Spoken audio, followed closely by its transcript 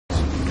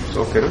It's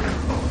okay.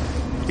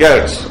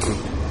 Yeah, it's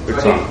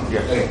okay. on.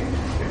 Yeah. Okay.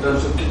 So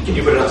can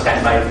you put it on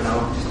standby for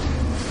now?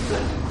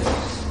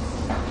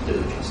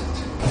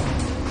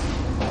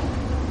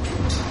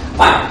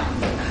 Fine.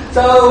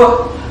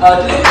 So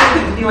today we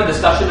will continue a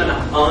discussion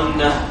on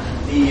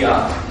the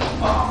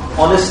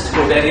honest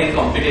covariant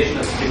computation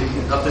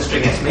of the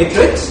string S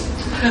matrix.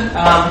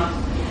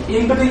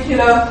 In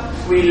particular,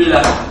 we'll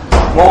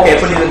more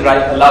carefully than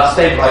last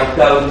time write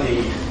down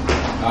the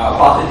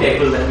path and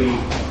table that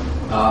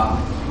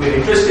we're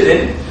interested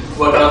in,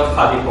 work out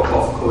Hardy-Pope,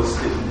 of course,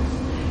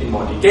 in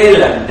more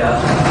detail, and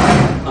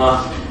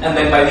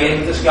then by the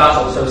end of this class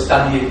also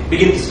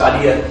begin to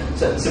study a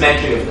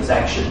symmetry of this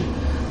action,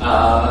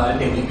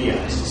 namely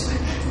BRST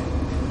symmetry.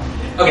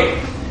 Okay,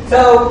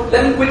 so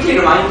let me quickly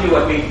remind you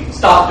what we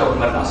started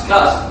talking about last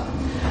class.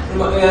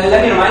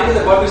 Let me remind you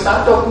that what we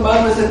started talking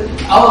about was that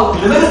our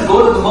limited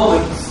goal at the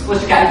moment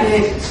was to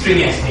calculate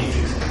string S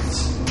matrix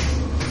elements.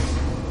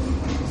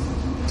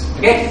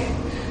 Okay,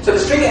 so the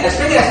string S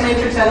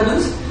matrix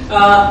elements,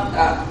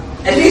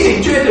 at least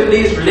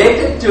intuitively, is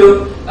related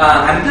to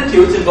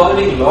amplitudes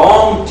involving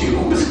long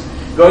tubes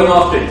going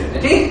off to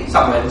infinity,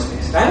 somewhere in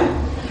space-time,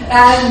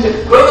 and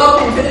going off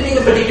to infinity in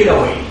a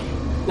particular way.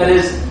 That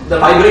is, the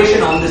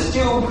vibration on this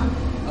tube,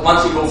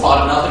 once you go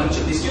far enough in each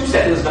of these tubes,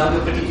 settles down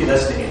to a particular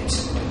state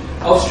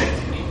of string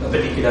theory, a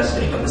particular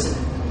state of the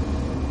system.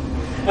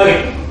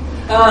 Okay.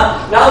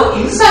 Now,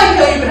 inside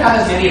here, you can have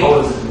as many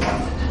holes as you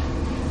want.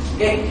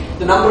 Okay.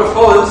 The number of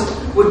holes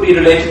would be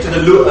related to the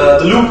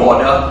loop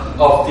order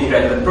of the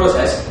relevant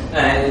process,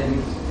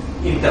 and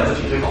in terms of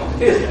usually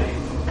complicated theory.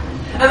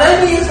 And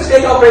then we use the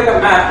state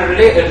operator map to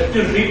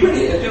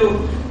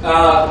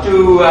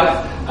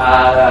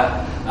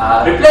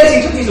replace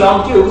each of these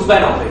long tubes by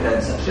an operator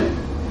insertion.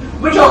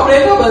 Which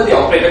operator? Well, the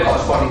operator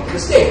corresponding to the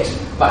state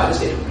by the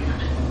state operator.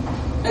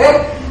 Okay?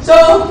 So,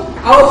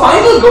 our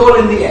final goal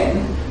in the end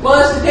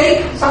was to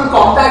take some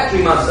compact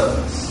Riemann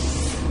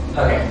surface.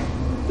 Okay.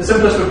 The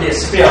simplest would be a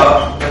sphere,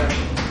 but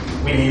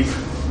we leave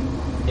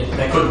it.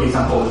 There could be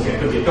some holes here, it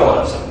could be a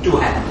torus, so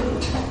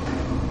two-handled.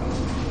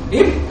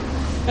 Okay?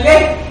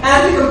 And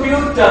we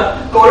compute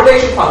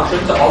correlation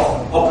functions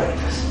of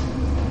operators.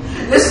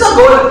 This is our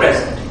goal at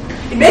present.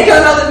 It may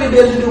turn out that we'll be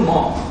able to do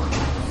more.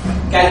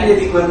 Calculate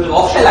the equivalent of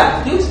off-shell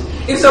amplitudes.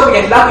 If so, we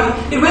get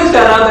lucky. It will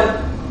turn out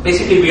that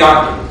basically we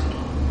aren't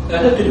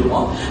able to do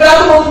more. But at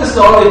the moment, this is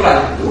all we're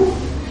trying to do.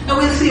 And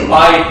we'll see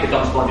why it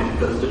becomes more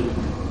difficult to do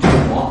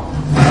more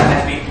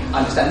as we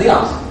understand the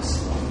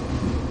answers.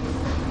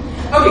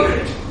 Okay,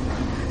 great.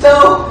 So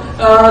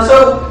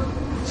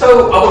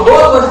our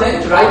goal was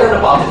then to write down a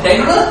path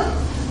integral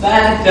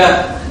that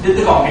did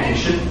the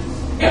computation.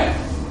 Yeah.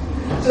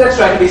 So let's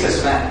try to be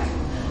systematic.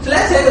 So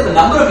let's say that the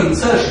number of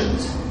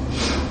insertions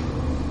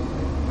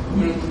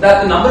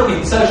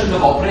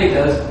of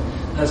operators,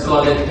 let's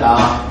call it with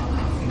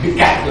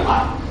capital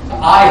I. So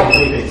I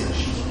operator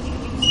insertions.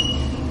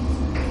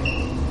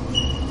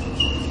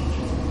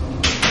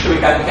 So we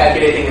can be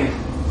calculating an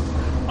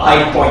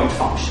I point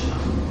function,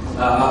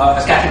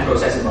 a scattering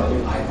process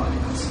involving I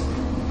particles.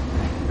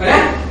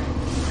 Okay?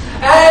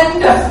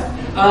 And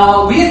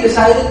we have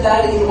decided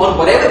that on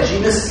whatever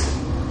genus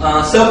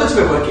surface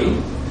we're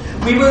working,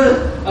 we will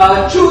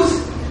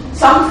choose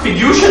some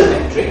fiducial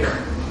metric,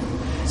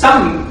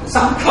 some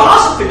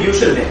class of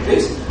fiducial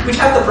metrics which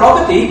have the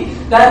property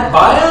that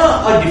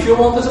via a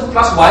diffeomorphism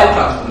plus Weyl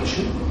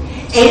transformation,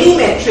 any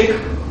metric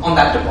on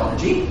that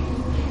topology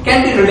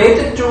can be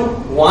related to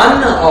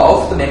one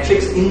of the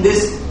metrics in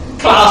this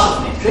class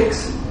of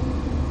metrics,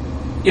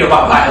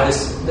 via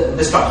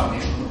this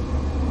transformation.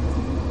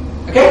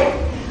 Okay?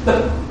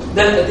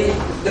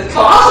 The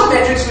class of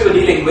metrics we were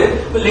dealing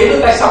with were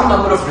labeled by some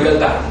number of real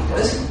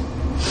parameters.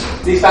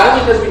 These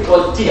parameters we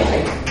call Ti.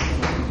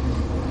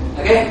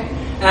 Okay?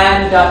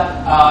 And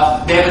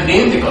they have a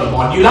name, they call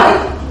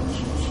moduli.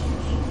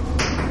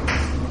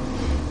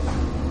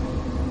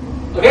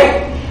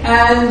 Okay?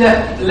 And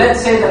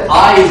let's say that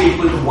I is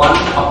equal to 1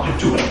 up to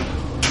 2n.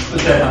 We'll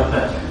turn out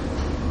that,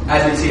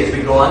 as we'll see as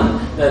we go on,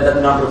 the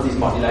number of these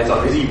moduli is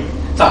always even.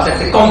 Such that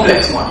the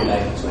complex moduli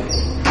is very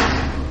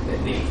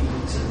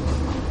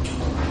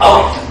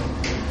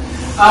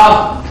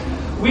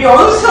we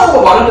also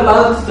were worried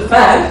about the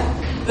fact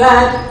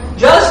that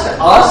just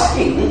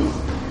asking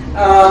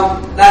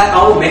that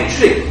our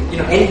metric,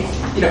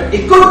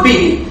 it could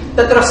be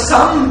that there are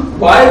some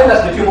Weyl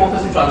plus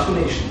diffeomorphism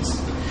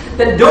transformations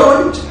that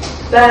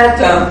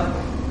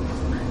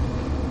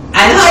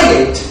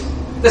annihilate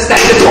the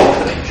standard form of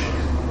the metric.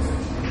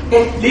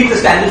 Okay? Leave the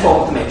standard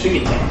form of the metric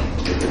intact.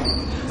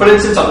 For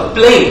instance, on the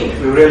plane, if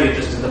we were really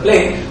interested in the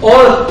plane,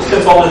 all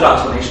conformal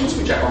transformations,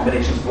 which are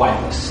combinations of Weyl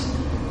plus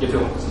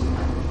diffeomorphism,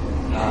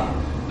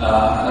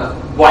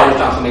 Weyl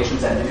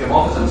transformations and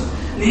diffeomorphisms,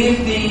 leave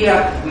the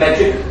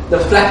metric, the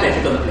flat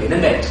metric on the plane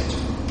intact.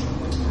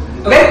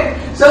 Okay?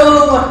 So,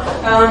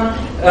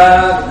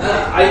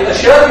 I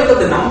assure you that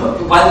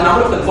while the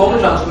number of conformal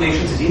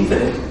transformations is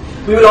infinite,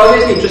 we will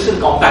always be interested in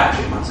compact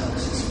Riemann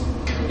surfaces.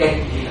 Okay?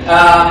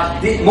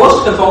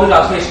 Most conformal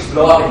transformations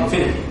blow up in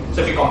infinity.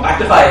 So if you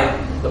compactify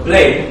the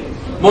plane,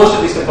 most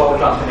of these conformal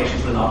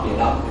transformations will not be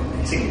allowed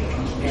in singular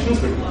transformations,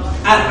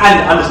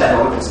 and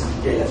understand all of this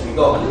as we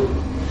go on.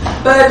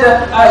 But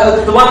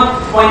the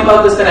one point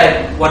about this that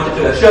I wanted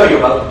to assure you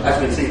about, as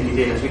we'll see in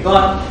detail as we go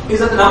on, is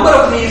that the number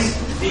of these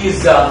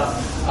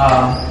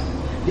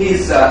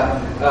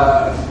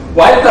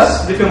wild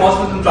plus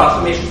diffeomorphism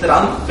transformations that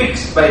are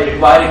unfixed by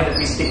requiring that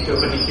we stick to a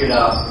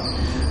particular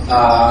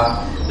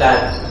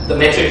that the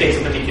metric takes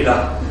a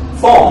particular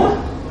form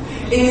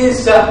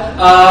is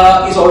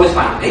always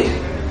finite.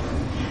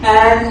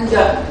 And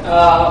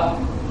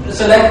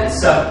so let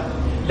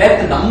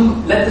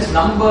this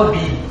number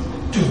be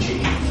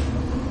 2j.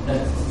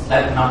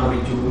 Let the number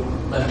be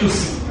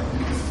 2c.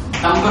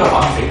 Number of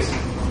unfixed.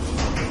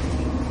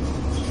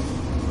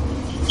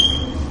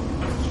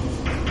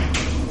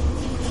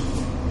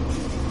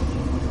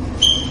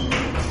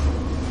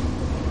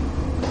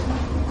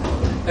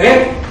 Okay?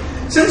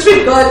 Since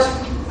we've got,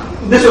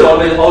 this will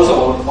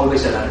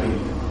always turn out to be,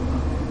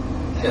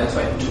 yeah, that's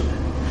right, 2.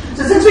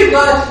 So since we've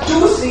got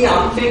 2c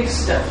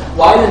unfixed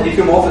wild and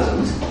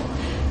diffeomorphisms,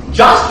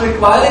 just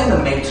requiring the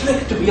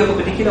metric to be of a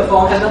particular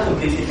form has not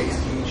completely fixed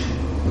each.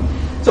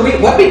 So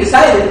what we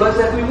decided was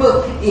that we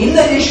will, in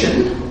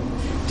addition,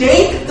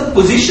 take the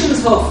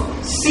positions of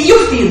c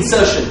of the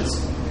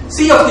insertions,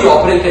 c of the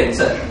operator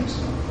insertions.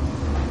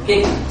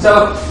 Okay,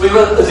 so we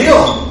will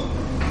assume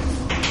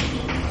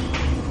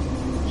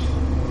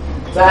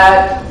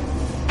that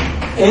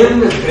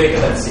m is greater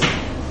than c,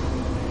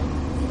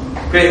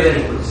 greater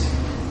than equal to c.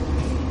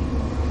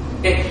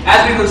 Okay.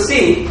 As we will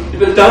see, it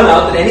will turn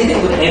out that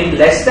anything with m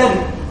less than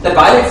that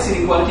violates the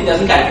inequality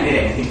doesn't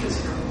calculate anything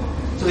physical.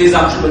 So the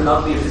assumption will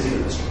not be a physical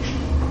restriction.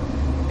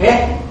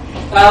 Okay.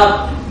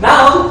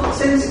 Now,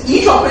 since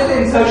each operator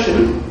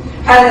insertion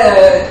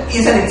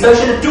is an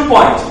insertion at 2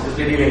 points, because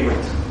we're dealing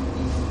with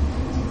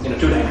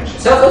 2-dimensional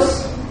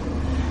surface.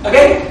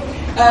 Okay.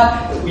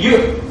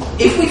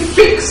 If we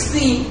fix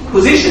the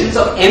positions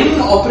of m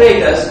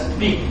operators to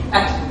be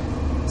at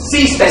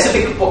c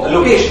specific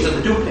locations of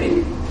the 2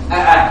 plane,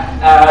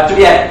 to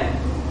be at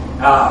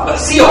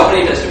c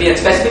operators to be at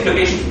specific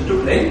locations of the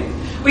 2 plane,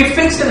 we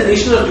fixed an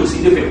additional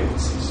 2c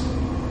diffeomorphisms.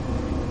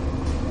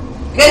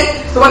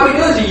 Okay, so what we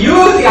do is we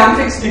use the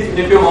unfixed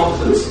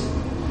diffeomorphisms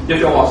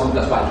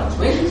plus y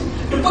transformations,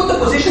 to put the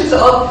positions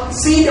of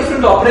c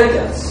different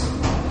operators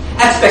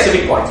at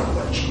specific points on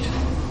the worksheet.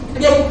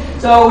 Okay,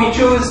 so we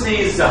choose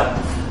these.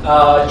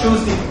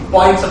 Choose the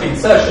points of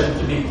insertion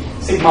to be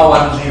sigma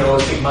 1 0,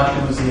 sigma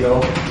 2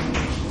 0,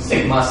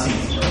 sigma c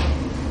 0.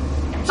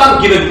 Some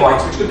given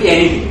points, which could be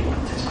anything you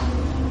wanted.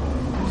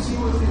 2c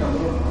was the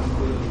number of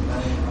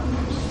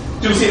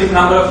 2c is the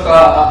number of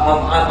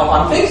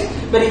unfixed,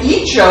 but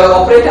each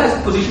operator has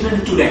a position in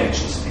a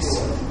 2-dimensional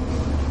space.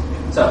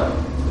 So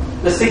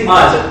the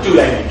sigma is a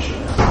 2-dimensional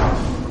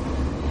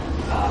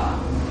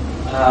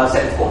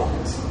set of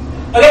coordinates.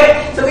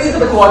 Okay, so these are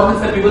the coordinates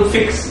that we will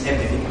fix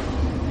everything.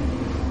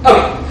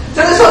 Okay,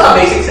 so this was our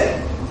basic set.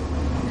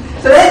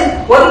 So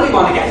then, what did we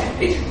want to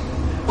calculate?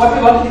 What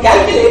we wanted to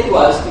calculate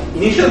was, the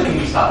initial thing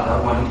we started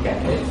out wanting to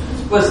calculate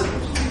was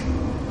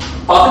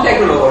path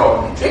integral over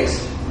all matrix,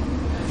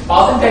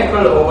 path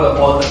integral over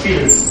all the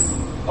fields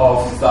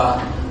of a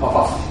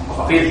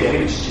field theory,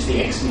 which is just the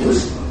x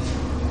mu's.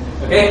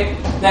 Okay,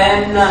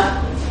 then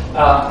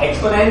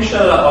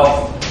exponential of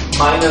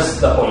minus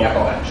the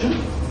Polyakov action.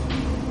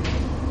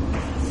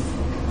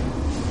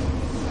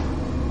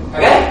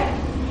 Okay?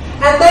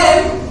 And then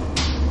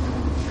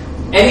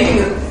anything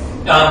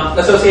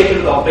associated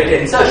with operator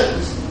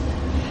insertions.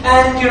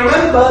 And you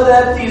remember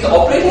that these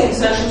operator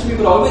insertions we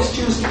would always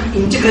choose to be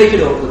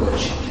integrated over the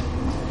worksheet.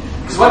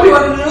 Because what we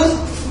wanted to do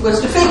was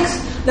to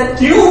fix that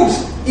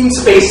cubes in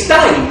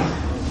space-time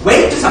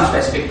went to some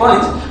specific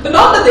points, but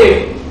not that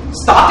they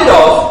started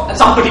off at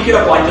some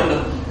particular point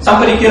on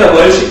some particular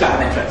worldsheet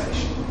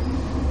parametrization.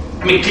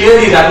 I mean,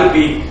 clearly that would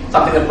be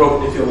something that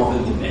broke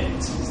diffeomorphism in there.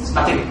 It's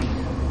nothing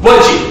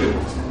worldsheet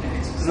diffeomorphism.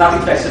 There's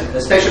nothing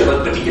special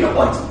about particular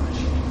points on the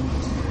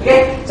worldsheet. Okay,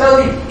 so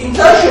the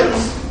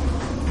insertions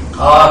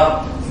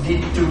are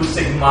d2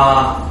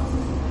 sigma,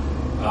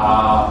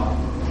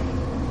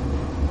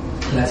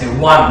 let's say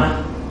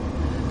 1,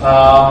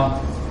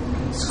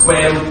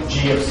 square root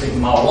g of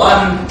sigma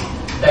 1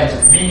 times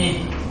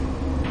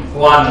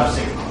v1 of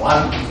sigma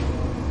 1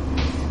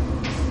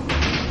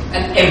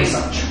 and m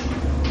such.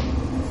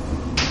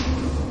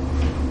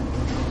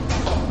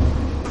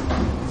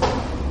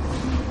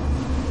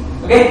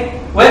 Okay,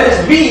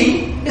 whereas v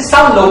is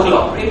some local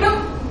operator,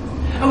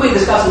 and we'll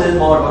discuss a little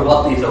more about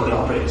what these local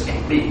operators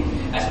can be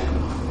as we go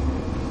on.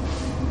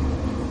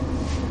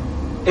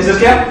 Is this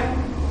clear?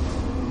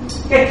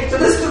 Okay, so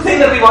this is the thing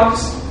that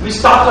we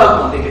started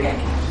out wanting to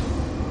calculate.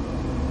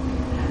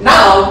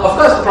 Now, of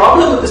course, the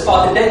problem with this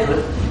path integral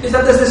is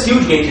that there's this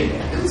huge gauge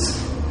invariance.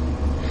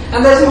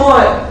 And there's a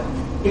more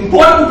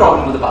important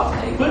problem with the path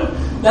integral.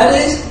 That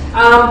is,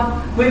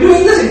 we're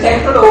doing this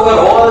integral over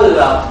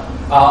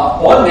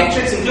all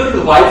metrics, including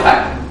the wild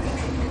factor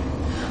metric.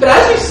 But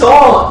as we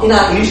saw in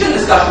our initial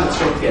discussion with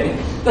string theory,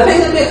 the thing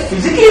that we're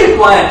physically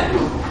required to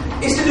do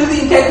is to do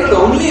the integral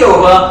only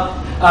over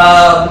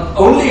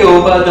only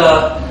over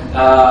the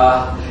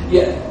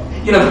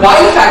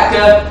while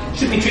factor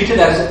should be treated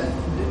as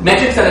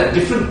metrics that are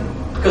different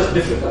because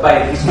different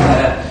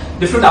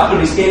up to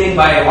rescaling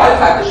by a while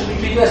factor should be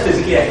treated as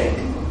physically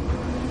identical.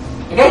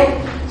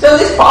 Okay, so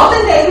this path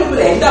integral will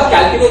end up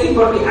calculating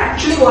what we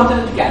actually wanted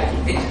it to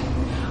calculate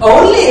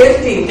only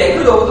if the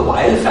integral over the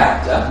while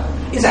factor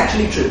is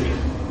actually trivial.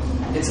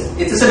 It's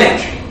a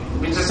symmetry,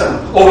 which is some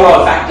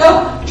overall factor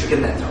which you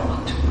can then throw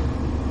out.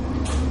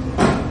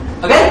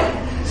 Okay,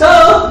 so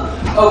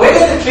we're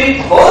going to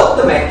treat both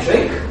the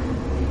metric,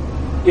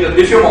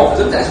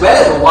 diffeomorphisms, as well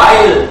as the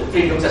while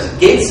freedoms as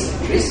gauge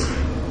symmetries.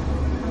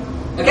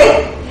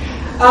 Okay,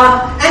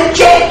 and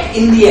check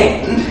in the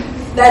end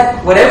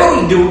that whatever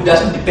we do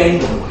doesn't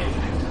depend on the while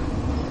factor.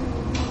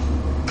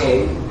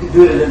 Okay, we could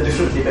do it a little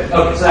differently, but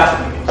okay, so that's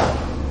what we do.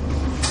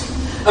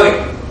 Okay,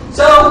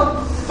 so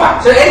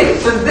fine. So anyway,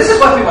 so this is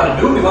what we want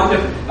to do. We want to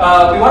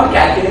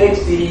calculate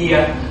the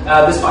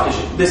this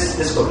partition,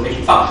 this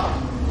correlation function.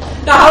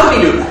 Now, how do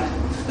we do that?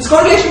 This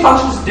correlation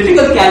function is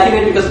difficult to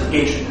calculate because of the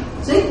gauge trick.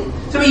 See?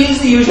 So we use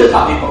the usual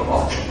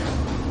Faddeev-Popov trick.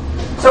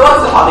 So what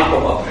is the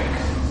Faddeev-Popov trick?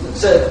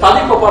 So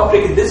Faddeev-Popov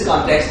trick in this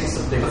context is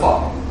simply the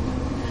following.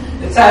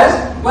 It says,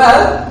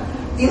 well,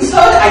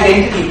 insert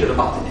identity into the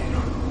path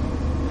integral.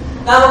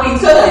 Now we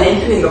insert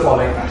identity in the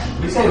following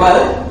fashion. We say,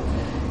 well,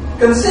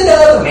 consider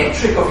the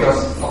metric of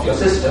your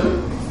system,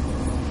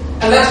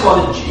 and let's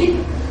call it G,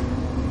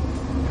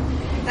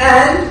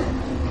 and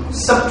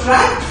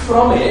subtract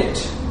from it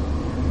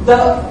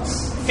the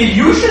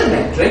fiducial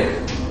metric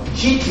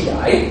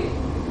GTI,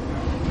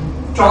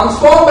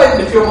 transformed by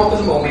the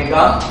diffeomorphism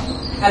omega,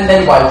 and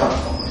then Y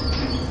transform.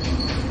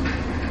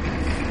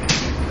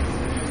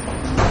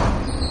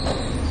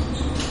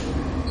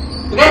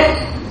 Okay,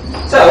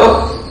 so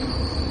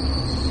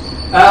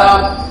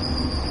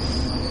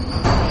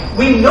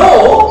we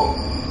know.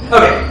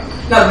 Okay,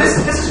 now this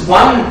is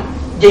one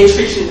gauge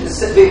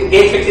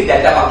fixing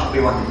delta function we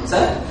want to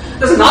insert.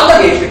 There's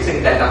another gauge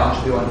fixing delta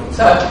function we want to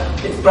insert.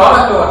 Its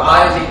product over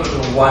I is equal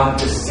to 1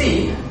 to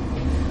C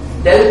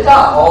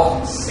delta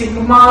of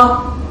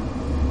sigma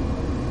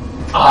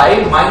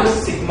I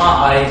minus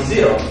sigma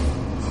I0.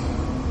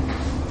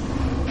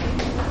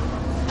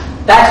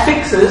 That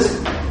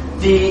fixes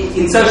the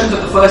insertions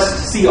of the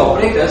first C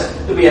operators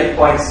to be at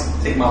points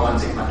sigma 1,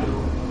 sigma 2,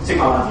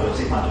 sigma 1, 0,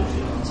 sigma 2,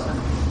 0, and so on.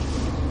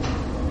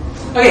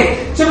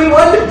 Okay, so we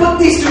want to put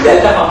these two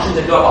delta functions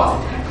into a path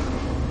integral.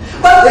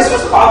 But this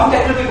was the path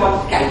integral we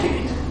want to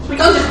calculate. So we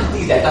can't just put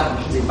these delta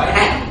functions in by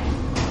hand.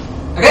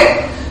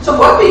 Okay? So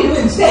what we do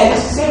instead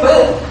is to say,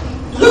 well,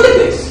 look at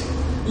this.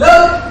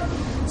 Look,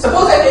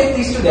 suppose I take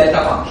these two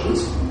delta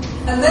functions,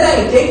 and then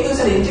I take this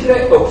and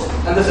integrate,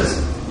 and this is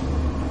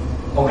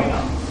omega.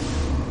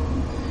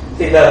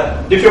 See, the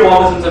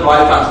diffeomorphisms and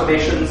while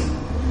transformations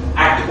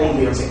act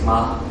only on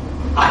sigma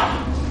I.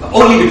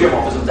 Only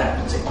diffeomorphisms act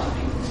on sigma I.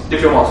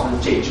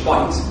 Diffeomorphisms change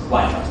points,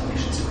 while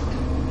transformations do.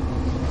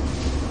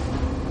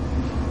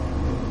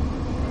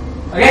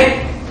 Okay?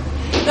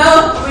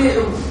 Now,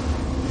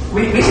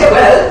 we say,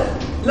 well,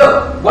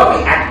 look, what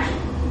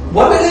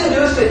we're going to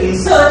do is to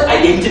insert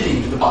identity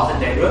into the path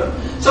integral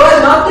so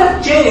as not to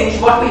change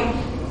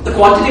the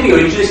quantity we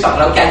originally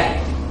started out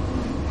calculating.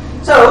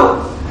 So,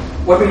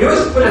 what we do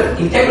is put an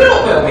integral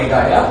over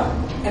omega here,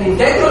 an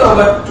integral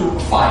over 2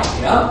 phi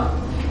here,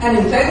 an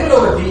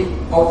integral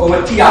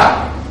over ti.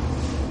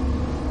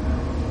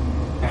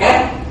 Okay?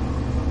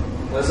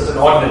 This is an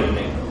ordinary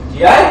integral,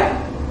 ti.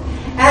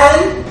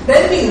 And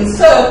then we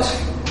insert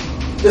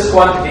this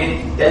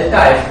quantity, delta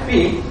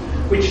fp,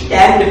 which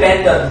can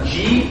depend on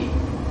g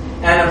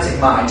and on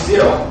sigma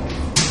I0.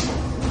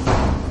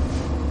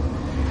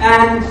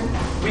 And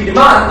we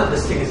demand that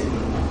this thing is equal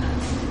to 1.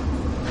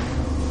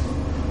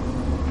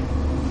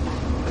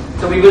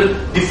 So we will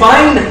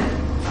define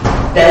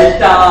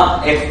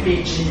delta fp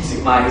g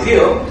sigma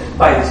I0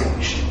 by this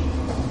equation.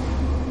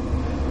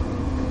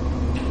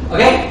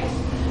 Okay?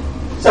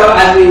 So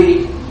as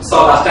we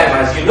saw last time,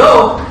 as you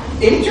know,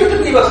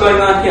 intuitively what's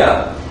going on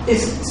here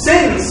is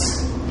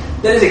since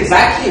there is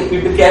exactly, we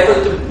be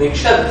careful to make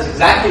sure that there's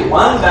exactly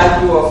one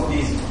value of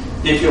these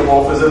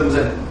diffeomorphisms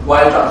and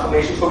while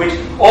transformations for which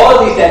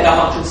all these delta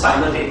functions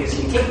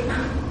simultaneously click.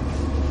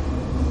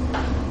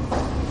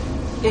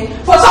 Okay?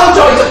 For some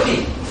choice of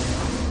t.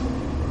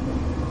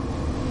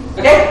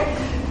 Okay?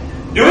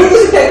 Doing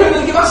this integral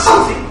will give us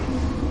something.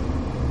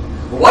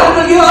 What it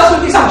will give us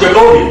will be some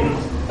Jacobian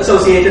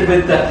associated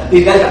with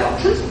these delta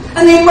functions,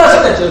 and the inverse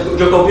of that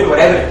Jacobian,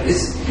 whatever it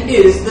is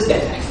this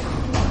delta f.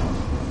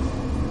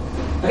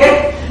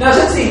 Okay? Now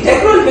since the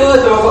integral here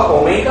is over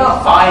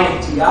omega, phi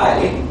and ti,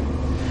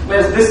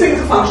 whereas this thing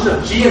is a function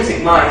of g and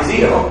sigma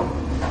I0,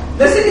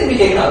 this thing can be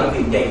taken out of the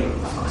integral,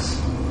 of course.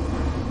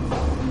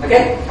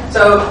 Okay?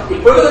 So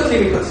equivalently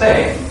we could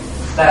say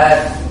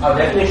that our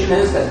definition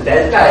is that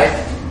delta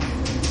f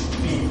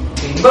p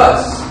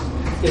inverse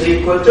is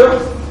equal to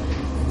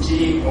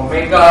g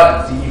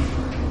omega d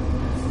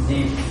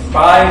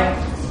phi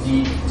d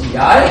ti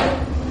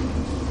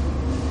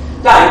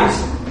times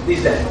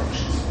these delta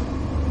functions.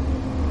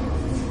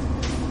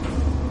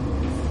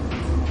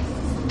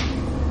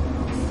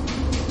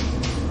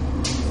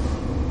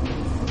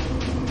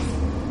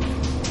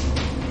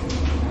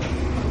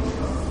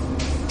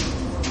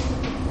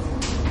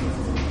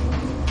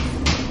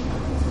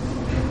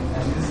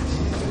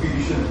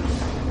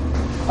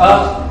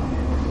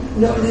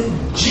 No,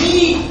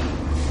 G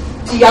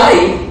Ti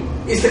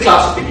is the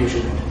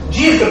classification metric.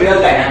 G is the real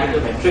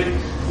dynamical metric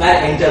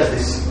that enters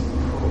this.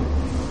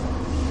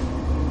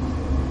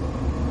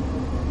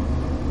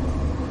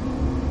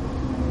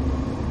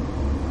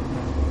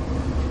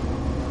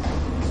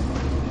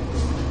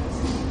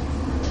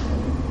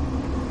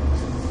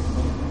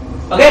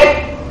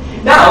 Okay?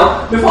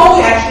 Now, before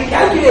we actually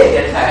calculate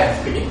delta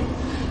FP,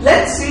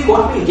 let's see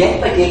what we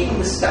get by taking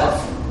this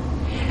stuff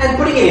and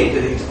putting it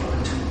into the experiment.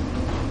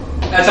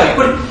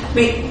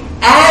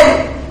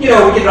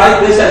 We can write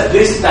this as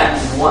this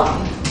times 1,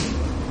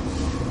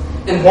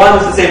 and 1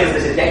 is the same as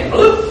this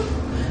integral.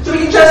 So we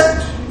can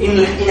just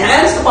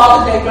enhance the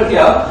path integral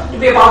here to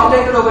be a path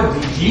integral over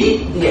dg,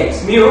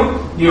 dx mu,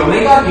 d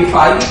omega, d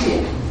phi,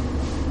 dθ.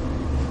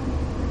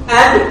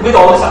 And with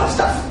all this other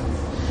stuff.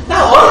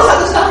 Now, all this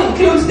other stuff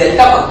includes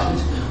delta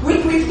functions,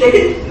 which we've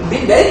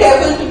been very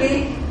careful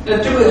to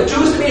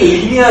choose to be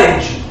linear in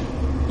G.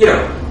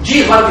 G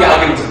is one of the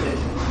arguments of delta.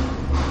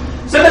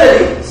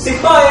 Similarly,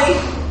 sigma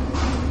I,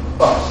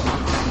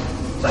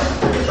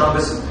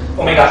 this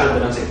omega should have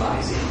been on sigma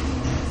I, see.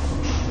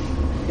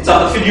 It's on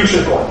the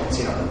fiducial coordinates,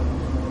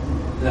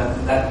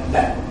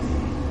 that.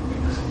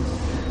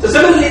 So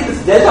similarly, this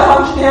delta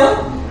function here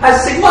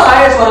has sigma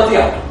I as one of the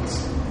arguments.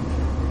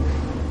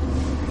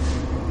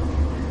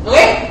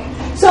 Okay?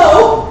 So,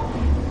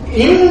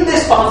 in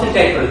this path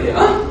integral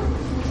here,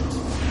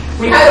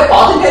 we had a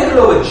path integral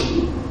over G,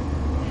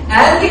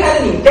 and we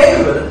had an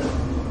integral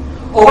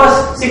over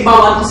sigma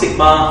 1 to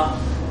sigma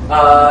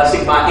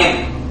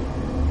n.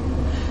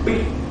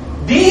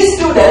 These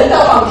two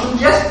delta functions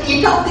just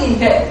eat up the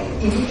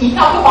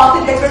path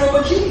integral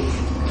over G,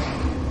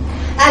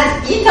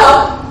 and eat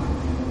up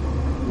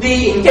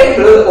the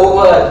integral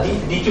over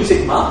d2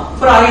 sigma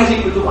for I is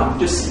equal to 1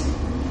 to c.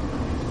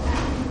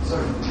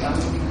 Sorry.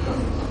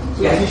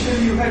 So Yeah.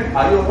 initially you had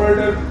I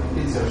operator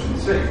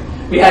insertions, right?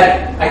 We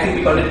had, I think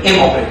we called it M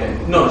operator.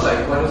 No,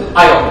 sorry, what was it?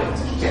 I operator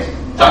insertions. Yes.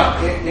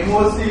 Sorry. M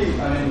was the,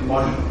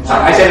 model.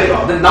 Sorry, I said it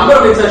wrong. The number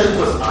of insertions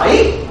was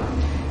I.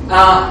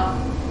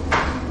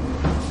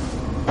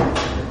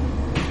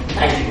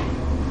 Thank you.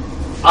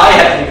 I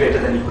has to be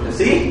greater than equal to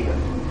C.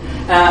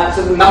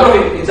 So the number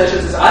of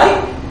insertions is I.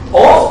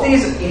 Of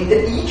these,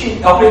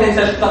 each operator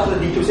insertion comes with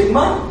d2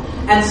 sigma,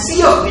 and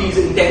C of these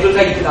integrals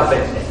are eaten up by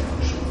its delta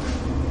function.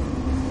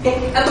 Okay?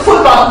 And the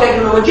full path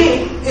integral over G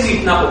is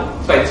eaten up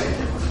by its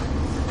delta function.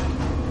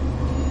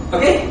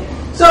 Okay?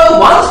 So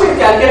once we've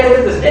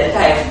calculated this delta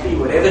FP,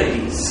 whatever it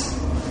is,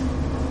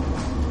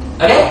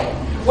 okay,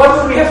 what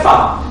would we have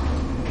found?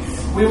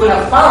 We would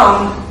have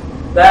found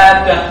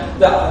that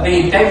the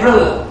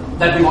integral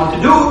that we want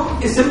to do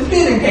is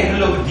simply an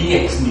integral over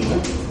dx mu.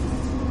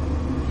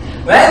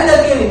 When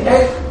there be an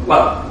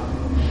integral,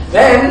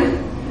 then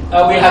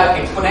we have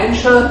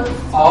exponential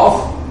of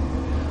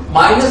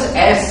minus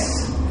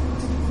s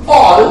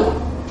all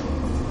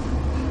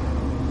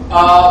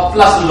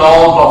plus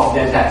log of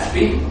delta fp.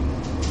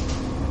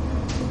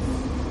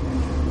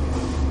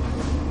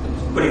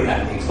 Putting that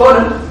in the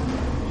exponent,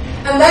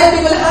 and then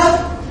we will have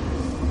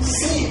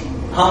c.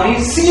 How many?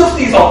 C of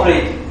these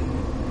operate.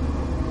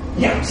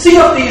 Yeah, C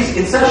of these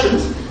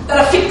insertions that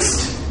are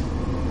fixed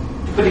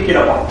to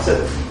particular points. So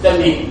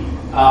then we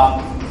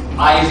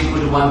I is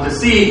equal to 1 to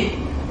C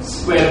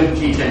square root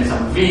G times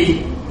some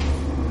V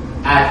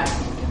at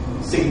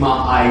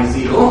sigma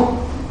I0,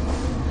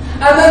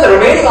 and then the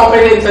remaining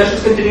operator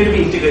insertions continue to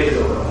be integrated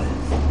overall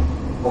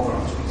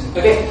space.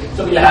 Okay,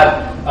 so we'll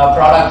have a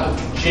product of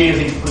J is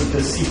equal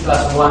to C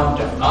plus 1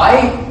 to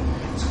I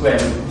square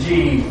root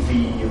G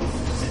V of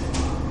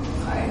sigma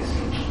I0.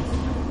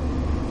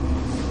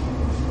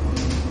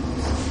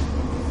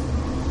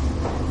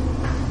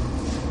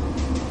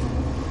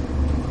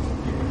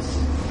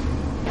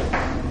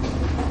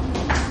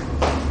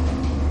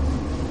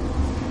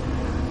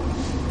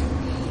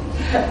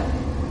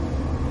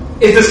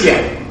 Is this clear?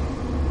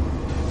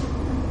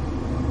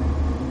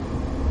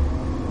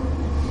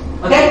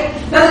 Okay?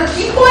 Now the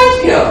key point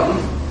here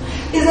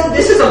is that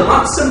this is a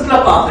much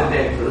simpler path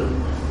integral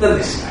than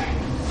this guy.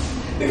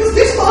 Because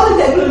this path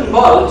integral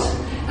involves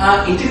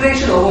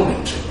integration over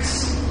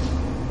matrix.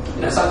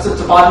 Since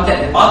it's a path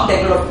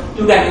integral of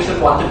two-dimensional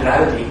quantum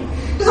gravity,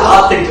 it's a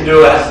hard thing to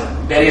do as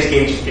various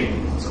gauges can do.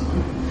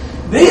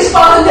 This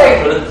path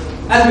integral,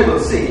 as we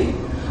will see,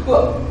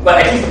 well,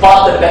 at least the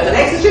path that depends on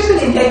x is just an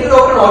integral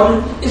over an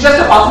ordinary. It's just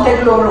a path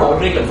integral over an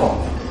ordinary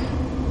conformal.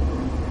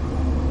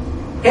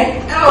 Okay,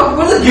 now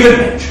with a given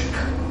metric.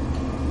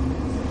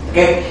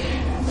 Okay,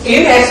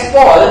 in S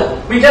Paul,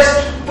 we just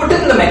put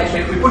in the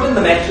metric. We put in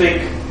the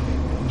metric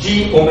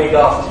G omega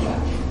of Ti.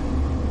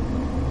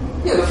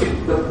 Yeah, the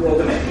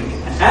metric,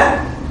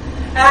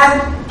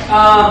 and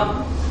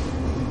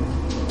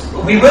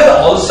we will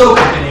also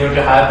continue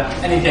to have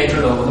an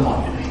integral over the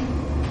moduli.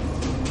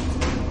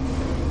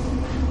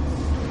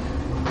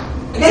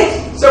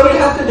 Okay, so we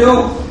have to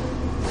do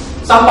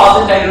some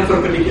path integral for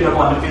a particular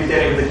quantum field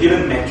theory with a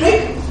given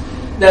metric.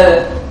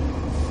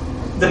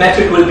 The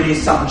metric will be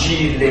some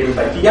G labeled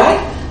by Ti.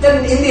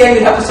 Then in the end,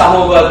 we have to sum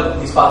over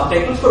these path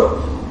integrals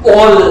for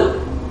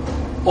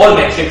all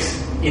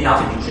metrics in our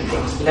fiduciary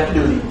terms. We'll have to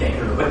do the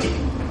integral over T.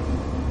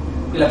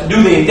 We'll have to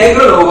do the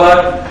integral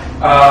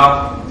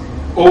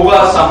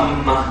over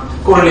some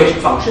correlation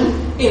function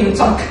in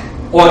some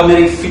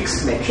ordinary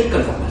fixed metric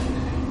conformity.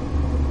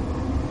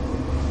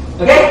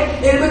 Okay?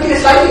 It will be a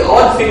slightly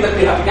odd thing that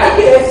we have to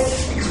calculate,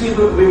 because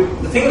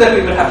the thing that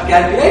we will have to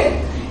calculate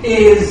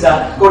is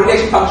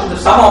correlation functions of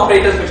some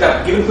operators which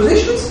have given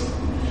positions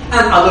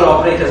and other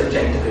operators which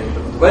are integrated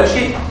with the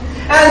worksheet.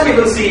 As we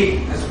will see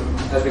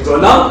as we go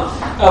along,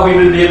 we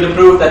will be able to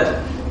prove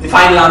that the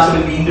final answer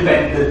will be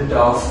independent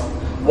of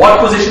what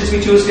positions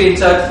we choose to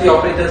insert the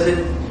operators in,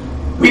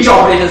 which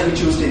operators we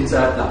choose to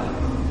insert.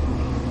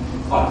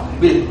 Alright,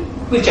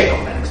 we'll check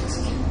on that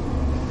explicitly.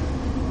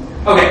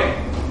 Okay,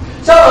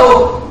 so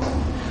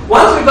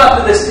once we got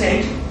to this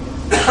stage,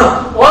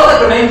 all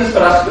that remains is for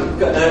us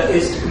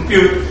is to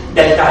compute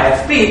delta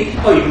FP.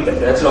 Oh, even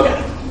better, let's look at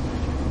it.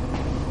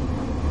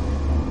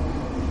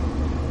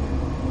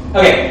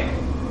 Okay,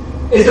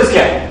 is this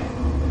clear?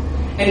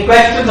 Any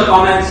questions or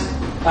comments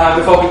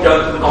before we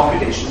turn to the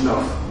computation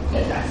of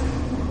delta FP?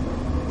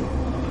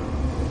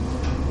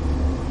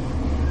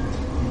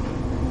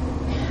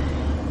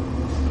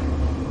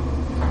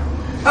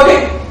 Okay,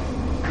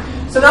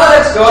 so now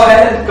let's go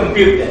ahead and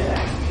compute delta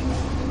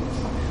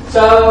FP.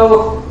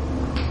 So,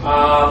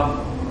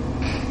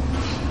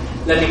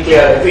 let me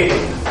clear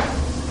everything.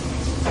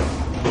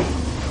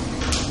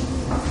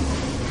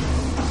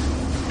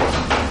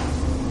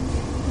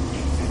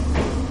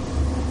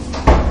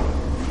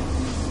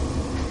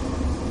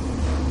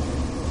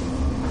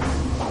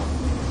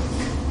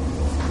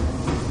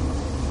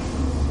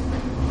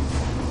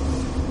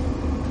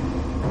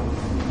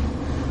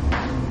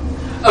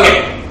 Okay,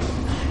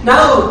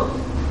 now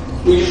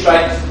we just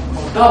write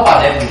on top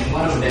our definition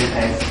 1 over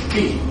delta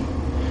FP,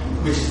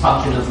 which is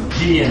function of G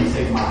and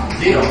sigma I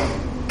 0,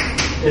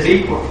 is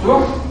equal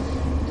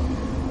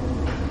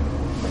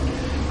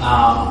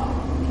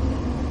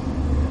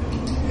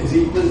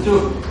to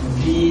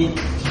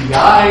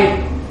dTi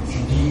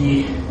d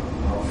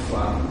of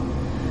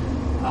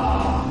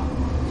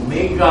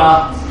omega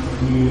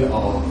d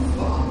of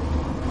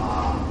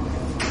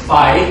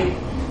phi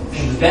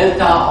and the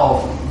delta of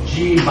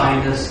G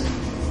minus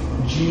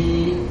G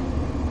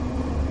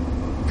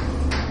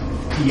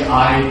Ti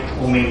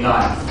omega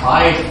and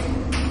phi e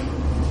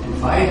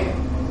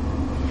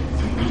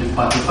to the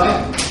power phi,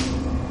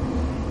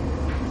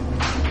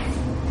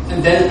 and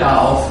delta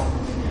of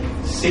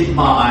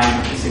sigma I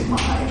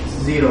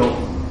 0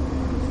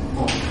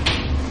 omega.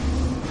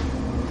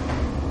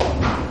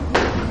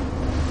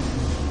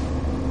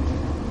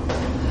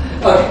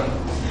 Okay,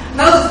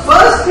 now the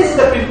first thing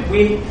that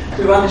we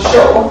want to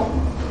show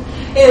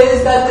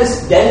is that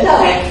this delta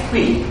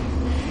FP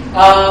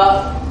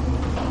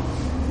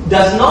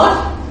does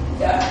not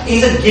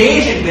is a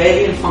gauge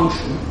invariant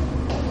function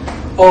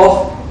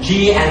of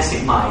G and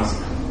sigma I,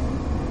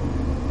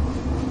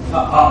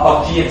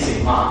 of G and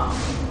sigma I.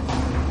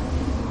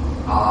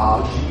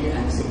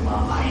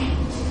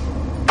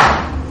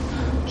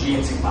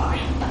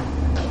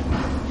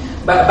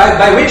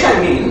 By which I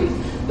mean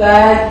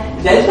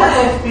that delta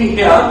FP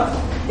here,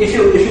 if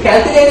you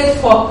calculate it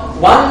for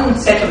one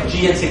set of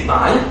G and sigma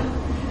I,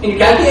 and you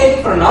calculate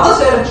it for another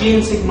set of G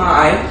and sigma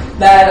I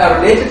that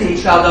are related to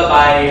each other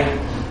by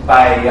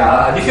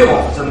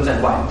diffeomorphisms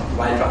and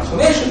Weyl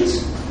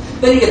transformations,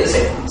 then you get the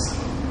same answer.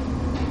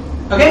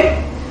 Okay?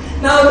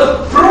 Now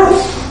the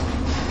proof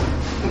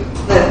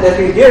that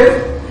we give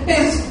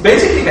is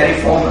basically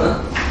very formal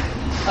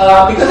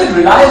because it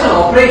relies on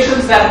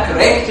operations that are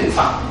correct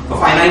for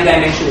finite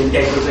dimensional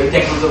integrals or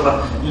integrals over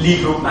Lie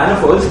group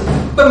manifolds,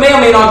 but may or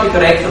may not be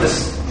correct for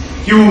this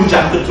huge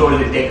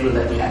uncontrolled integral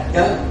that we have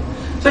here.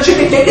 So it should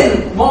be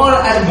taken more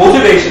as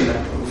motivation than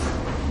proof.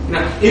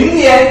 In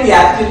the end, the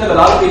attitude that a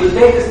lot of people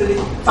take is that the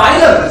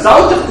final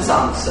result of this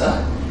answer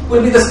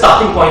will be the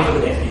starting point for the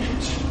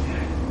definition.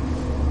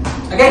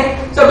 Okay?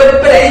 So,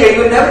 but anyway,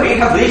 you would never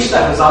have reached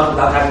that result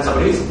without having some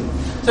reason.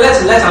 So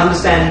let's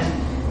understand,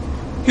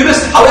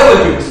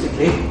 however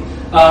heuristically,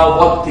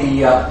 what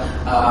the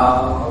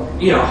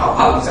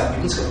how these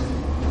arguments go.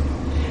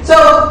 So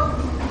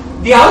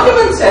the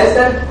argument says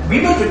that we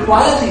will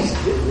require these.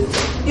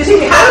 You see,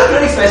 we haven't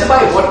really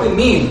specified what we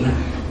mean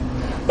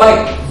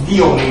by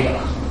d omega.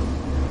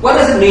 What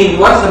does it mean?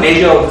 What is the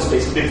measure of the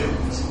space of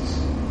diffeomorphisms?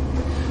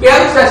 We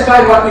haven't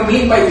specified what we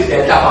mean by these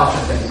delta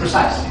functions very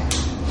precisely.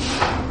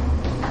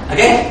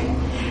 Okay?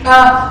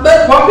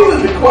 But what we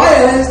will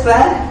require is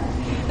that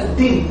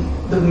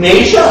the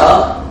measure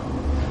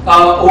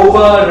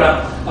over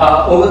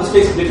the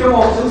space of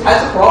diffeomorphisms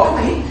has a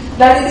property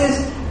that it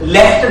is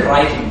left and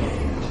right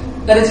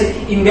invariant. That is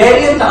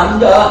invariant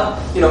under,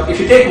 if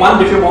you take one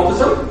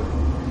diffeomorphism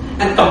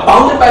and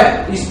compound it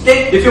by, you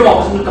take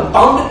diffeomorphism and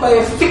compound it by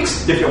a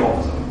fixed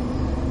diffeomorphism.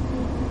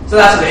 So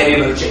that's a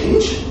variable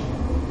change.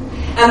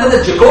 And then the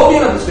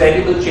Jacobian of this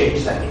variable change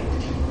is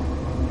identity.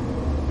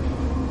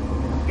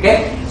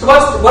 Okay? So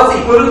what's the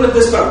equivalent of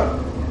this for?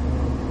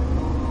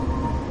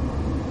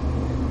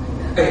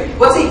 Okay,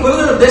 what's the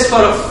equivalent of this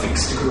for a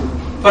fixed group,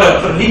 for a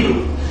Lie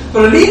group?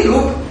 For a Lie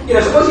group,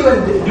 suppose you are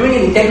doing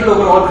an integral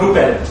over all group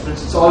elements,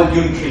 it's all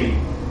unitary,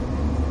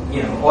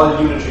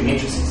 all unitary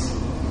matrices.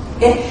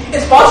 Okay?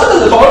 It's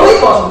possible, it's always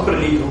possible for a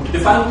Lie group to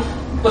define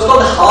what's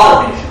called the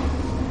Haar measure,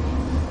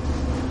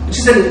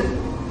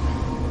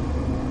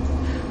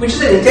 which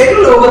is an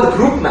integral over the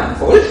group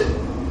manifold.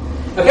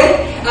 Okay?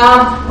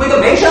 With a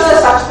measure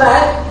such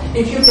that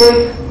if you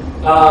take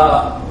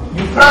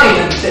u prime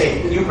and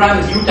say that u prime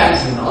is u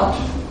times u naught,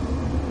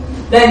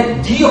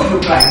 then d of u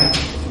prime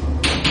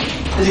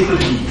is equal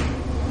to d.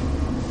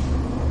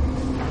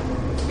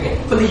 Okay.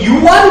 For the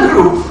u1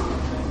 group,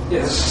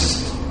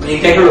 it's an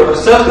integral over a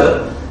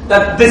circle,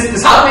 that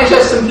this Haar measure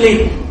is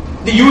simply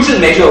the usual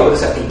measure over the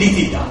circle, d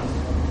theta.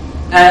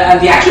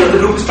 And the action of the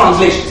group is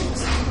translation.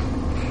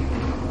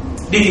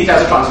 D theta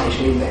is a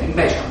translation invariant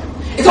measure.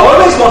 It's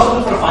always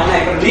possible for a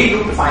finite, for a Lie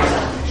group to find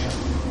such a measure.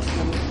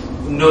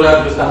 No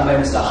doubt it was done by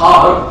Mr.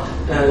 Haar,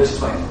 which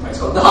is why it's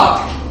called the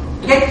Haar measure.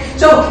 Okay?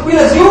 So we'll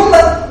assume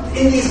that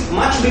in these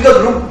much bigger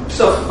groups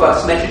of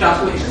symmetry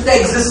transformations, there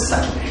exists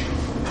such a measure.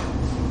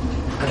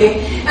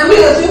 Okay? And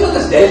we'll assume that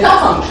this delta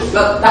function,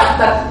 that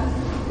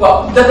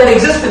there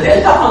exists a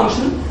delta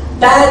function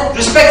that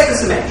respects the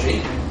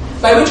symmetry,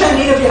 by which I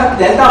mean if you have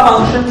delta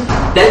function,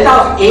 delta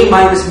of A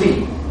minus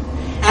B,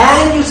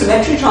 and you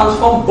symmetry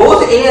transform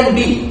both A and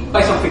B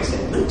by some fixed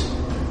element,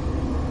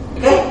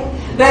 okay,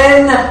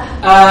 then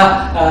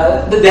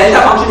the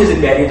delta function is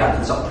invariant under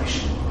this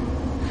operation.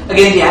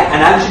 Again, the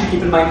analogy to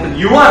keep in mind for the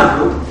U1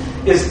 group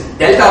is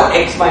delta of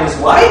x minus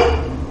y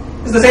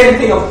is the same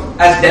thing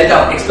as delta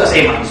of x plus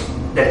A minus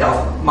delta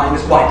of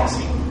minus y plus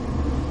B.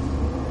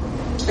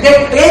 Okay,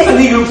 again for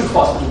Lie groups it's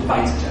possible to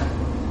define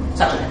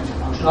such a delta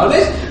function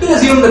always. We'll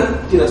assume that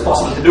it's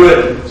possible to do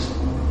it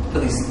for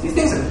these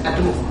things and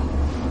to move on.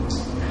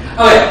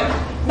 Okay,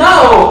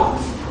 now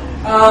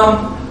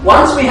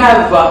once we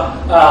have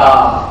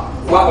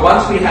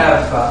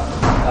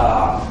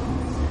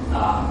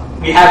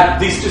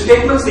these two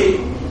statements, the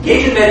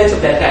gauge invariance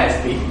of delta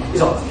FP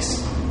is obvious.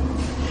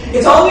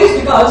 It's obvious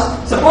because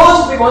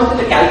suppose we wanted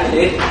to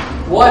calculate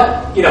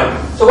what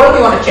so what do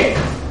we want to check?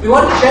 We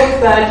want to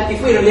check that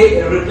if we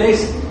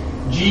replace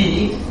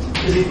G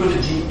is equal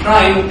to G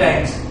prime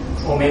times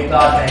omega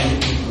times e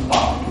to the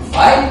power 2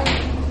 phi,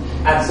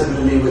 and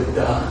similarly with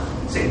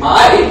sigma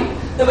I,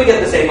 then we get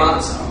the same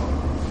answer.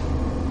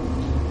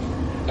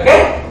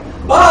 Okay?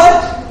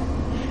 But,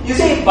 you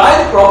see, by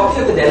the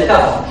property of the delta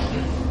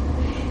function,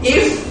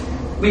 if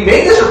we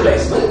make this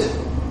replacement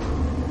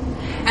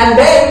and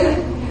then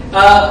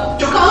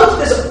took out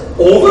this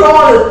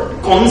overall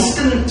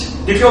constant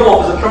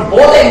diffeomorphism from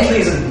both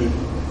entries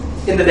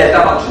in the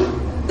delta function,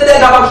 the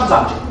delta function is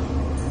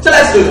unchanged. So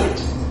let's do that.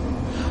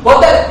 What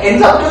that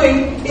ends up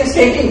doing is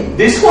taking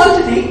this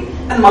quantity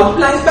and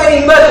multiplying it by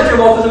an inverse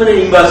diffeomorphism and an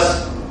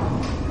inverse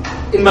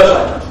Y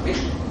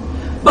transformation.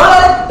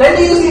 But then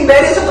we use the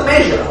invariance of the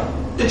measure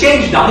to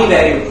change dummy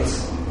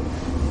variables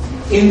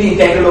in the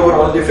integral over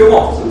all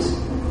diffeomorphisms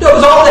to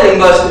absorb that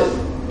inverse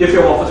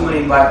diffeomorphism and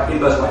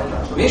inverse Y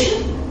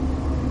transformation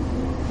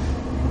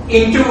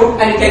into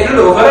an integral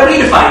over a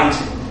redefined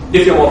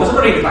diffeomorphism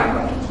or redefined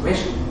Y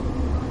transformation.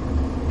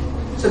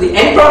 So the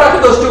end product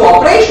of those two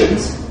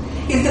operations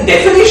is the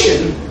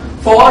definition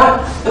for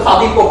the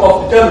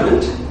Faddeev-Popov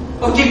determinant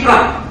of G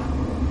prime.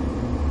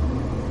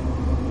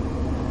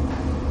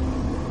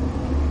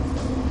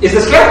 Is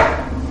this clear?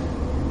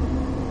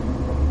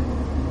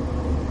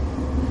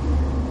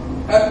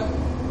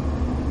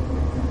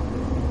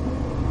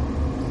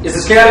 Is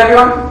this clear,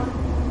 everyone?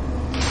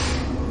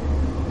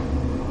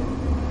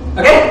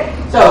 Okay?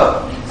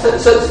 So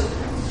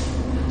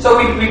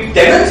we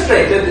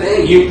demonstrated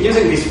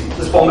using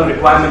this formal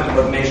requirement of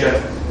a measure,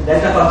 the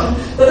delta function,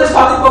 that this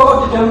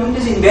Faddeev-Popov determinant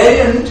is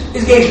invariant,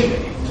 is gauge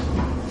invariant.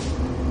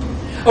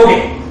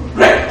 Okay,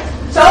 great.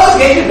 So how is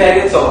gauge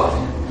invariant so what?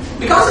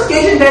 Because it's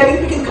gauge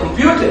invariant, we can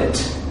compute it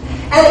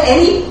at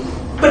any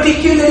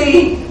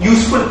particularly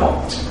useful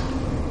point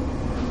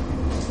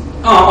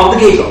on the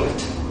gauge orbit.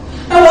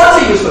 Now,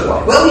 what's a useful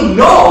point? Well, we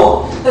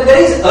know that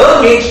there is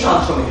a gauge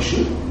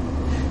transformation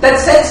that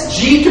sets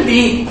G to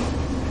be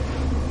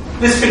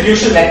this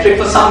fiducial metric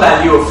for some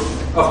value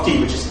of T,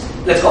 which is,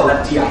 let's call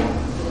that Ti,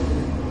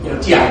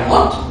 Ti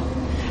naught,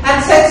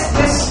 and sets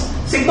this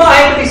sigma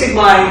I to be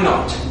sigma I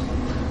naught.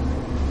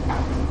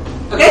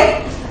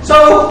 Okay?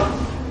 So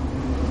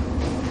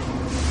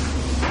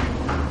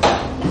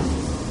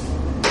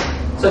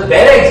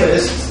there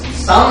exists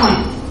some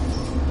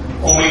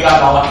omega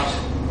naught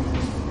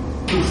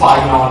to phi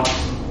naught.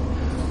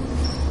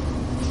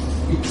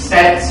 It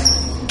sets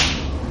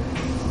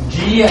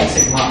G and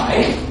sigma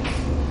I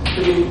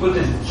to be equal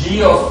to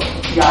G of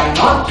Ti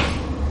naught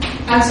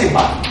and sigma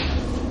I.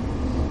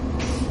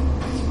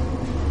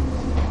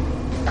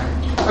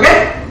 Okay?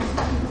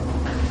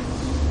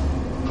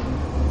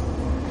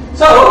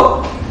 So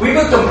we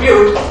will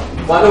compute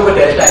 1 over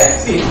delta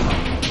Fc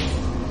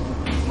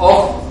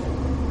of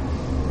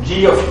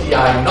G of Ti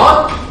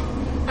naught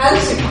and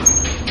sigma.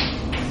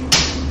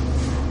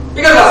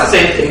 Because that's the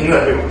same thing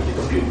that we wanted to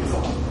compute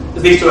before.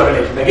 Because these two are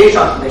related by gauge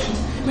transformations.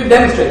 We've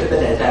demonstrated that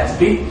delta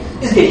Fb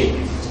is gauging.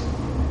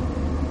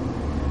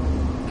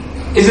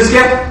 Is this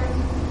clear?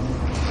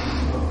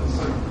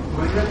 Sorry,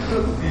 going back to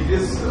the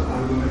previous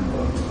argument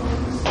of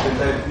this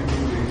delta FPV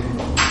gradient.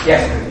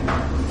 Yes.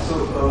 So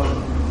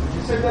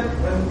you said that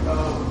when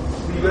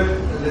we were,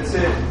 let's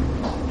say,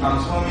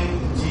 transforming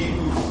G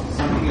to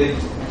something like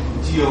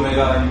G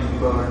omega e to the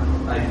power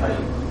I5,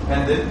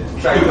 and then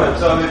try to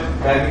absorb it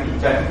back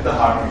into the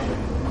hard measure.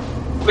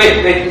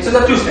 Wait. So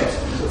there are two steps.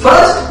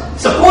 First,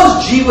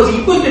 suppose G was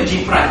equal to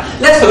G prime.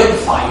 Let's forget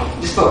phi,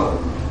 just for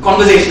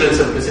conversational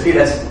simplicity.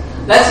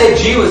 Let's say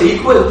G was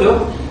equal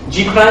to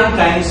G prime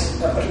times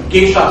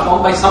gauge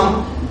transform by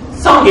some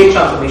gauge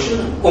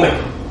transformation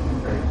omega.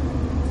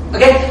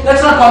 Okay,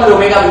 let's not call it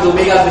omega because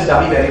omega is this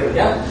dummy variable,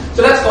 yeah?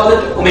 So let's call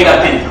it omega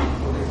delta.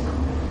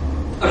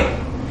 Okay.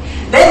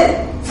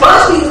 Then,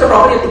 first we use the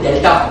property of the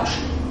delta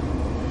function.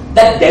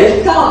 That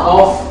delta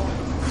of,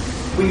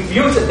 we've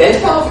used the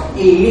delta of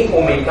A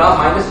omega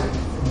minus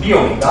B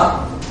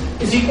omega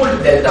is equal to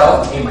delta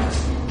of A minus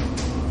B.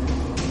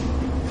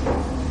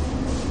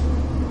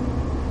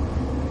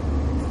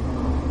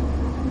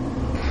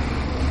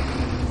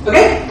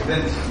 Okay?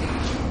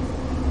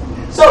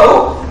 So,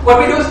 what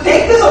we do is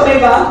take this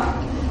omega,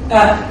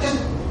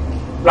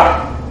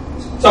 right.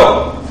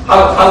 So,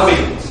 how do we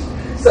do this?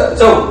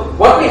 So,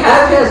 what we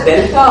have here is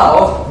delta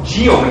of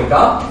G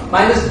omega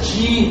minus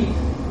G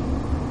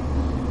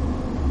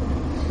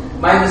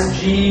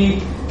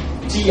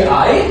ti,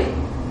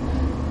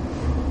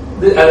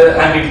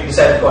 and we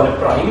decided to call it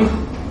prime,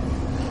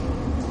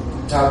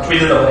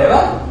 twiddle or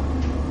whatever,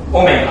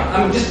 omega.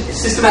 I'm just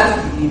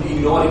systematically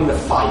ignoring the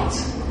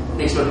phi's.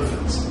 Makes no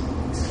difference.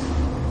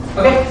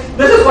 Okay,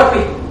 this is what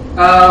we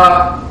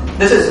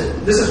this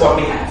is what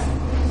we have.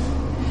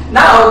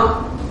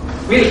 Now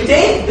we'll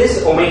take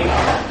this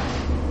omega,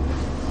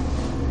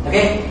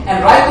 okay,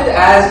 and write it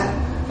as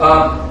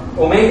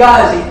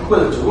omega is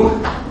equal to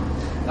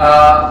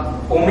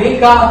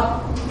omega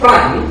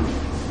prime,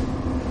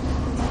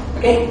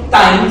 okay,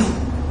 times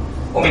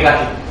omega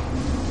t.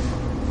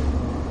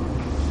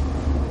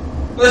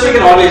 This we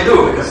can always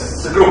do because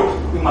it's a group.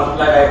 We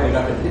multiply by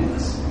omega t in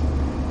this.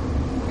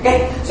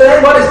 Okay, so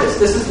then what is this?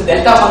 This is the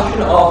delta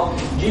function of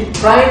G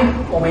prime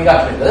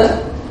omega triple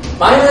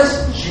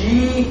minus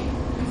G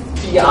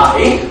ti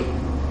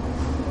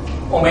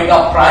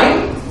omega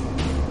prime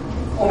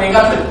omega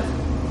triple.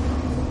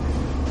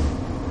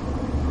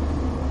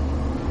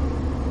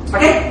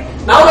 Okay,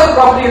 now by the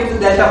property of the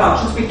delta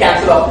functions, we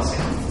cancel out this.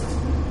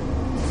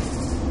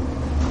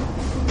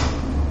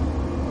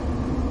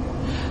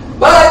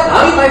 But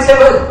now you might say,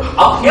 well,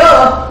 up here,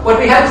 what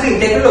we have is the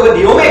integral over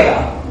d omega.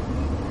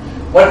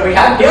 What we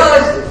have here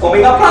is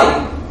omega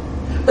prime.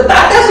 But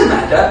that doesn't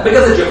matter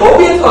because the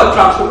Jacobian for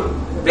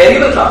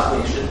variable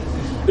transformation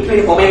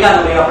between omega and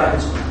omega prime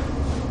is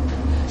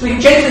 1. So you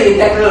change the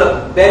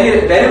integral,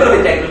 variable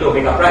of integral to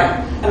omega prime.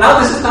 And now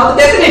this is now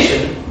the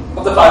definition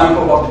of the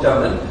Farley-Popov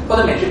determinant for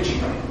the metric G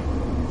prime.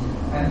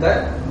 And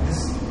that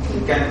this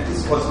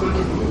is possible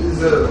to do is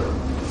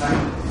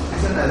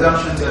an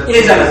assumption that it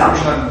is an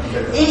assumption.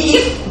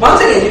 If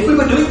once again, if we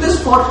were doing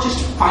this for just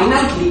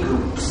finite Lie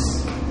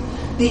groups,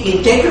 the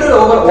integral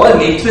over all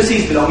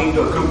matrices belonging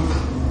to a group,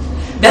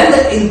 then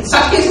in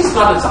such cases it's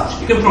not an assumption.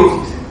 You can prove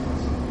these things.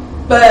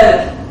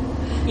 But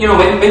you know,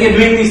 when you're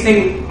doing these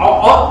things,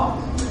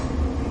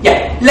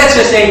 yeah, let's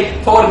just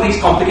say for all of these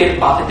complicated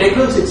path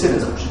integrals, it's an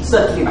assumption.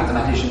 Certainly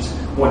mathematicians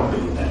won't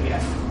believe that we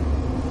have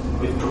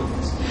with proof.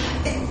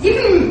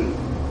 Even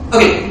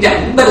okay,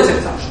 yeah, but it's an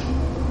assumption.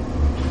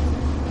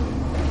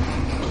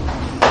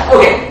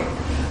 Okay,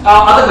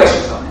 other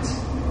questions, comments?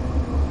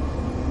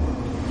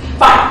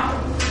 Fine.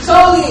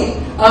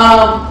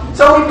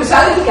 So we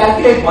decided to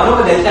calculate 1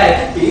 over delta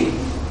FP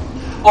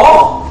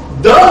of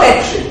the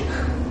metric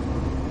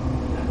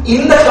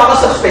in the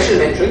class of special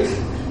metrics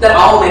that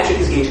our metric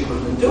is gauge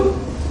equivalent to,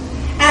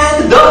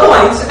 and the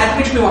points at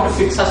which we want to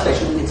fix our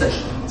special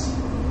insertion points.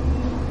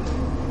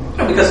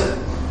 Because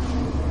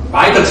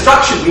by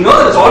construction, we know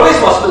that it's always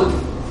possible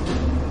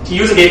to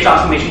use a gauge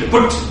transformation to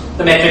put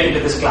the metric into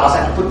this class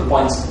and to put the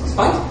points in this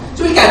point.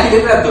 So we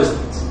calculate at those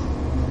points.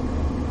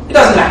 It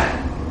doesn't matter.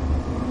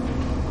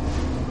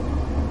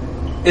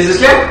 Is this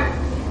clear?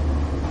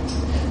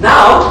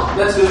 Now,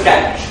 let's do the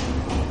calculation.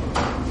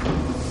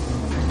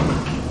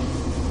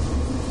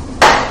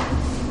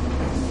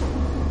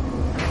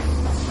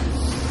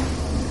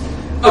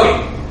 Okay.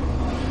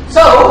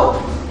 So,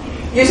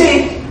 you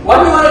see,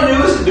 what we want to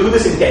do is to do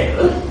this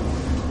integral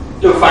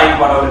to find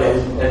 1 over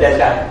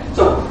delta.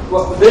 So,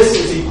 this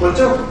is equal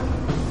to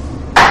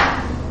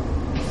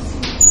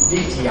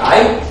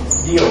dti,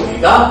 d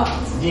omega,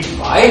 d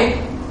phi,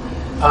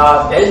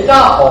 delta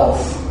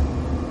of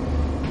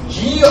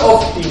g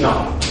of t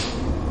naught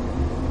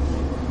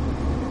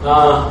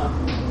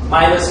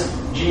minus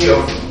g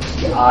of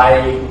ti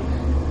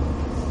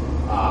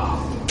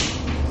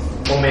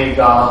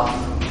omega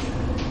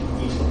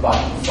e to the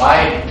power phi,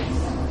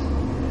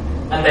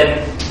 and then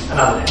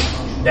another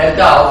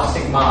delta of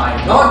sigma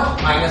I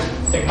naught minus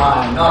sigma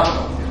I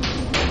naught.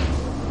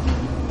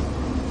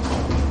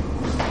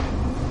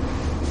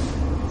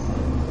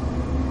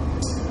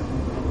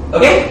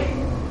 Okay?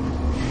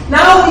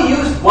 Now we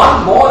use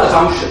one more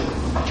assumption.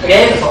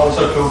 Again, it's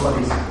also true for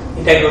these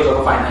integrals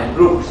over finite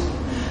groups.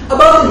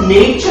 About the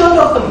nature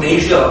of the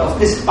measure of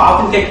this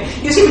path integral.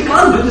 You see, we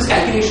can't do this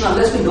calculation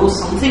unless we know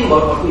something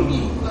about what we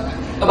mean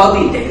about the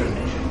integral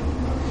measure.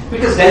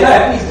 Because delta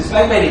f is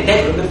described by an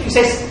integral, but if you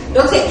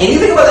don't say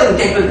anything about the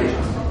integral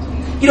measure,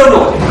 you don't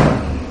know what it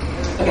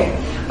is. Okay.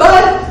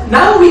 But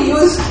now we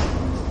use,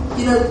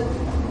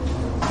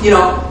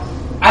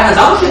 an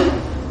assumption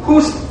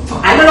whose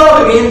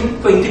analog again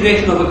for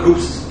integration over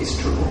groups is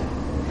true.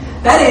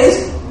 That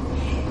is,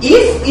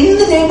 if in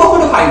the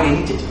neighborhood of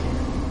identity,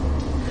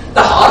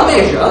 the Haar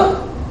measure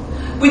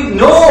with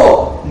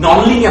no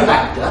nonlinear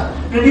factor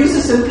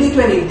reduces simply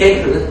to an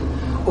integral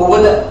over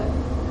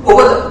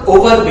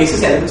the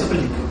basis elements of the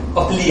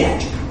Lie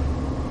algebra.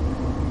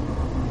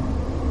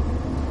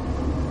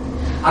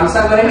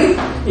 Understand what I mean?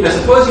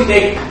 Suppose you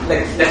take,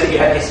 let's say you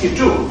have SU2,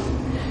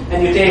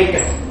 and you take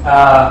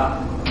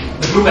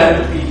the group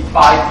element to be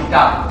phi,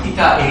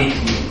 theta, A, T.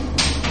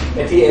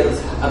 Let T are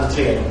the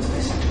three elements of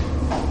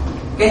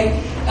SU2. Okay?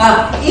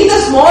 In a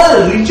small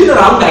region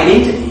around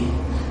identity,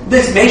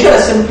 this measure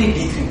is simply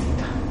d3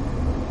 theta.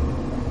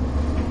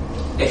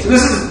 Okay, so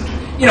this is,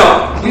 we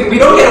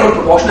don't care about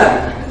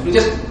proportionality factors. We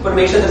just want to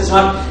make sure that it's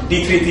not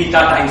d3 theta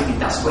times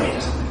theta squared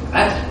or something like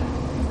that.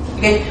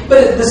 Okay,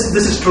 but this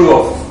is true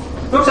of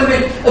groups, and we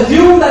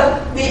assume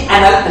that the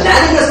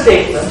analogous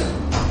statement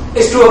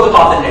is true of the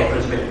path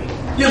integrals.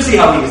 You'll see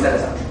how we use that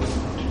assumption.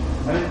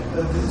 I mean,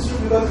 this is true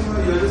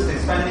because you're just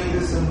expanding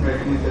this and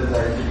writing it as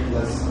identity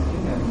plus something.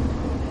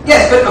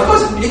 Yes, but of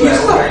course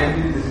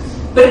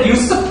it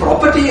uses the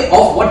property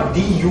of what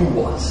du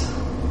was.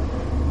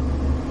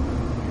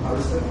 How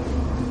is that?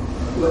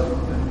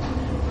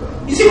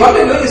 You see, what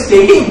we're doing is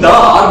taking the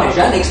Haar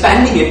measure and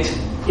expanding it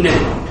in a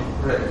node.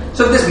 Right.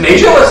 So if this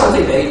measure was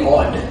something very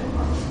odd,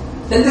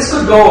 then this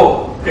could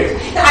go crazy.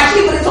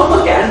 Actually, but it's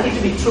almost guaranteed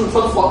to be true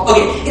for the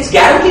it's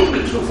guaranteed to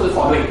be true for the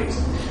following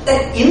reason.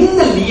 That in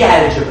the Lie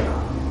algebra,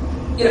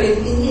 in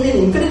an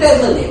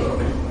infinitesimal neighborhood,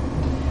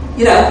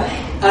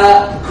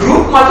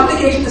 group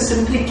multiplication is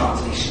simply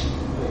translation.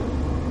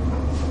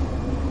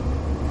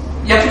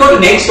 You have to go to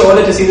next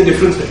order to see the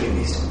difference between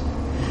these two.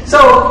 So,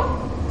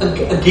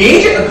 a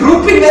gauge, a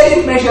group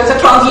invariant measure is a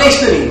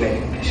translational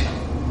invariant measure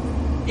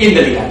in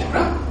the Lie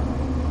algebra.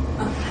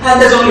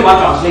 And there's only one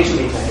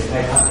translational invariant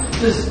right now.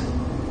 This is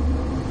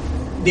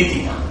d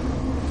theta.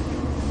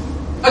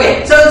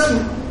 Okay, so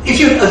if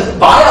you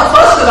by our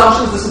first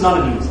assumptions, this is not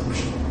a new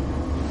assumption.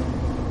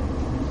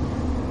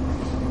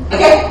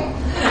 Okay?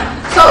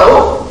 So,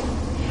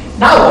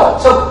 now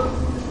what? So,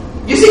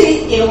 you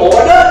see, in order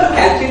to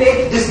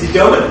calculate this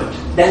determinant,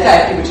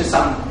 delta f, which is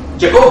some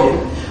Jacobian,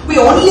 we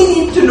only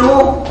need to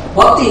know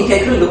what the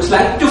integral looks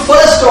like to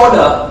first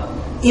order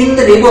in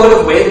the neighborhood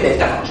of where the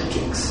delta function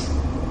clicks.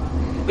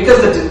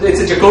 Because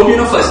it's a Jacobian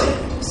of first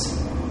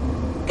derivatives.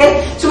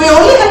 Okay? So we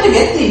only have to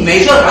get the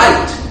measure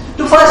right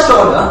to first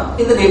order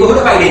in the neighborhood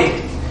of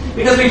identity.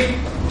 Because we've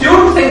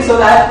tuned things so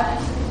that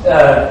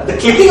the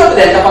clicking of the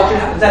delta function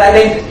happens at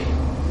identity.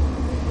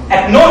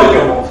 At no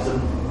diffeomorphism,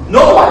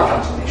 no Y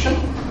transformation.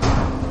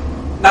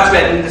 That's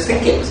where this thing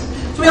clicks.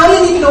 So we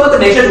only need to know what the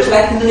measure looks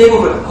like in the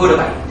neighborhood of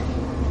identity.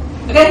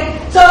 Okay?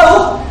 So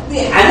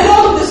the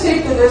analog of this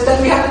statement is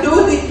that we have to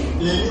do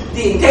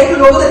the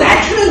integral over the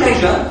natural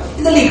measure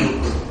in the Lie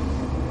group.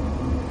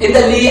 In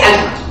the Lie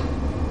algebra.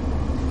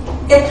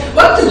 Okay?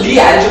 What's the Lie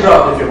algebra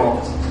of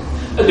diffeomorphisms?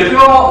 The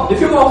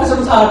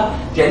diffeomorphisms are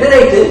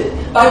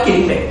generated by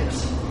killing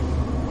vectors.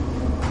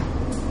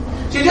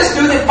 So you just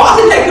do the path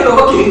integral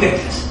over killing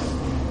vectors.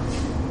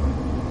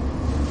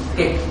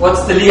 Okay,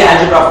 what's the Lie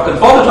algebra for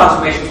conformal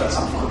transformations? That's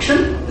some function.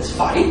 That's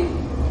phi.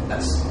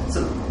 That's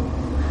simple.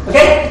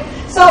 Okay?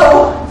 So,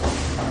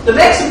 the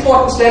next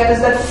important step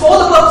is that for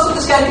the purpose of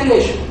this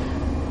calculation,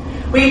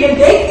 we can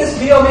take this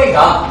d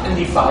omega and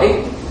d phi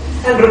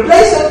and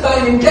replace it by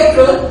an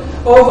integral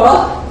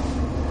over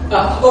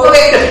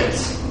vector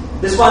fields.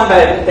 This one by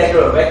an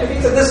integral over vector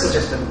fields, and this is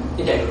just an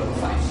integral over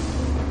phi.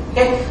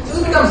 Okay? So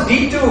this becomes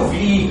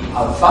d2v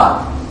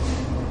alpha.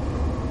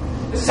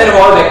 This set of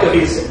all vector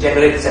fields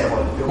generates a set of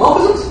all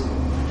diffeomorphisms,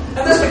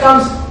 and this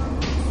becomes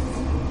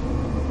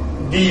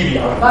dv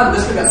alpha, and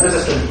this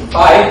is still d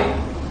phi.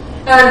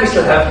 And we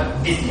still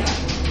have d theta.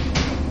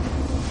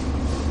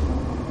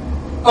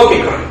 Okay,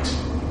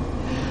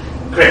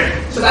 great.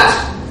 So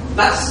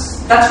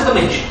that's for the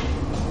measure.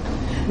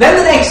 Then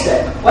the next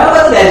step. What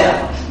about the delta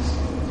functions?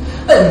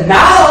 But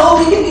now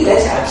we can be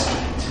less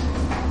abstract,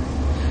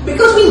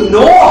 because we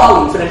know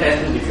how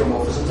infinitesimal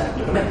diffeomorphisms act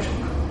on a metric,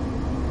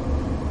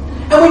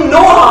 and we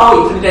know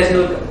how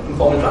infinitesimal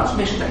conformal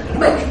transformations act on a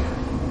metric.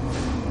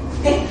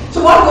 Okay.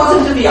 So what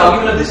goes into the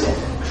argument of this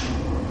delta function?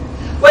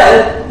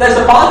 Well, there's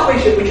a part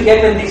which you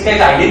get when these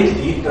get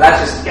identity, but that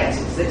just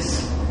cancels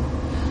this.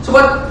 So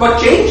what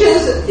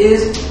changes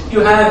is you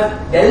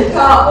have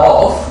delta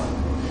of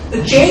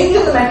the change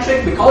in the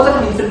metric because of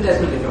an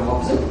infinitesimal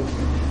diffeomorphism,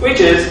 which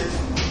is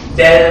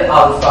del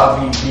alpha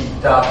v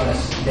beta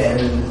plus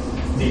del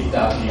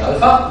theta v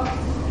alpha.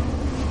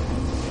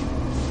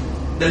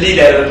 the Lie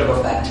derivative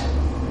of that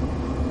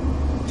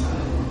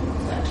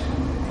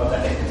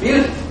vector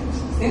field.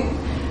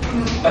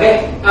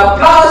 Okay,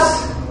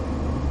 plus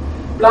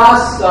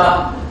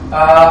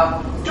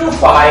 2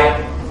 phi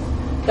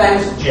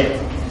times J.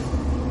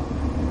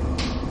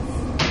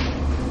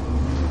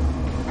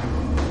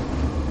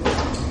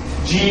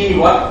 G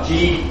what?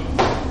 G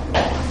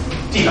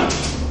T naught.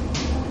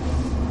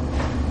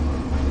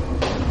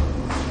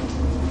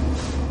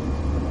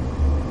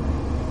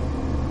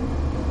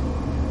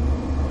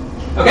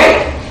 Okay?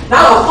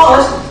 Now, of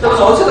course, there was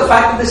also the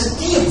fact that this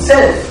T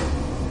itself,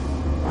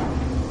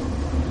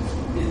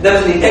 there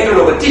was an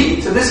integral over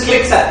T. So this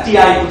clicks at Ti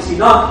equals T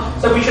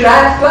naught. So we should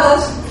add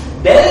plus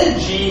del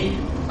G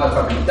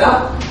alpha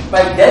beta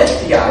by del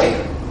Ti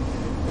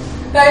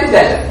times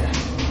delta.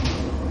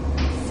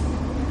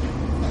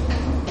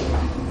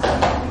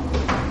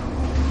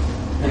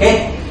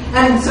 Okay?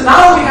 And so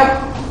now we have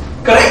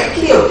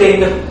correctly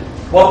obtained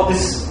what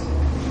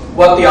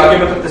the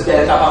argument of this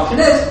delta function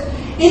is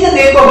in the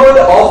neighborhood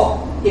of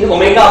in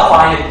omega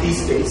finite T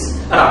space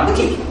around the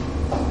key.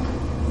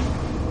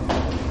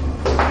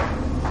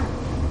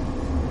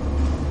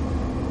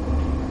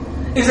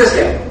 Is this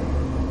clear?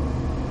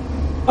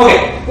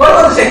 Okay, what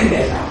about the second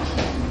delta function?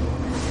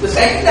 The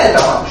second delta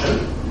function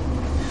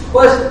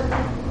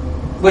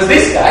was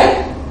this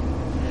guy.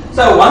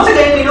 So once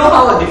again we know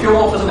how a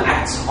diffeomorphism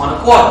acts on a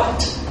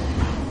coordinate.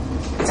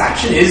 Its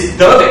action is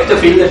the vector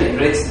field that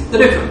generates the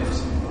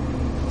diffeomorphism.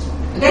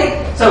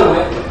 Okay? So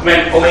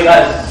when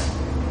omega's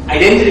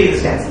identity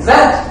is cancels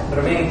that, the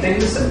remaining thing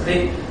is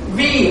simply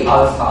V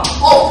alpha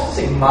of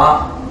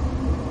sigma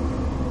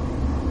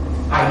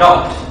I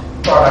naught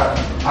product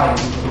I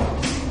naught.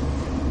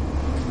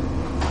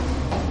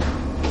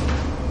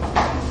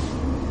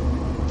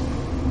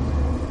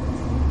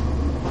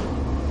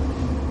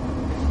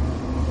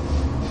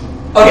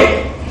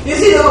 Okay, you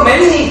see there were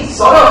many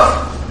sort of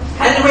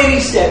hand-wavy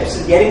steps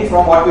in getting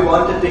from what we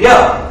wanted to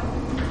here.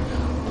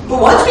 But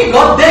once we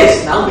got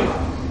this, now we got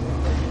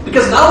it.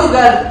 Because now we've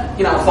got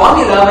a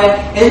formula where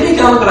every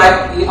term on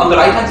the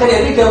right hand side,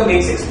 every term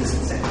makes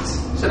explicit sense.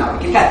 So now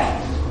we can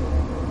calculate.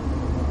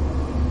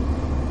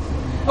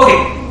 Okay,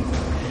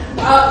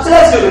 so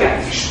let's do the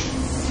calculation.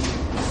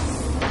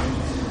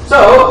 So,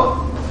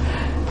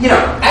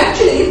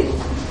 actually,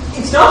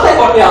 it's not like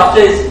what we're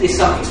after is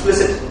some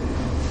explicit.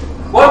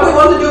 What we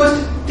want to do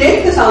is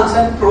take this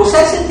answer,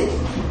 process it,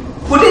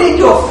 put it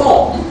into a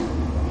form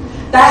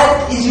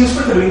that is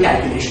useful for doing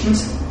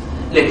calculations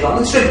later on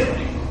in string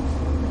theory.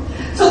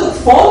 So the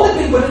form that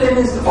we put it in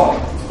is the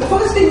following. The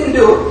first thing we'll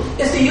do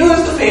is to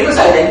use the famous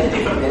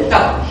identity from delta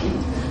function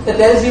that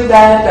tells you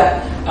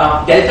that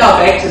delta of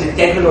x is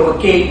integral over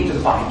k to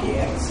the pi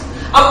kx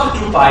up to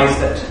 2 pi's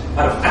that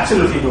are of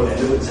absolutely no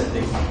relevance at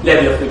the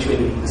level of which we're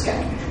doing this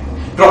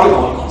calculation, dropping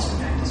all constant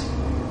factors.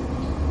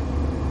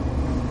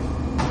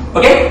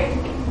 Okay?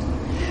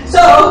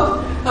 So,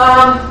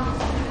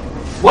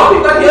 what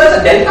we've got here is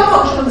a delta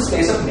function in the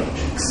space of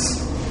matrix.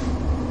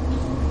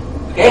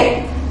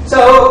 Okay?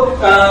 So,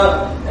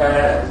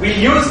 we'll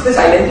use this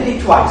identity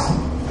twice.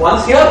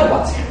 Once here and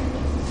once here.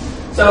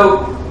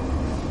 So,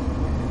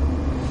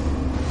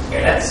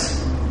 okay, let's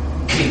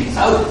clean this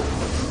out.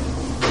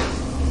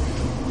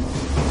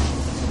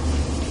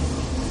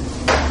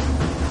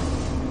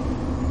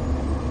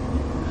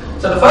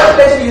 So, the first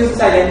place we use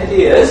this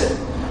identity is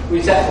we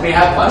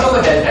have 1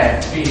 over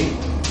delta xp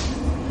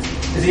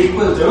is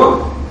equal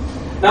to,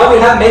 now we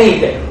have many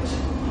integrals,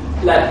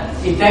 like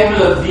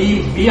integral of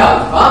v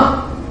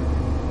alpha,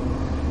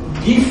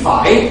 d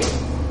phi,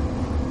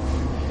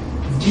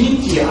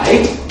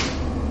 dti,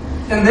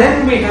 and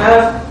then we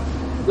have,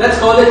 let's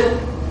call it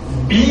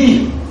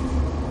b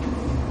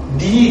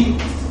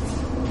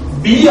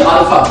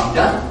alpha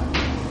beta.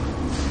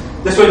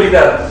 This will be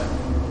the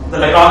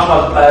Lagrange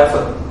multiplier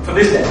for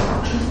this delta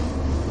function.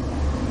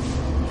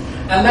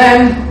 And then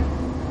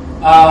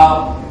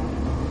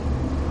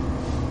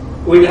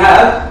we'll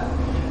have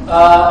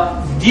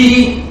d,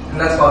 and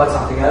let's call it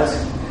something else,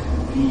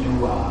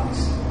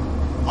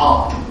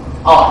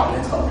 r,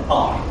 let's call it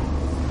r.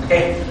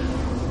 Okay?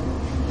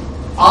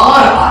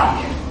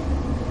 ri.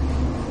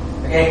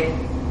 Okay?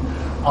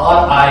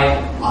 ri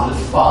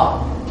alpha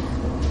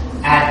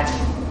at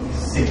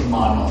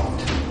sigma naught.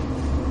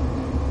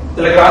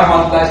 The Lagrange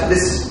multiplies for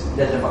this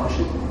delta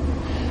function.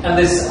 And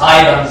this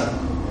I runs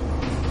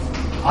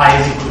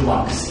I is equal to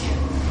 1 to c.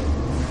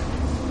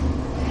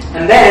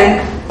 And then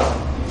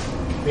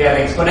we have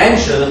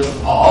exponential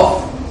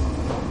of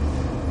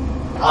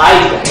I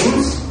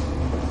times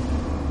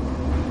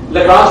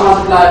Lagrange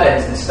multiplier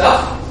times this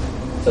stuff.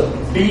 So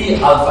b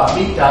alpha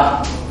beta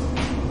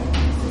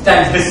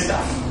times this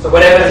stuff. So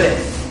whatever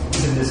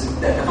is in this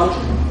delta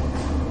function.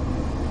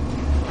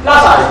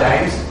 Plus I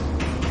times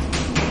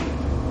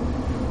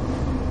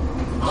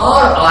ri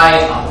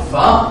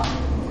alpha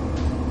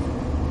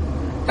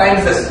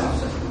times this stuff.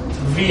 So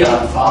v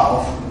alpha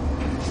of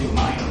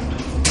sigma naught.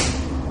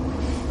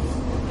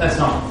 Let's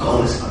not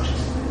call this function.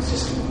 It's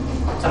just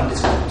some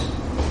discrete.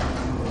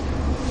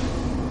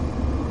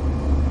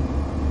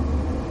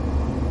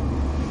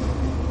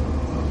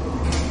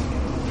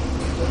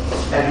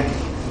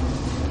 everything.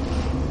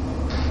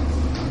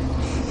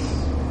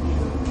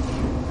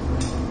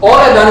 All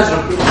I've done is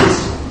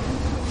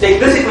take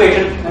this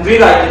equation and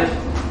rewrite it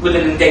with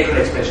an integral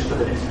expression for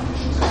the delta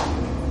functions.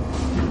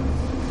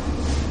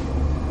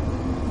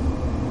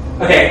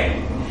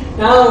 Okay,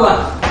 now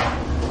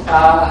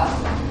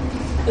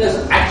there's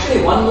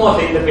actually one more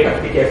thing that we have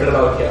to be careful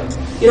about here.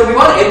 You know, we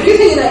want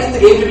everything in the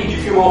game to be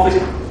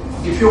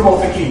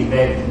diffeomorphically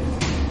invariant.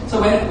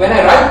 So when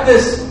I write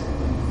this,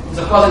 there's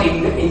of course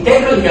an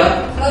integral here,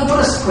 and I'll put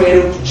a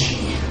square root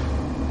g.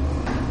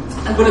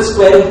 I'll put a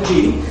square root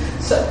g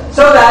so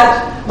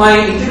that my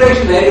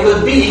integration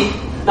variable b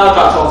now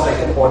transforms like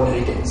an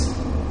ordinary case.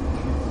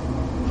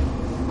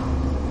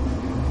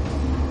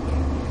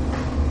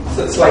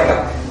 So it's like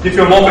a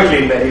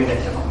diffeomorphically invariant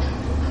delta function.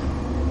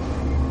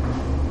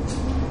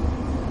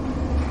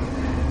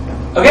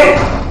 Okay?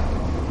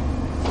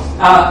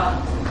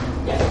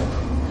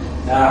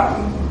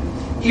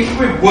 If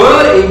we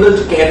were able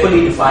to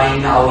carefully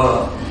define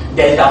our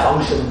delta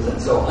functions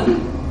and so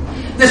on,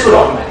 this would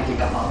automatically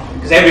come out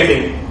because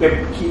everything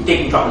we're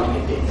taking trouble to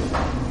maintain.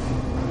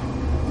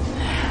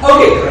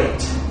 Okay,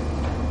 great.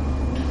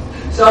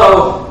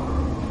 So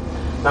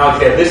now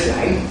clear this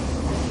line.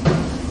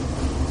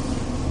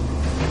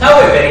 Now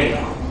we're very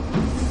wrong.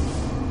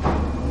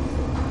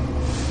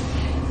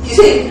 You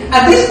see,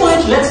 at this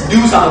point, let's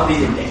do some of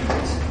these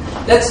integrals.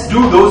 Let's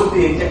do those with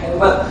the integrals.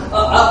 Well,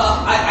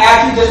 I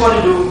actually just want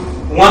to do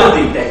one of the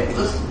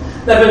integrals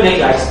that will make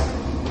life simple.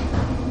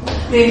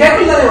 The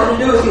integral that I want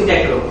to do is the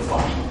integral over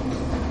phi.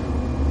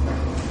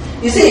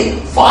 You see,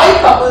 phi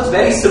couples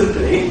very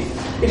simply,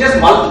 it just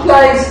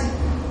multiplies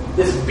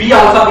this b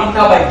alpha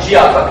beta by g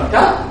alpha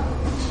beta,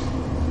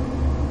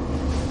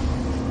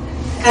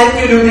 and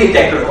you do the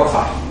integral over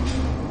phi.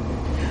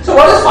 So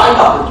what does phi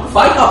couple do?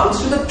 Phi couples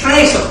to the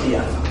trace of b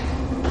alpha.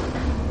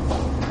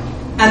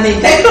 And the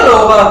integral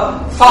over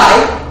phi,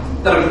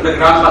 the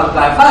Lagrange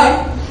multiply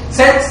phi,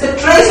 sets the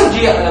trace of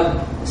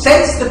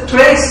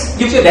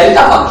gives you a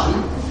delta function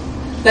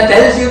that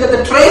tells you that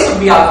the trace of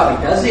b alpha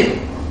beta is 0.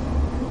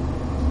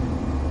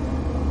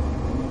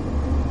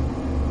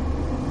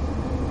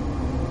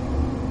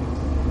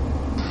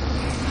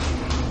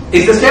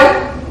 Is this clear?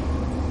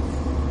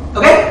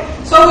 Okay?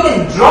 So we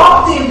can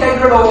drop the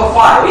integral over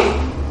phi,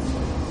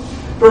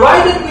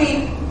 provided we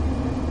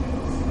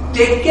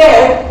take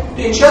care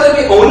to ensure that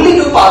we only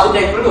do path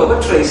integral over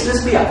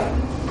traceless b alpha.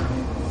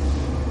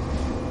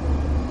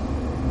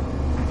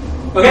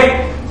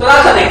 Okay? So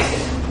that's the next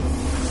step.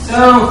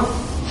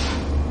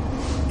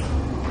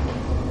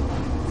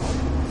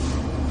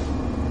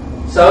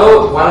 So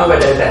 1 over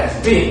delta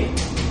fb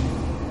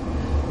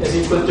is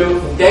equal to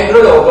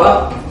integral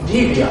over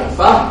dv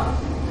alpha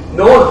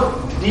node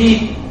d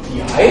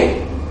di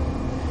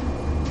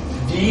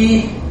d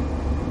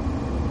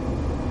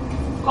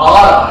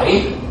ri.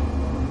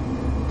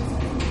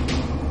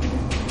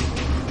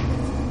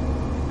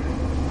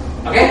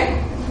 Okay?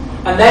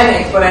 And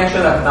then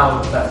exponential of,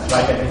 now let's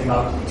write everything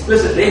out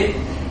explicitly,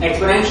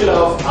 exponential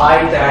of I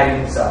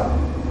times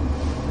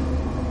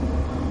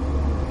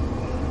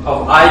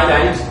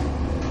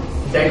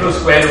integral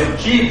square root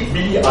g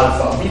b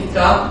alpha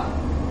beta.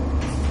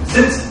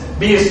 Since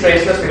b is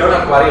traceless, we don't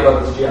have to worry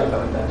about this g alpha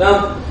beta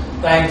term,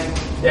 times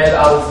del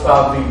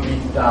alpha b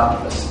beta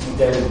plus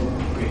del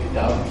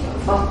beta b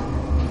alpha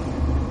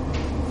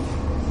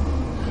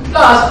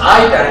plus I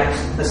times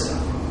this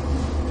term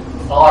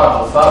r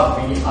alpha b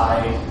I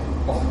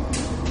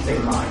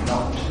sigma I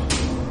naught,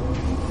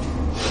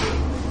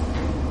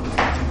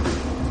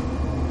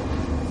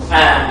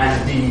 and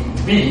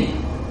db,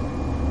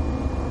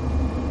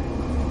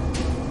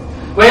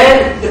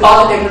 where the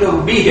path integral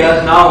over b here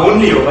is now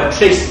only over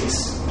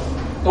traceless,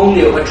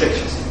 only over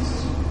traceless.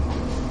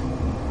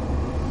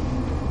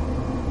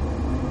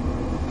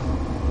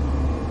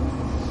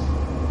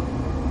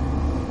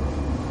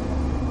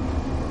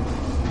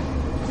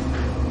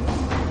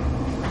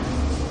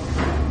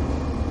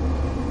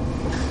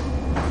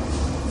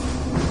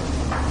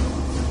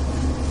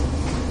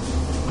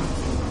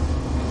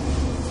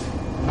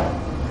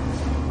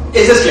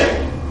 Is this clear?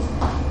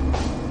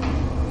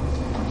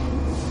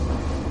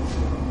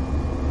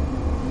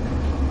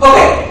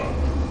 Okay.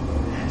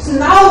 So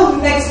now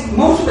next,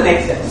 move to the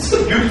next step. This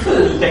is a beautiful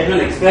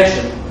integral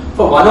expression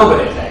for 1 over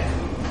delta f.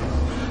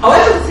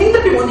 However, the thing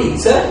that we want to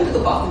insert into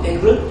the path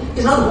integral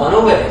is not 1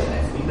 over delta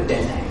f, but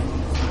delta f.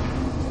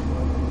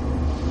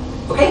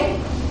 Okay?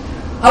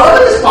 However,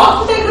 this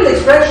path integral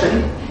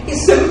expression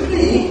is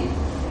simply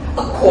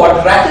a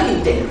quadratic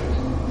integral.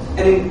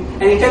 An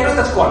integral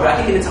that's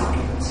quadratic in its arguments.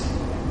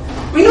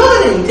 We know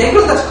that an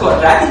integral that's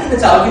quadratic in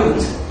its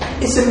arguments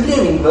is simply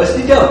an inverse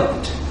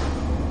determinant.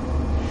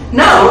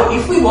 Now,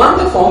 if we want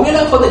the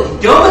formula for the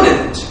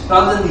determinant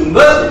rather than the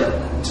inverse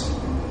determinant,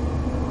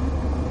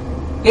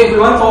 okay, if we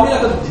want formula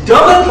for the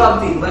determinant rather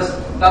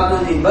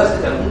than the inverse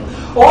determinant,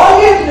 all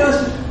we have to do is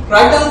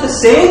write down the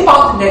same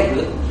path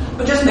integral,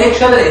 but just make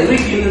sure that every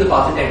field in the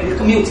path integral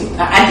commutes,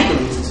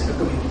 anti-commutes instead of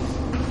commutes.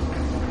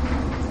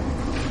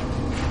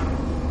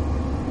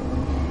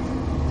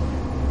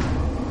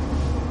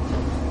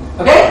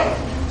 Okay?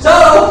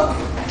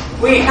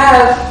 we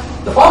have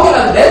the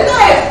formula of delta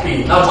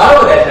fp. Now 1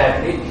 over delta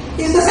fp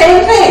is the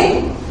same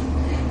thing,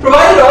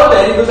 provided all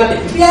variables are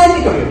taken to be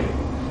anti-commuting.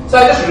 So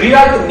I just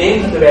rewrite the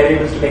names of the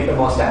variables to make them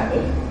more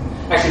standard.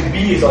 Actually,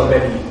 b is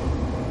already.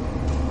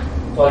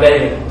 So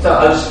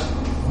I'll just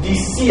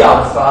dc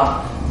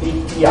alpha,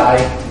 dti,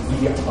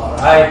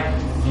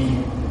 dri,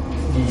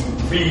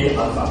 dv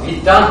alpha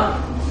beta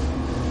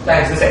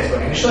times this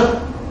exponential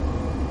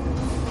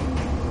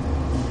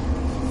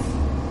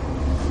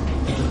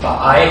e to the power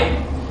I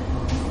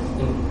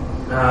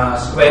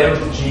square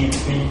root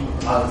gp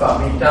alpha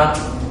beta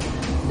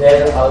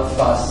del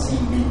alpha c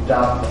beta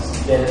plus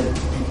del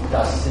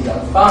beta c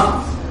alpha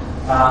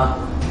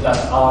plus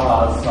r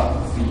alpha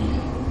v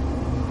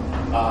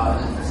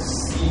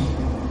c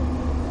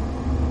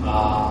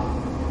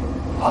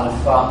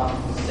alpha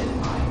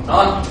sigma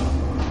naught,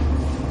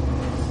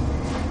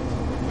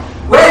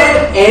 where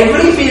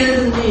every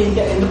field in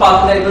the path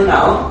variable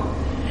now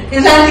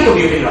is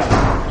anti-commuting right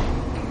now.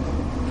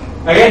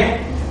 Okay?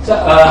 So,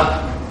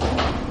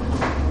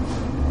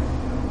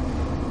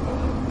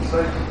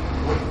 sorry.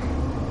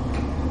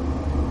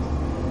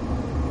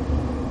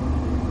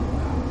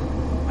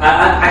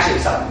 Actually,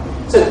 sorry.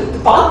 So, the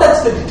path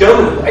that's the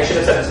determinant, I should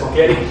have said this more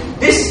clearly.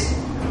 This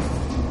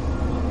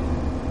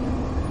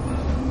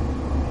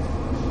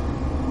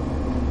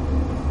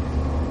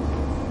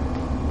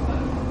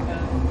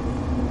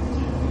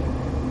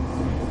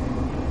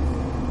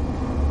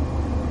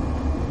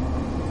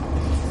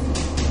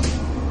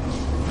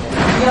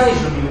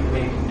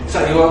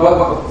sorry, what?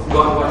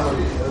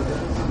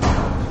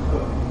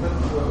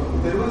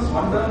 There was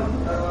one done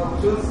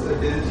which was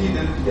del G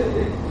del Pi,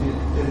 right?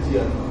 Del G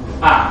alpha.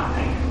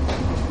 Thank you.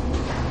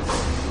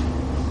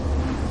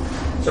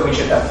 So we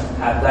should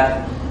have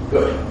that.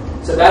 Good.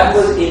 So that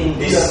was in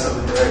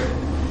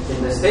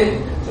this thing.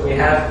 So we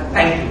have,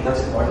 thank you,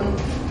 that's important.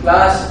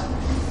 Plus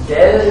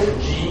del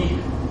G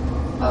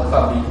alpha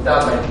beta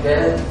by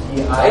del Ti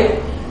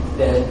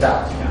delta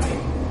Ti.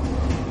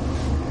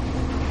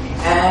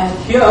 And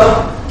here,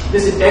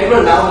 this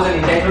integral now is an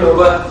integral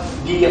over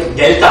d of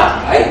delta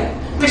Ti,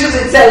 which is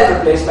itself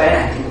replaced by an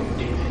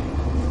anti-commuting.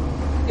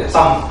 So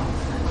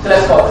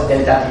let's call this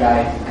delta Ti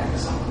and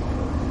some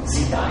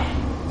zeta.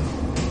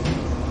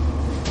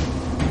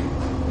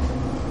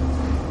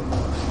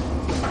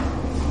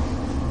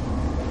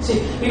 See,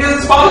 because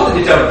it's part of the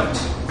determinant.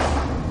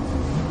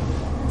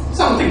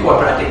 Something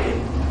quadratic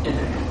in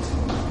there.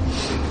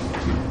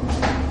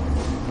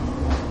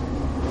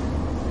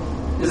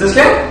 Is this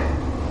clear?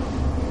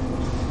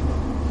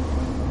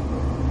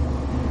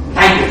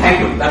 Thank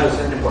you. That was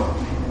very important.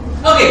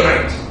 Okay,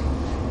 great.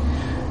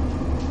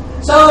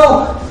 So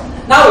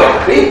now we're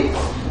happy.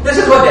 This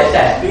is what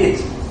delta fp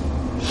is.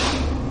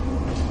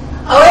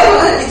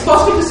 However, it's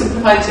possible to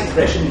simplify this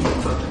expression even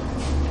further.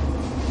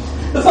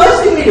 The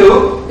first thing we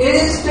do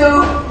is to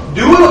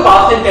do the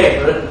path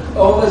integral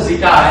over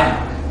zeta I.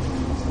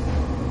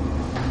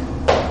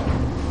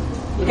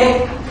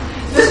 Okay,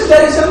 this is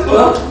very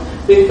simple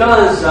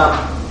because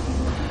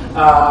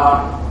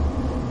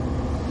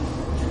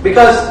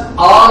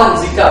r and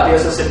zeta appear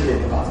so simply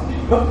in the path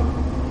integral.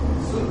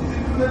 So is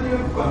it true that you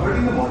are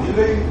converting the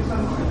moduli into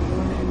some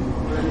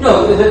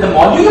No, the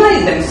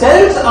moduli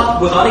themselves are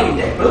bosonic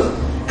integrals,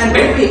 and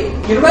when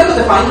you remember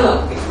the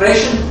final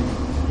expression,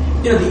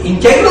 the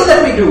integral that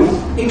we do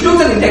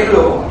includes an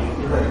integral over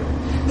moduli. Right.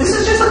 This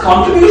is just a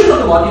contribution of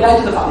the moduli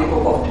to the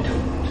Fourier-Popov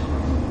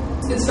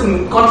determinant. It's the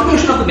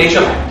contribution of the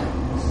measurement.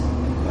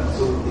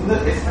 So in the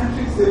S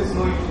matrix there is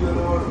no integral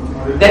over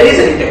moduli. There is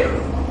an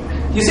integral.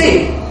 You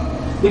see,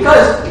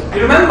 because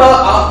you remember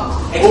our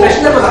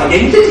expression that was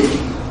identity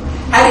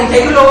had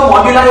integral over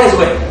moduli as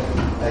well.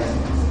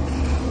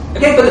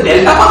 Okay, but the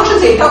delta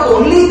function ate up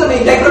only the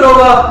integral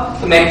over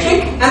the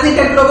metric and the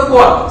integral over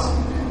coordinates,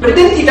 but it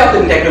didn't eat up the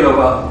integral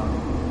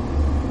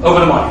over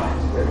the moduli.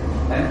 Right.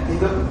 And in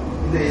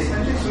the S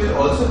matrix we will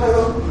also have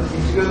an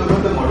integral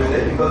over the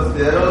moduli because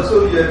there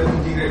also you have to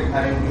integrate.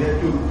 I mean, we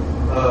have to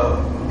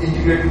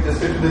integrate with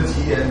respect to the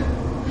G and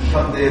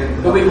from there.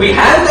 So we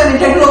have an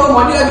integral over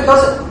moduli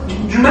because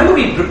remember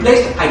we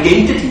replaced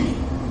identity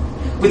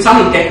with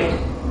some integral.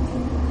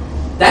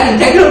 That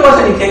integral was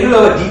an integral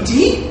over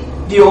dt,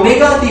 d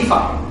omega, d phi.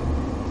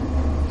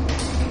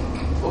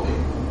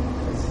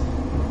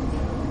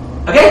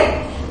 Okay?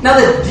 Now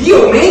the d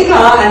omega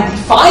and d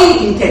phi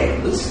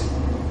integrals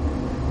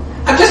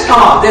have just come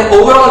out. They're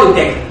overall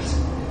integrals.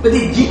 But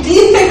the dt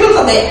integrals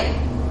are there.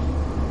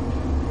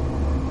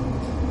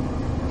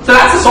 So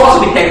that's the source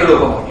of integral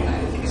over moduli.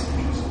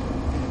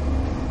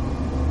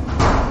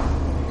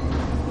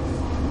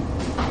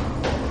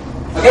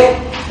 Okay?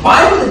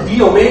 Why was the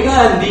d omega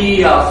and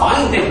the phi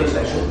integral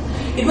special?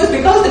 It was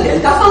because the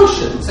delta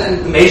functions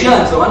and the measure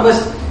and so on was,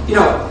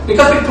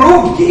 because we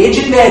proved gauge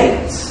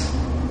invariance.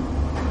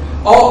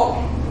 Or,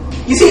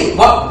 you see,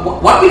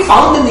 what we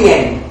found in the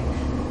end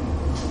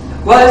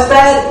was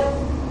that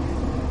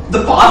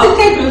the path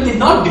integral did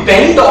not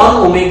depend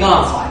on omega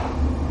and phi,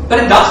 but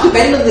it does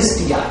depend on this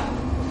ti.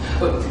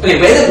 Okay,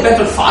 whether it depends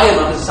on phi or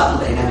not is a subtle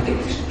dynamic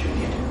relationship.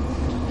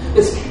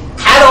 It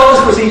had always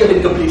has procedure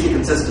been completely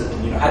consistent?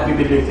 Had we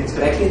been doing things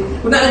correctly?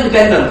 Would not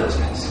depend on those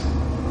guys.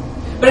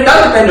 But it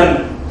does depend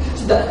on.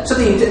 So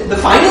the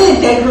final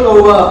integral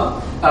over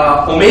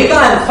omega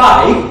and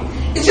phi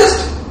is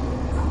just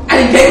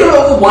an integral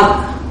over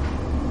 1.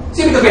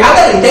 See, because we have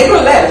that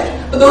integral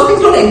left, but those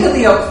things don't enter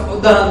the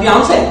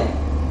answer.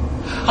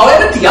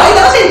 However, Ti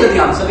does enter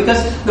the answer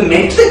because the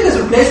metric is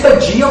replaced by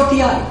G of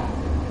Ti.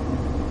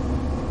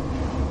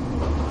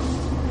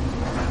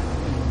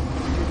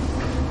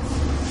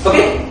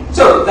 Okay,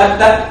 so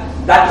that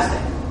is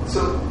there.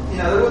 So,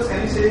 in other words,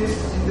 can you say in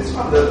this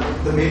one, the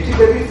metric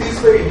that we fix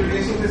by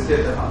introducing this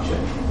delta function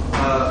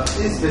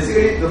is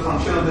basically the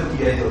function of the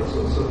Ti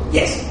also. So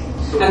yes.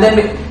 And then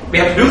we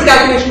have to do the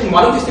calculation in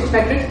one of these fixed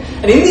metrics,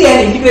 and in the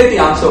end integrate the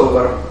answer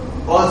over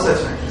all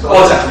such metrics,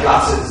 all such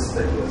classes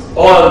that you are saying.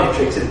 All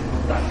metrics in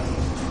right.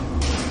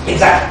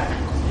 Exactly.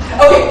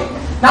 Okay.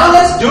 Now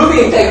let's do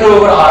the integral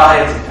over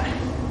Ri and zeta.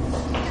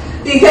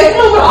 The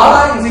integral over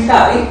Ri and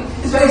zeta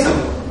is very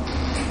simple.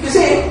 You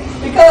see,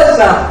 because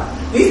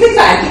these things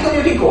are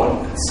anti-commuting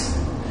coordinates.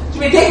 So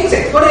we take this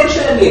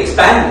exponential and we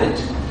expand it.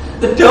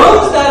 The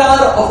terms that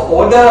are of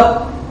order,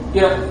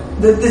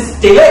 this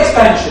Taylor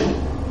expansion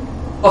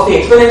of the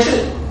exponential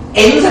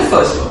ends at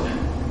first order.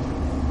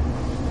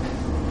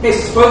 Okay, so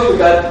suppose we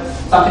got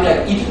something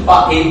like e to the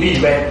power ab,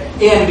 where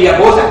a and b are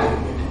both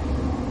anti-commuting.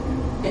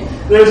 Okay,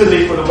 this is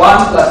equal to 1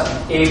 plus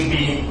ab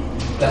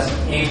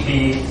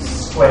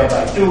squared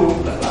by 2,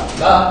 blah blah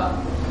blah.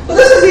 So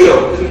this is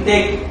 0 because we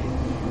take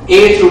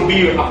a through b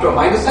up to a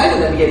minus sign,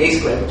 and then we get a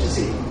squared, which is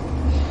 0.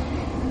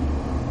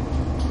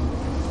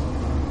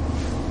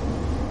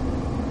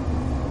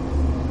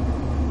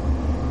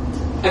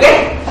 Okay,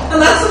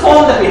 and that's the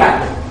form that we have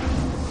here.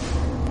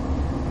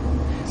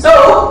 So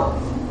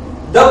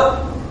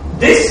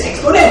this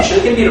exponential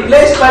can be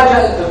replaced by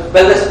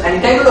there's an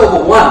integral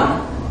over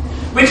 1,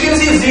 which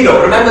gives you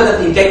 0. Remember that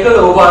the integral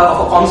of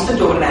a constant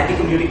over an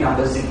anti-commuting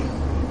number is 0.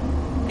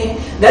 Okay?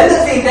 Then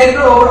there's the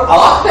integral over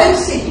r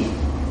times c.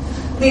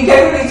 The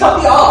integral takes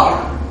up the r,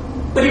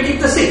 but you keep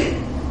the c.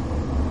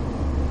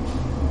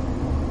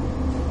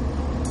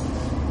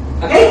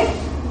 Okay?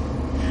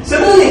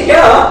 Similarly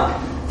here,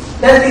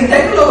 there's the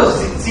integral over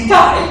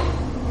zeta.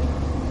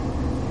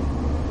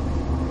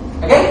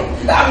 Okay?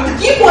 The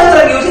key point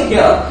that I'm using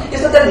here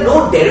is that there are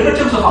no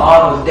derivatives of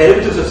r or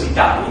derivatives of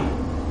zeta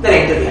that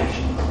enter the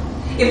action.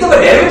 If there were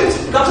derivatives,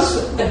 it becomes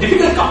a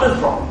difficult coupled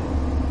problem.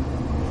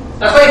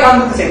 That's why I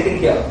can't do the same thing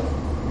here.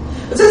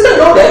 But since there are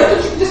no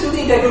derivatives, you can just do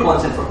the integral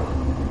once and for all.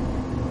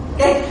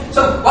 Okay?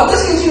 So what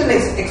this gives you an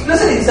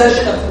explicit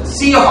insertion of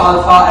C of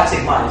alpha at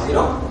sigma is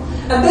 0.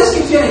 And this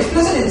gives you an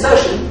explicit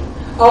insertion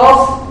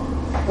of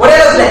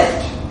whatever's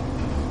left.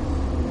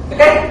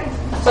 Okay?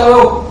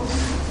 So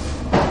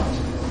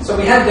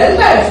we have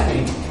delta fp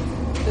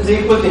is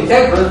equal to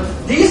integral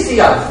dc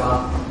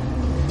alpha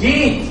d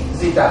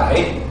zeta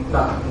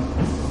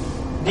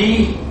d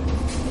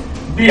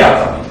b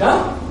alpha beta,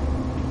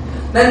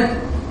 then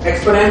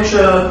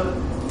exponential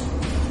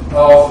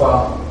of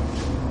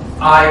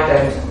I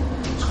times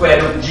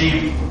square root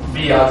g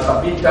b alpha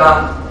beta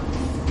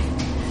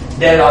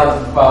del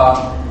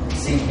alpha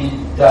c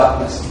beta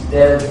plus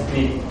del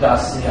beta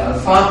c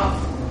alpha.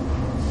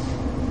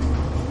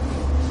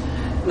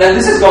 Then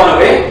this has gone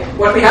away.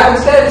 What we have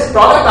instead is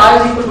product I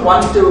is equal to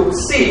 1 to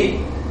c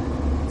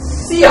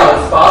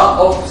alpha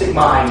of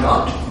sigma I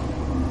naught,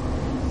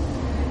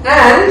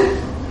 and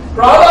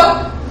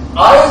product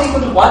I is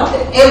equal to 1 to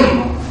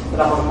m, the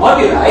number of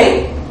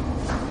moduli,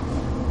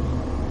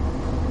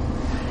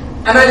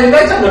 and I'll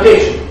invent some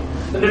notation.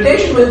 The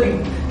notation will be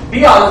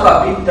b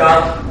alpha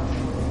beta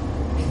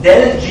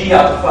del g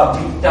alpha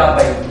beta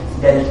by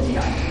del gi.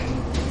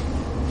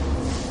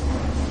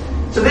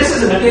 So this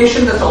is a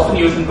notation that's often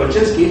used in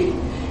Kolchinsky.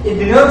 It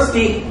denotes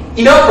the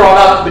inner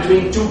product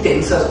between two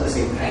tensors of the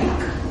same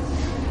rank.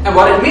 And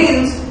what it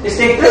means is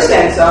take this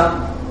tensor,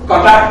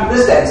 contract with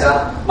this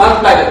tensor,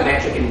 multiply with the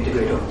metric and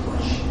integrate over the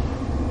H.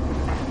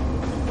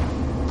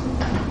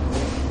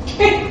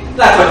 Okay,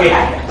 that's what we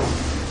have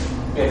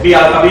here. We have b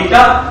alpha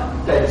beta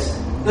times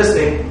this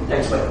thing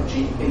times square root g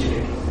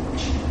integrated over the H.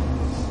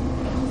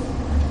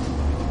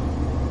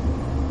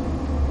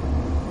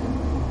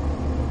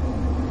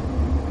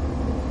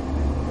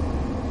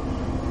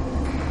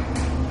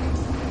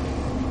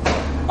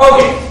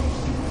 Okay.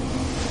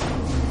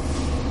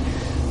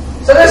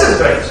 So this is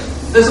great.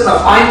 This is our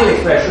final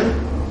expression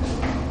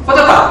for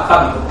the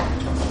Fabry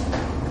coefficient.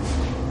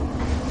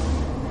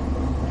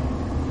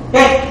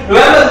 Okay.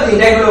 Remember that the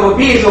integral over B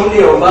is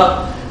only over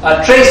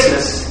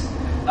traceless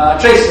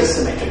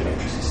symmetric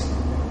matrices.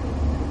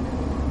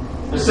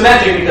 It's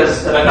symmetric because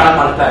the Lagrange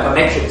multiplier for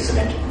metric is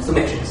symmetric.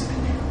 Symmetric is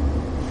symmetric.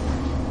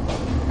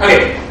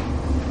 Okay.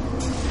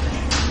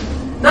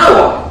 Now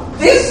what?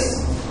 This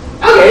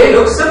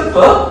looks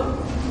simple.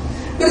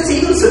 But it's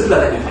even simpler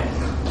than you think.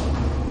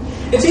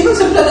 It's even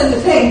simpler than you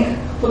think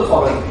for the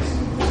following reason.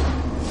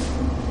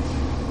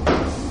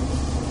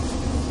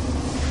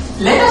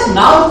 Let us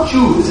now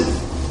choose,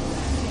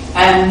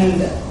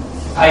 and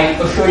I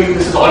assure you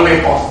this is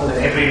always possible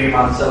in every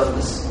Riemann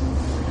surface.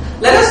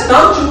 let us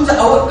now choose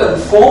our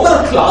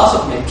conformal class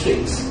of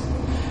metrics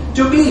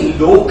to be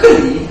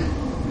locally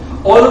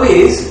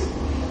always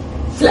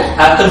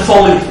flat,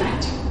 conformally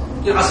flat.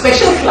 You know, a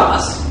special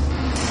class.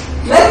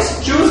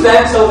 Let's choose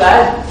that so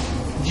that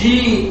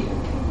G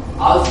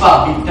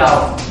alpha beta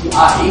of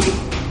Pi,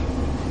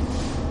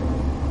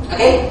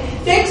 okay,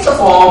 takes the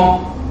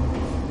form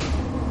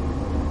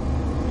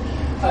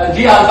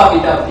G alpha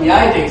beta of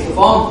Pi takes the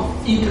form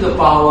e to the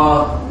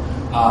power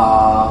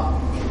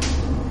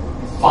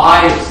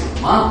 5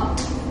 sigma.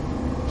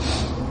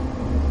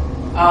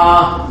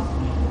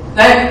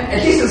 Then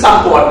at least in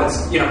some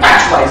coordinates, you know,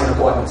 patchwise in the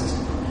coordinate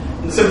system.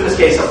 In the simplest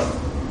case of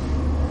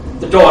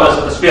the torus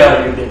or the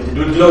sphere, you'll be able to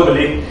do it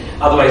globally.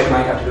 Otherwise, you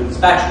might have to do this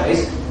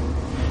patchwise.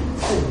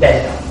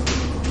 Delta.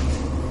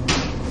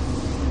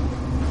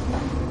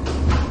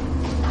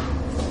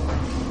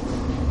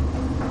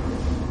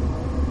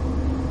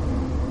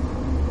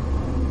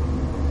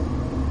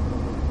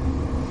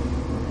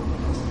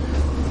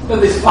 So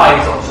this phi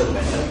is also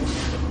better.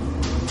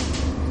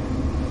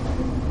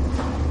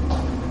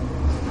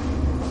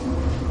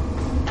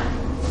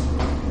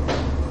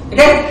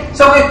 Okay,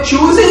 so we're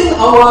choosing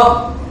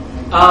our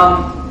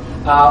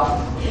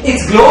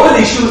it's global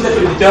issues that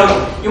will determine.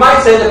 You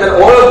might say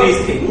that all of these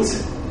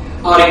things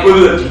are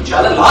equivalent to each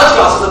other. Large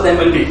classes of them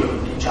will be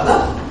equivalent to each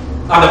other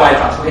under Weyl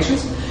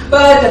transformations,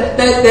 but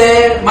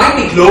there might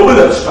be global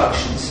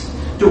obstructions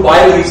to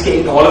Weyl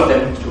rescaling all of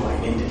them to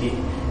identity,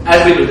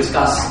 as we will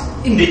discuss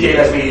in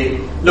detail as we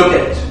look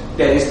at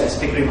very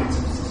specific Riemann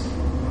surfaces.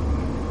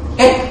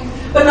 Okay,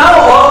 but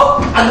now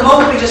at the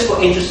moment we're just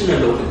interested in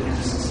a local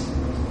analysis.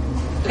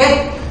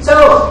 Okay, so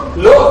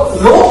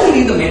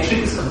locally the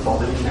metric is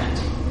conformally flat.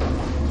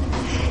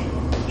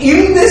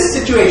 In this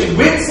situation,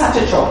 with such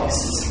a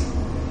choice,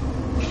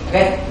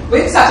 okay,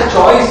 with such a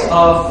choice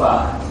of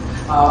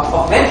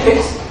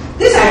metrics,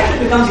 this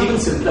actually becomes even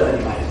simpler than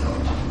you might have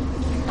thought.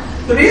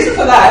 The reason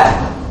for that,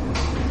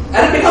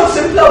 and it becomes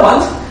simpler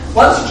once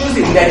you choose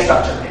the index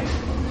structure, right?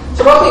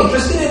 So what we're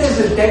interested in is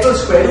the integral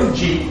square root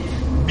G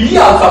B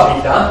alpha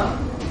beta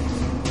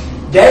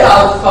del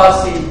alpha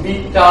C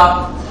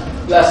beta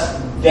plus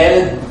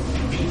del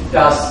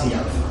beta C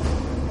alpha.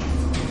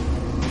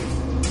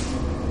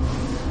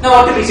 Now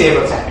what can we say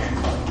about that?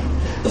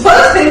 The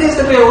first thing is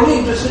that we are only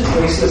interested in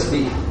traceless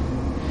B.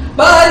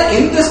 But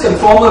in this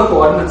conformal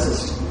coordinate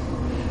system,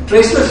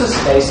 traceless is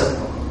very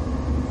simple.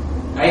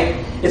 Right?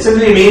 It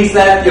simply means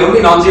that the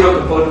only non-zero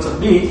components of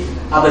B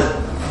are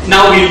the,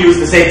 now we'll use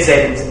the Z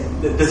and Z,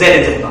 the Z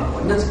and Z bar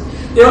coordinates.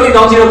 The only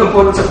non-zero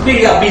components of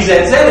B are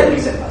BZZ and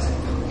BZ bar Z.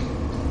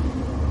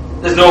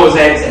 There's no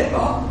ZZ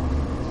bar.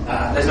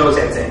 There's no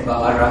ZZ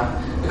bar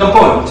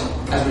component,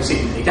 as we've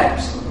seen many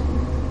times.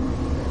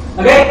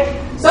 Okay?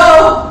 So,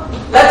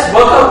 let's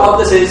work out what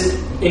this is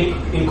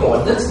in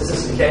coordinates. This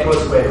is integral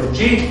square root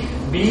G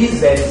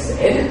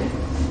BZZ.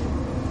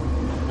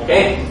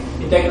 Okay?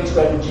 Integral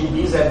square root G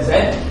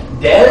BZZ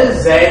del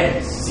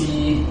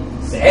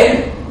ZCZ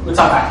with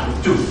some factor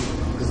of 2,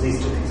 because these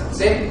two things are the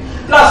same,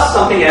 plus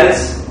something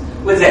else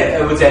with Z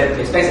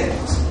replaced by Z.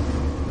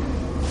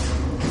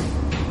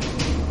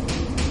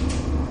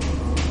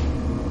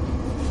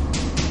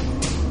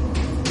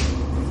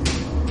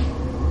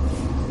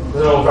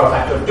 There's an overall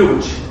factor of 2,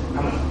 which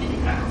I'm not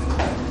keeping track of.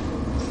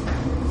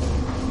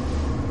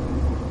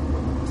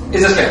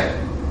 Is this clear?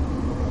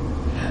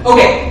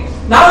 Okay,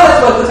 now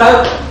let's work this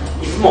out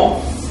even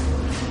more.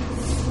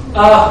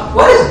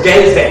 What is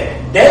del Z?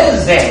 Del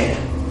Z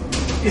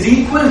is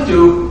equal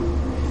to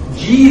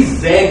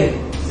GZ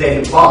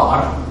Z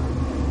bar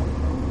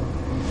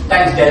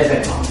times del Z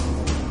bar,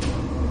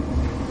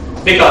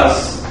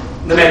 because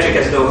the metric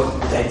has no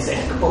ZZ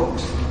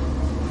component.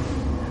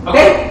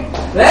 Okay?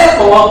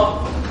 Therefore,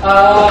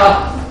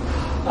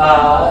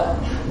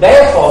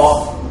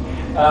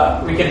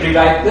 we can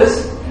rewrite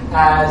this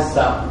as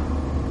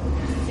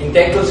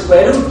integral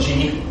square root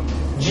G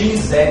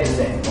GZ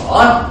Z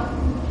bar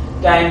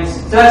times,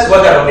 so let's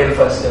work out only the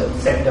first term,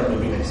 second term will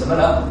be very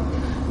similar,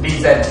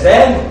 BZZ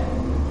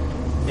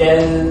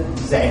del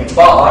Z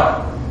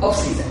bar of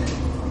CZ.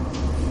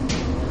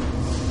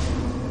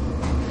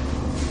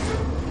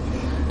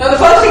 Now the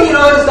first thing you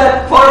know is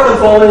that for a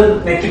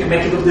conformal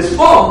metric of this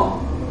form,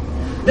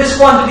 this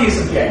quantity is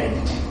simply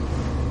identity.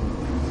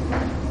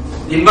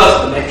 The inverse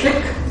of the metric,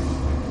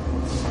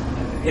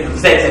 you know, the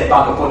ZZ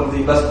bar component of the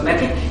inverse of the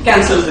metric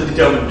cancels the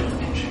determinant of the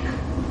metric.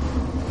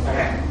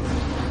 Okay.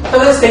 So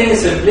this thing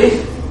is simply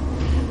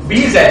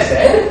BZZ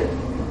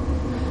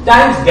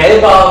times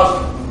del bar of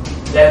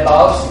CZ.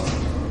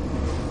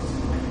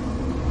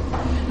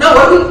 Now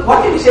what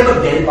can we say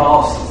about del bar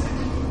of CZ?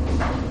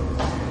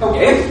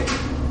 Okay.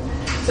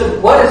 So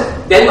what is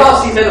del bar of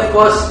CZ? Of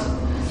course,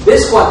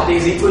 this quantity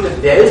is equal to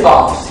del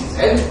bar of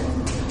CZ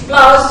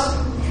plus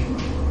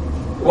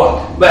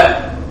what? Well,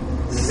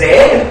 Z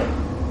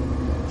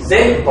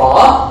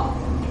bar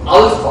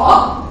alpha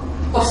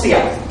of C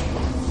alpha.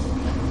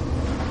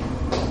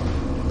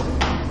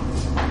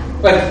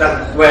 Well,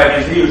 that's where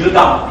is the usual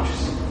gamma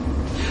features.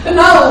 And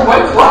now,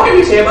 what can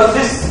we say about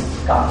this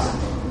gamma symbol?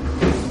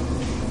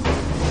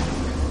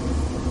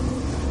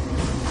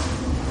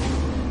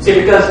 See,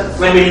 because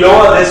when we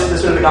lower this,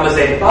 this will become a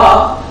Z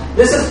bar.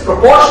 This is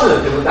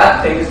proportional to,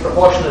 that thing is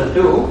proportional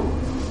to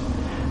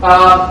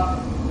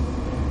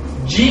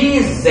G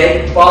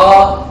Z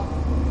bar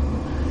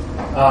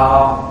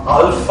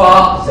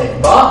alpha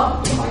Z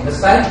bar, minus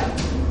sign,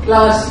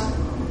 plus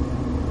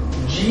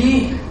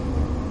G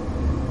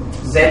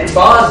Z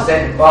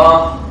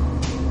bar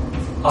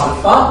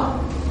alpha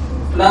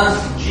plus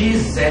G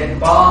Z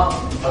bar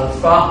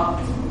alpha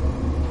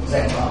Z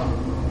bar.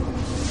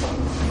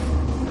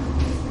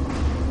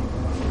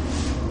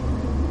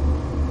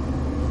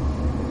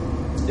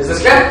 Is this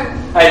clear?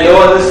 I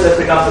lower this, this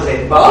becomes a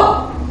Z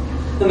bar,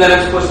 and then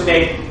I'm supposed to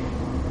take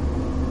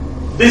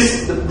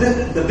this,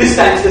 this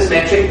times this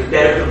metric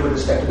derivative with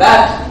respect to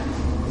that,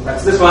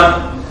 that's this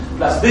one,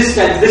 plus this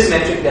times this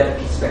metric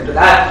derivative with respect to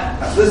that,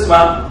 that's this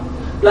one,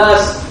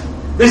 plus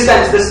this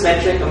times this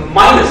metric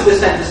minus this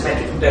times this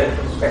metric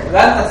derivative with respect to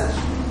that, that's this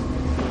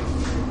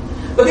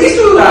one. But these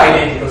two are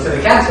identical, so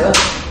they cancel,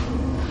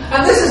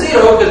 and this is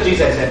 0 because G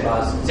Z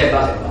bars, Z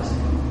bar, Z bars.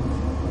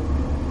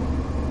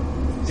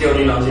 The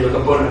only non-zero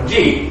component of G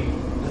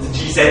is the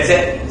G Z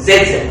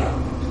bar.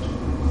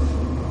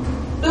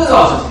 This is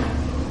also zero.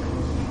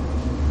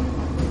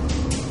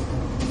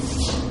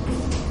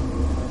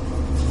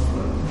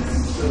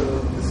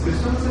 This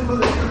crystal symbol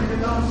that you written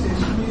down seems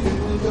to be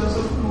written in terms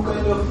of two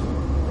kind of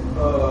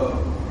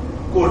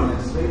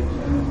coordinates, right?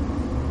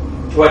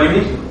 What do you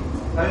mean?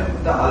 And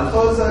the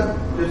alphas are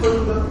refer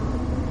to the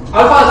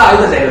Alphas are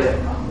either Z or Z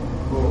bar.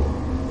 oh.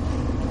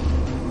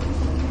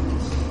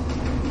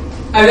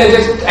 I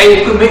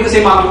could make the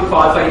same argument for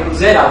alpha equals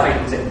Z, alpha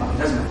equals Z bar. It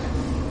doesn't matter.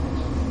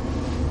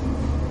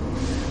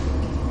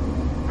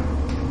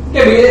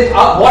 Okay,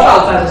 what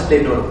alpha has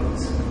plain derivative?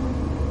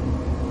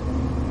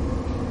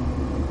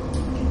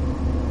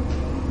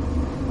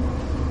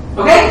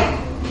 Okay?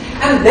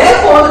 And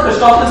therefore the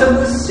Christoffel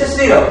symbol is just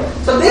 0.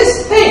 So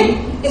this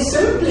thing is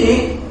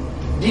simply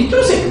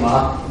d2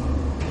 sigma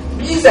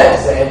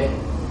bzz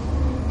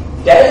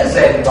del z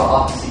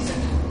bar cz.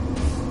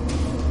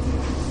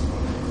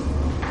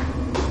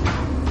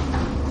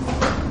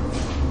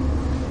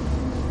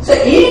 So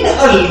in a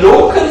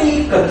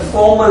locally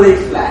conformally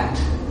flat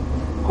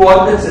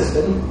coordinate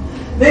system,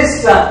 the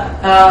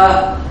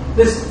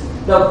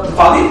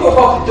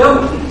Faddeev-Popov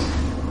determinant,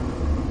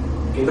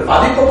 okay, the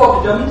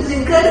Faddeev-Popov determinant is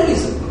incredibly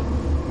simple.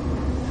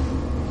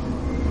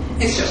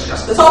 It's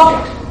just this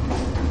object.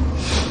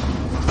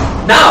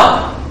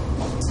 Now,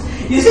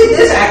 you see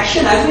this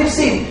action, as we've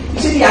seen, you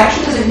see the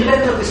action is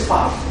independent of this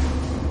phi,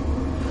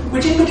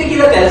 which in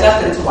particular tells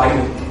us that it's y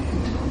invariant.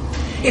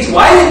 It's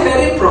y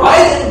invariant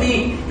provided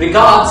we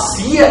regard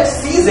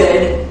CZ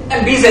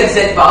and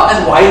BZZ bar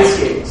as wild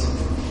scales.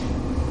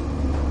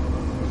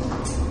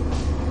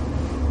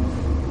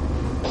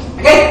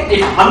 Okay,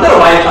 if under a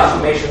Weyl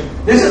transformation,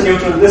 this is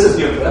neutral, this is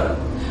neutral.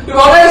 We've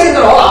already seen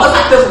that all other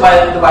factors of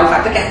the Weyl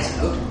factor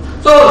cancel out.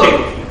 So we'll take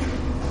it.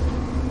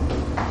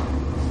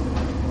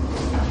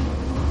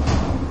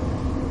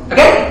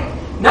 Okay?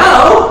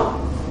 Now,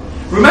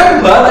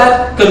 remember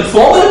that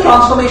conformal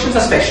transformations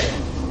are special.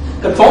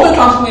 Conformal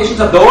transformations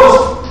are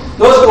those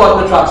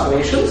coordinate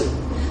transformations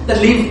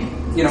that leave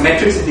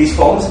metrics in these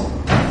forms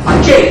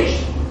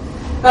unchanged.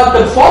 Now,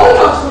 conformal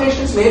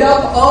transformation is made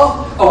up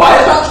of a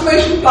Weyl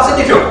transformation plus a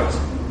diffusion.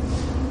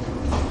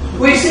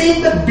 We've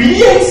seen that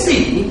B and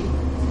C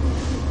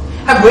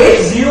have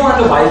weight 0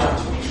 under Weyl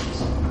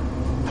transformations.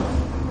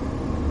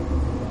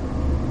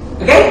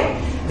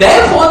 Okay?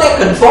 Therefore, their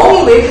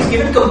conformal weight is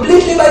given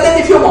completely by their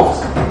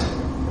diffeomorphism weight.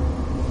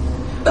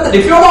 But the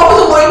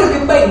diffeomorphism weight is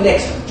given by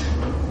index weight.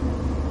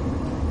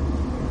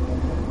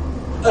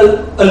 A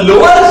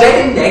lower Z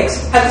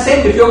index has the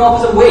same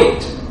diffeomorphism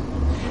weight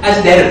as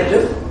a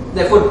derivative,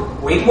 therefore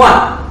weight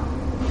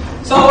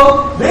 1. So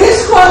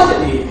this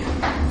quantity,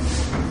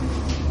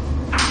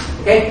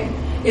 okay,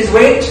 is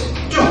weight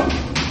 2.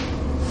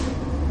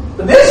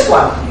 But this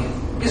quantity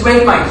is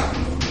weight minus 1.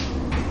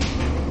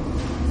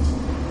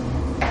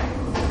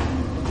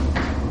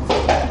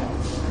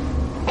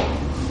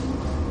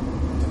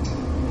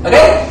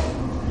 Okay?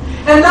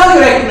 And now you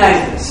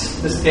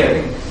recognize this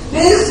theory.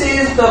 This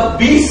is the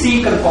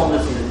BC conformal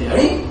field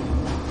theory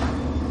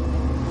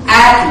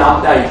at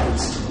lambda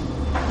equals 2.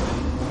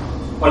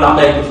 Or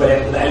lambda equals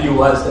whatever the value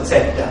was that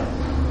said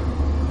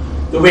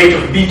the weight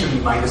of B to be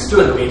minus 2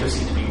 and the weight of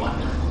C to be 1.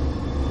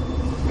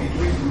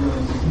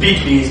 B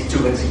to be is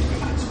 2 and C to be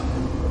minus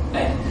 1.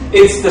 Right?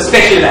 It's the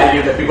special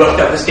value that we worked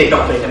out the state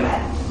operator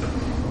man.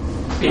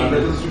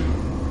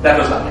 That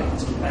was lambda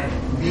equals 2, right?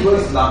 B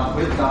was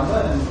with lambda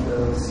and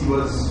C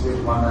was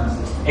with 1 and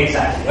 0.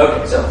 Exactly.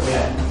 Okay, so we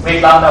have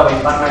weight lambda,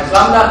 weight 1 minus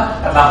lambda,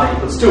 and lambda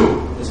equals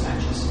 2. This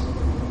matches.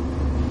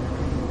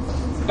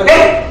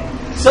 Okay?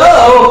 So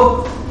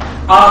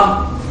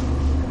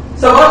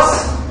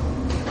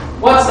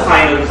what's the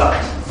final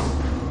result?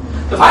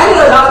 The final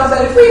result is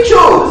that if we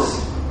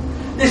chose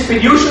this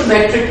fiducial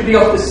metric to be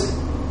of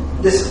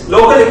this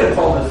locally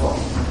conformal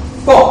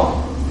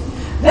form,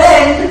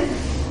 then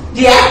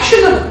the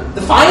action of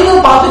the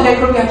final path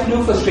integral we have to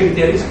do for string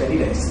theory is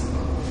very simple.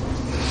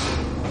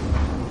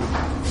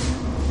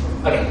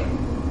 Okay,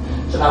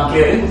 so now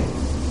clearing.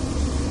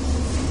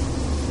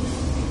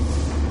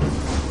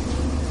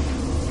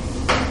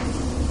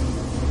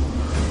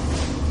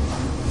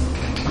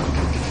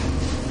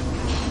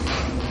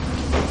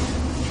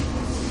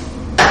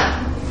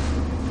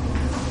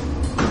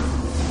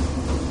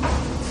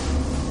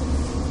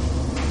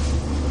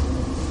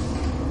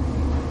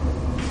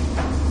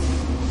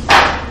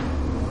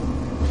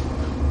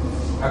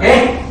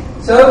 Okay,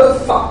 so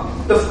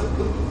the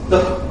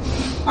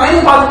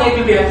final part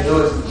that we have to do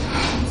is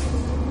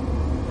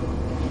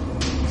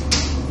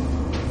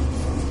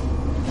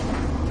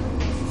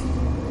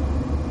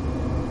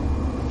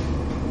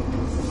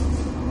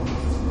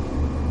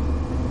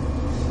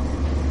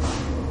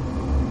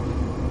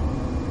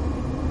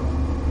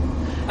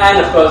and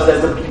of course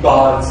there's the B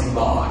bar and C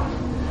bar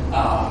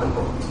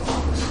components.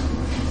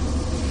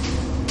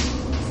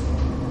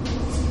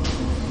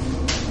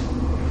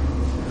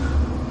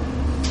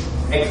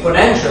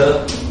 Exponential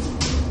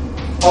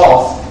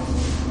of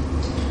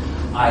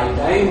I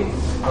time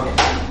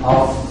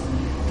of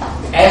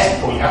S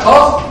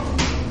Polyakov,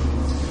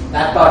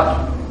 that part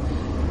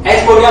S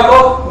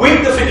Polyakov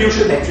with the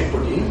fiducial metric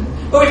put in,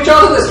 but we've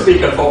chosen this to be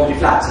conformally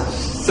flat, so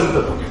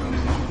simple Polyakov.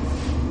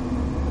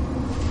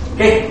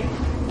 Okay,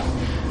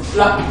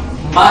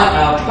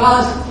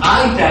 plus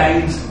I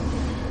times,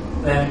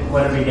 then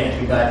what do we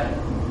get? We got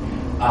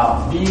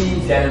V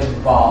del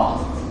bar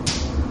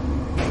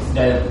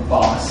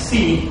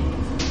C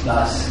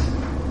plus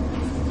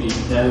V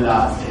del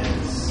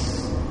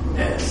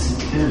C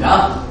tilde.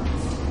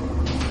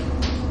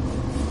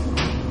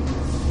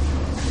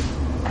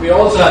 We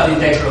also have the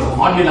integral of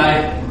moduli,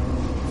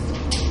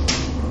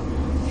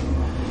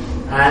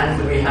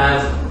 and we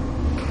have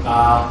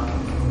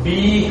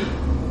B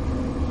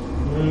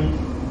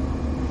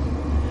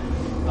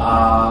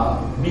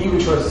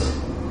which was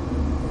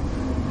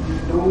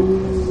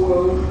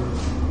lower.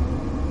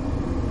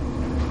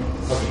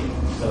 Okay,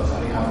 so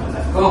sorry, how does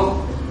that go?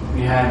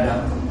 We had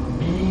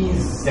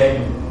BZ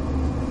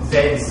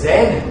ZZ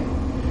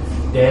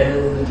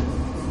del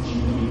G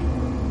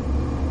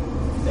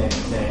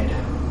ZZ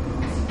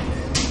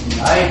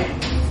DI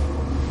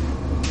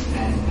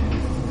and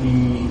B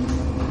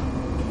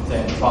Z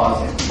bar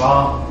Z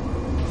bar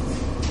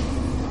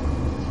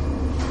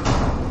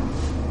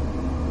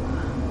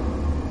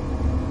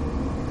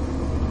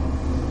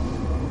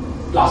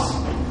plus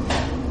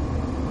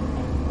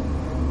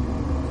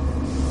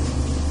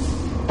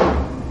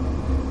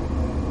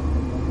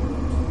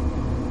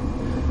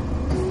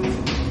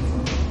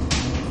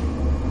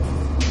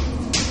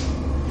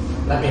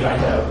let me write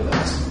it out with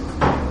us.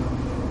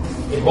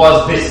 It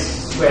was this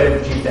square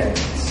root G times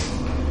this.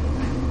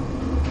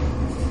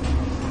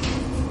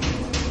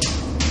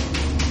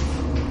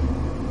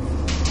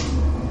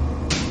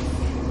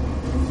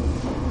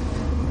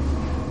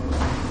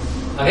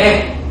 Okay,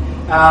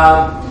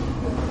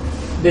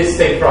 this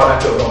state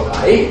product of rho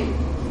I,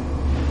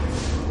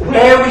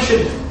 where we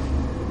should,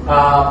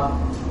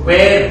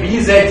 where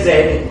BZZ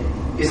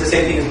is the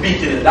same thing as B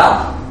tilde.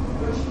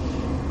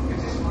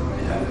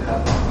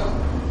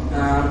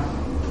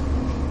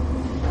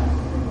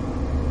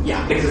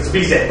 Yeah, because it's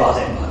BZ bar Z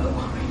bar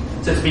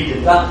though. So it's B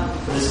tilde.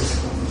 So this is,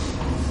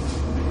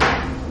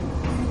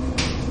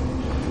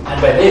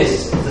 and by this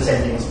is the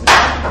same thing as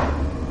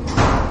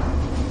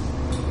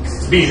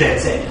it's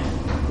BZZ.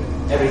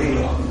 Everything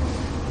low.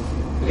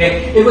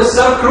 Okay, it was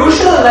so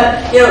crucial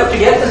that, to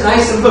get this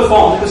nice simple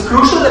form, it was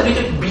crucial that we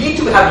get B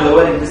to have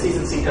lower indices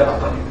and C to have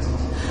upper indices.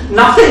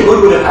 Nothing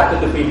good would have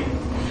happened if we,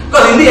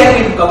 because in the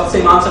end we got the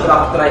same answer but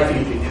after I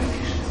field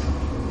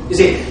redefinitions. You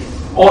see,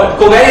 or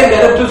covariant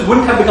derivatives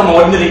wouldn't have become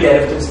ordinary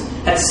derivatives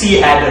had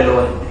C had a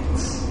lower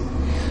index.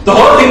 The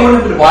whole thing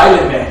wouldn't have been while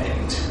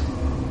invariant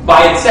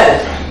by itself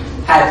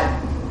had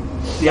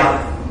the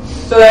other.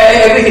 So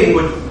everything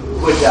would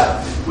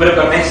have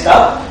got messed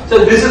up.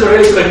 So this is a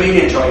really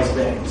convenient choice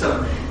there.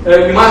 So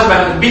you must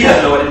remember B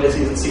has lower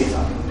indices and C has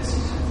upper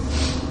indices.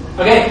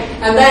 Okay,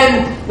 and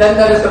then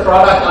there is the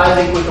product I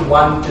is equal to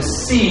 1 to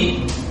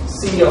C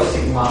of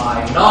sigma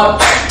I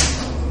naught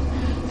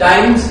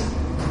times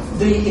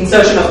the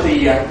insertion of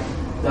the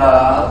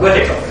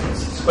vertex operators,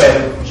 square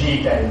root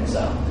G times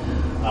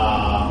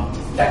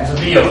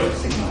V of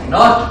sigma I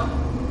naught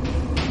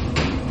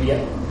Vi,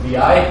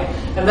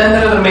 and then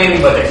there are the remaining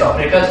vertex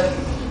operators.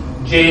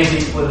 J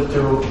is equal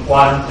to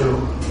 1 to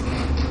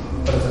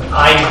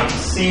I minus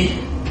C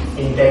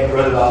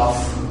integral of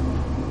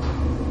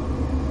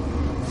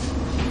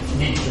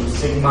d2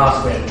 sigma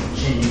square root G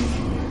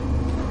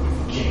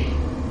J,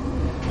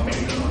 or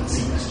maybe go on C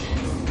plus J.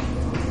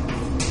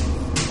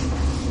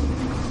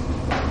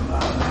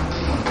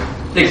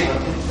 Please.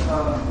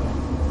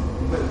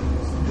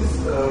 This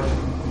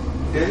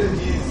del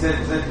G Z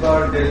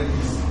bar del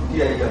T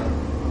I bar.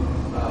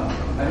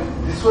 And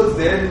this was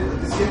there.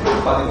 This came from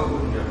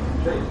Polyakov here,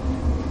 right?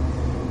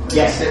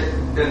 Yes.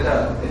 Delta.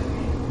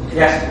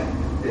 Yes.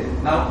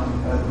 Now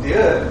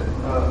there,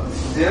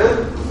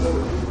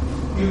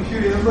 if you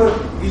remember,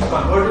 we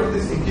converted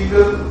this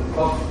integral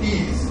of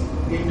t's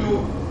into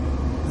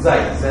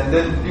xi's and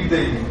then did the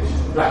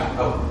integration. Right.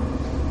 Oh.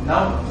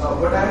 Now,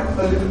 what I am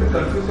a little bit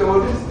confused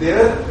about is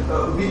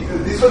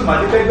this was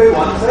multiplied by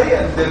one side,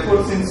 and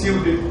therefore, since you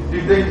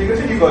did the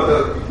integration, you got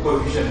the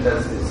coefficient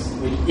as this.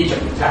 Each of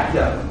them, right?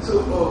 Yeah.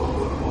 So,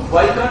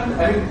 why can't,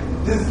 I mean,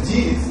 these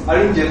g's are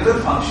in general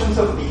functions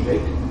of t,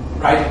 right?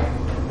 Right.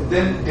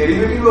 Then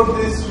derivative of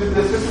this with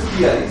respect to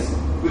ti's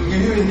will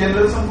give you in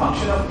general some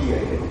function of ti,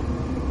 right?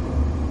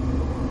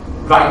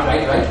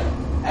 Right.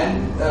 And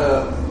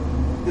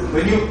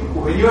when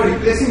you are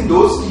replacing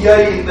those ti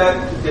in that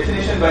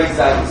definition by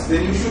x's,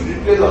 then you should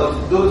replace all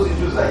those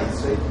into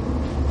x's, right?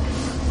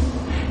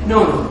 No.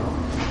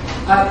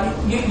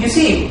 You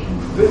see,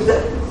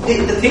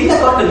 the thing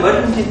that got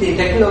converted into the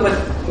integral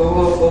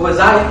over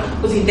xi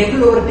was the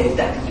integral over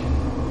delta t.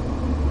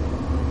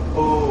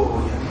 Oh,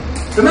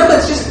 yeah. Remember,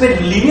 it's just we're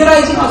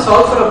linearizing to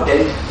solve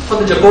for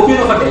the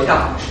Jacobian of a delta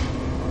function.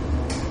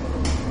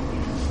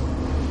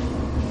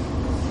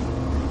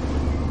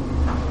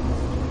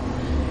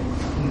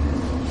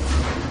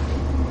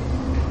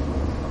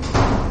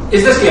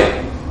 Is this clear?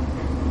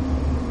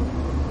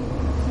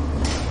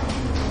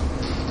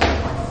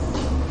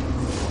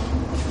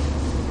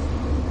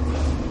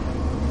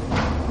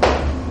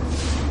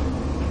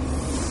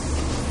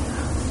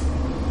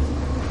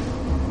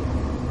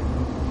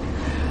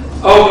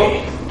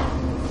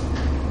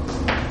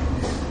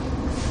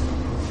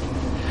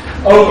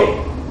 Okay.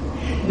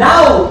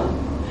 Now,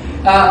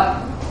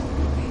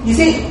 you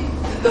see,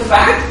 the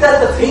fact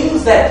that the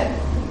things that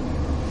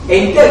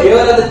enter here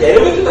are the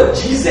derivative of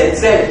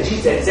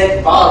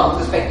gzz bar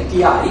with respect to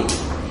ti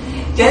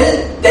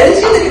tells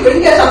you that you're going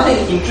to get something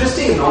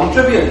interesting,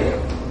 non-trivial here.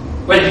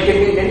 Well, you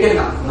can get a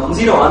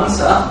non-zero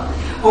answer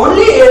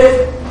only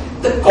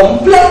if the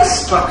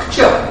complex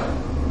structure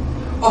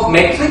of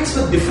metrics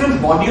with different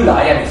moduli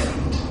are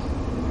different.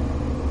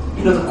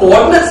 You know, the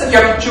coordinates that you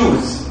have to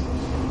choose.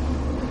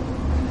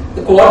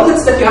 The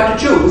coordinates that you have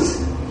to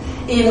choose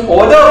in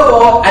order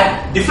for,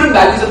 at different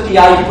values of ti,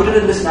 you put it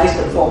in this nice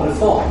conformal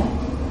form,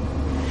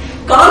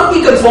 can't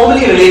be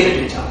conformally related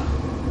to each other.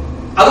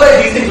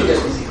 Otherwise, these things will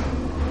just be zero.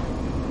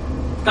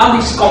 Can't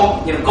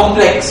be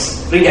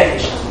complex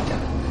redefinitions of each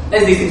other.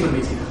 Otherwise, these things will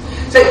be zero.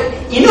 So,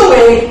 in a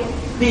way,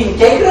 the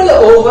integral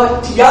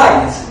over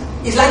ti's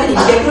is like an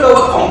integral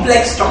over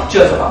complex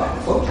structures of our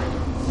manifold.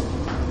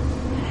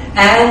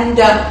 And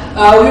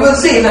we will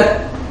see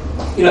that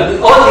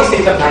all these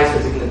things have nice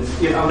physical,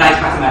 nice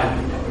mathematical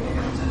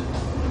interpretations.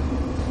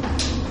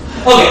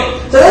 Okay,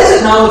 so this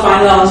is now the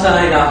final answer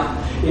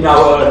in our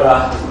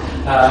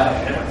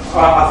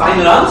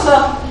final answer.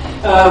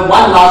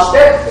 One last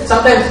step. It's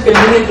sometimes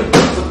convenient to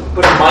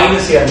put a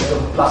minus here instead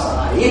of plus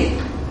I.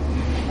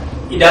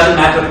 It doesn't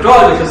matter at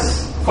all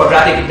because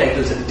quadratic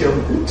integrals are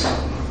determinant.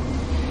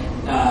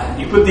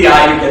 You put the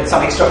I, you get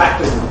some extra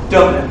factors in the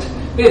determinant.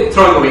 We're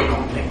throwing away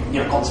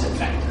constant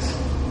factors.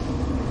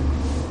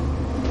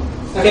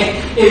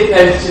 Okay,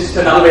 it's just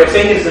another way of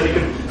saying it is that we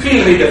could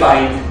field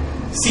redefine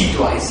C to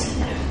IC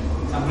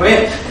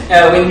somewhere.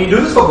 When we do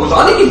this for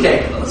bosonic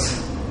integrals,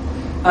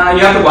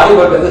 you have to worry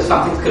about whether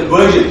something's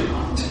convergent or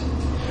not.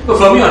 For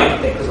fermionic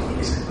integrals,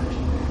 always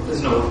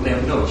convergent. They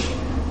have no issue.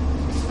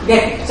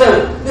 Okay, so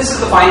this is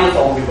the final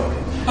form we work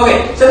in.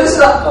 Okay, so this is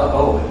we're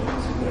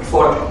at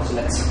 4 o'clock, so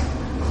let's.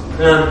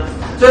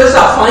 So this is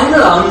our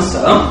final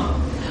answer.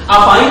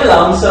 Our final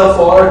answer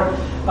for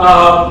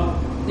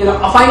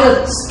a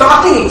final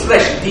starting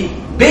expression, the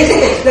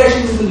basic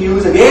expression we will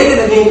use again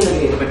and again and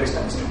again when we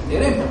start string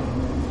theorem.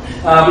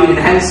 We'll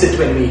enhance it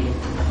when we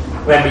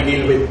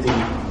deal with the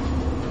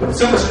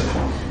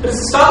superstructure. But it's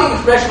a starting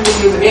expression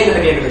we'll use again and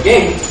again and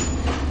again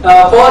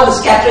for the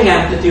scattering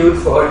amplitude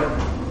for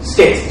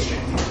states in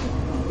string theory.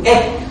 Okay,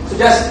 so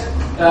just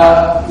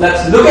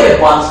let's look at it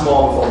once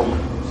more before we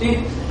see.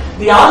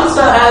 The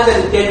answer has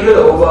an integral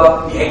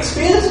over the x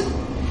field.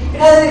 It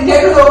has an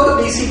integral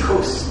over the BC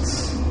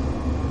coasts.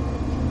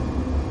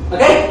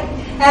 Okay?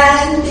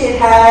 And it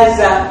has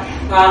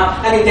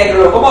an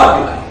integral over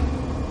moduli.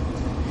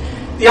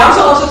 The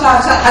answer also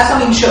has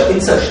some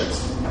insertions.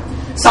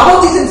 Some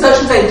of these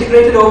insertions are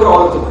integrated over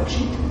all of the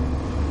worksheet.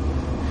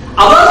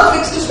 Others are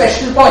fixed to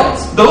special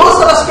points. Those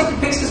that are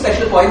fixed to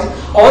special points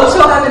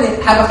also have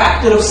a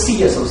factor of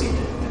C associated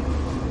with them.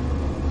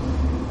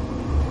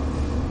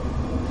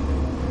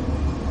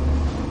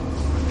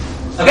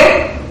 Okay?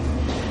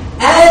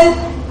 And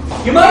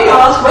you might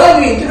ask, well,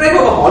 we integrate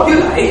over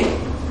moduli,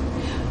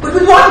 but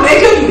with what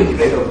measure do you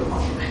integrate over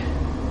moduli?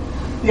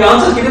 The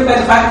answer is given by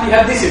the fact that you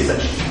have this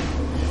insertion.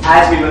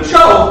 As we will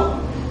show,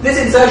 this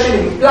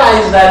insertion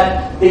implies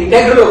that the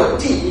integral over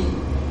t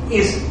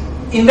is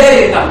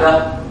invariant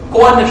under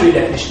coordinate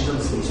redefinitions of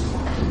the space of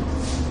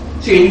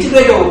moduli. So you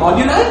integrate over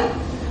moduli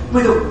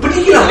with a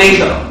particular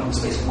measure of the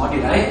space of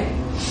moduli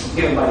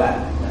given by that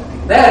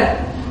thing there,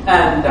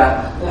 and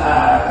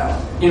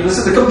this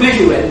is a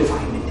completely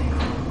well-defined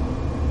integral.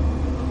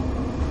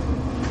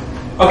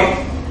 Okay,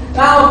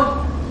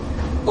 now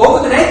over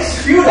the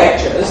next few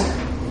lectures,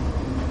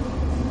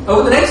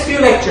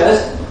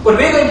 what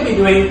we're going to be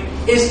doing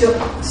is to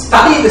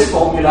study this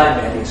formula in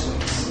various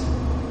ways.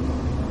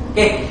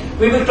 Okay,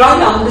 we will try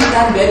to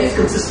understand various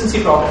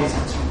consistency properties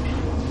and so on.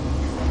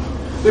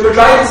 we will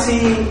try to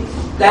see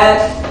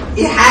that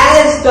it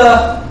has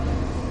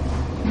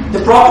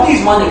the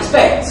properties one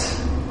expects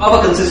of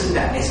a consistent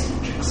S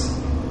matrix.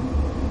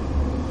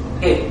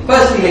 Okay,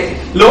 firstly,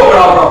 like lower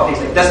order properties,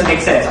 like doesn't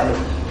make sense under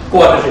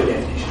quadratic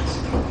definitions.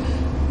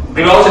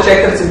 We will also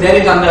check that it's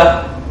invariant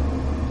under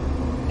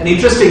an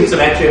interesting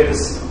symmetry of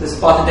this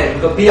path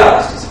integral called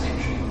PRST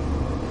symmetry.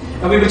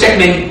 And we will check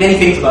many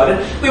things about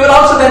it. We will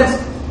also then,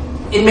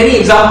 in many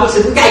examples,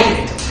 sit and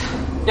calculate it,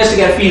 just to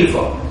get a feel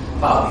for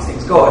how these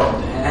things go.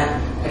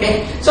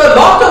 Okay, so a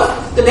lot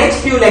of the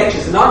next few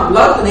lectures, a lot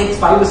of the next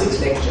 5 or 6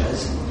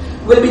 lectures,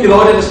 will be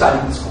devoted to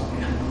studying this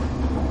formula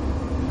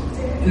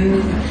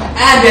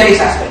and various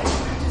aspects of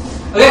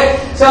it. Okay,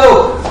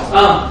 so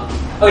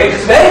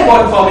it's a very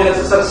important formula. It's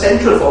a sort of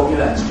central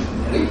formula in string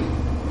theory.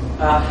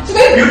 It's a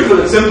very beautiful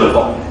and simple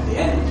formula at the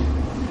end.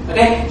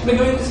 Okay, so we're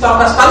going to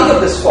start our study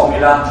of this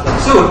formula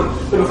soon.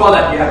 But before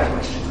that, we have a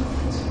question.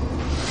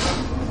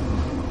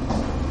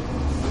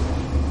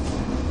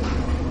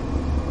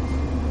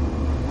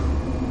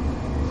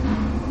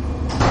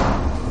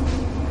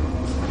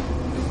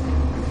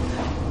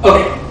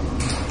 Okay,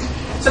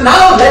 so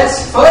now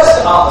let's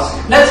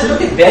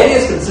look at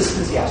various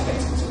consistency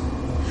aspects.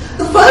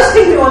 The first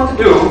thing we want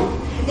to do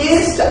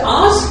is to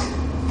ask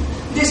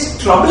this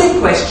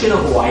troubling question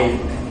of while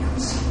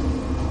invariance.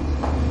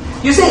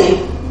 You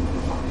see,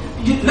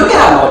 you look at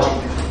our logic.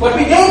 What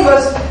we did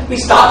was, we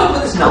started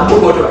with this number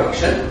go to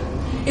action,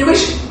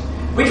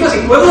 which was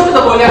equivalent to the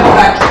Polyakov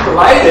action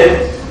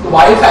provided the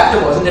while factor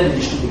wasn't an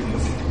additional degree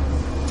of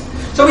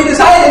freedom. So we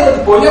decided that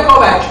the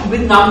Polyakov action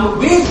with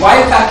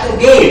while factor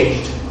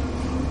gauged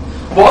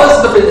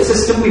was the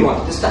system we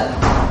wanted to study.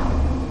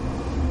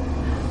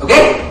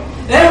 Okay?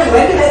 Then we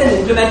went ahead and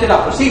implemented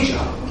our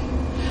procedure.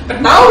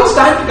 But now it's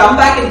time to come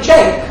back and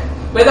check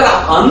whether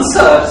our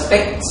answer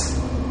respects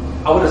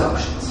our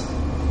assumptions.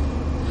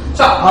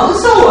 So our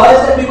answer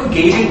was that we were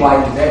gauging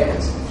while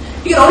invariance.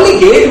 You can only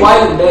gauge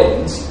while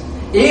invariance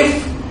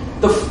if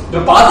the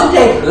path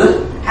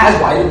integral has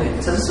while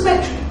invariance as a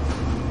symmetry.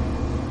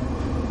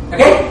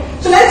 Okay?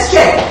 So let's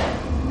check.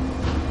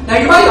 Now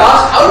you might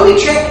ask, how do we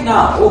check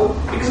now?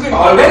 Because we've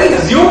already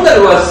assumed that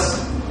it was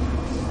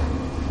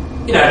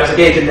a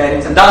gauge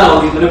invariance and done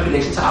all these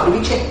manipulations. So how do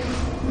we check?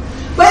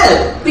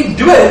 Well, we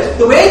do it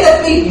the way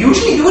that we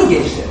usually do in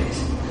gauge theories.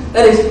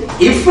 That is,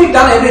 if we've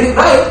done everything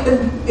right,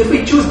 then if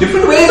we choose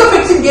different ways of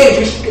fixing gauge,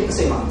 we should get the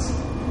same answer.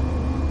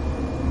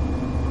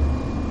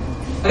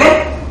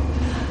 Okay?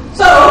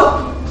 So,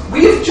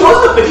 we've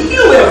chosen a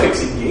particular way of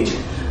fixing gauge,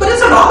 but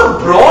it's a rather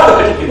broad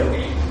particular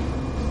way.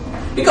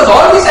 Because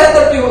all we said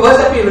was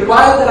that we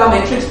required that our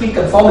matrix be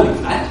conformally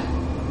flat,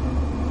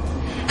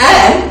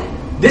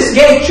 and this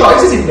gauge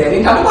choice is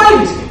invariant under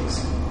while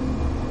scales.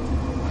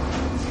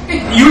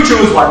 You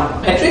choose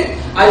one metric,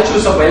 I'll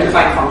choose some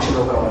well-defined function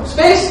over all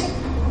space,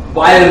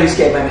 while we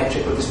scale my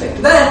metric with respect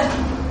to that,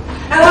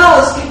 and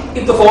I'll ask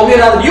if the formula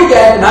that you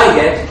get and I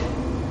get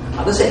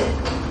are the same.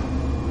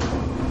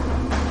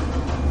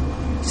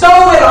 So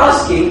we're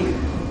asking,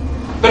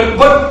 but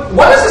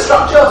what is the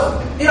structure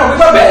of, we've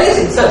got various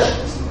insertions.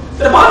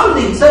 But apart from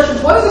the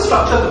insertions, what is the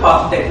structure of the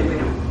path integral we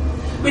do?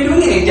 We're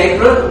doing an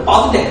integral,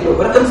 path integral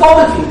over a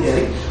conformal field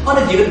theory on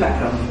a given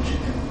background metric.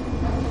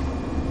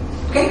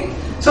 Okay?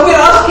 So we're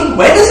asking,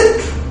 where is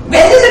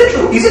it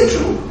true? Is it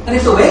true? And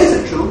if so, where is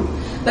it true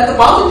that the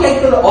path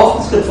integral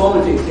of this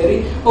conformal field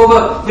theory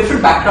over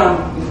different background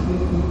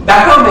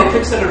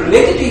metrics that are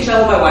related to each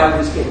other by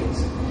while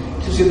scales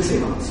gives you the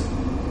same answer?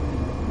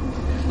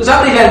 So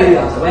somebody tell me the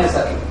answer. When is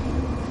that true?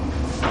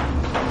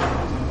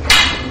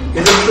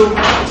 Is it true?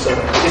 If so,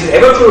 is it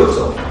ever true? If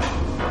so,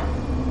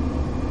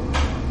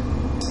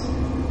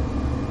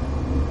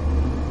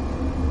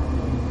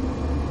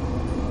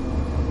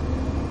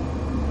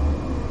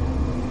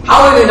 how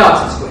are we going to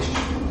answer this question?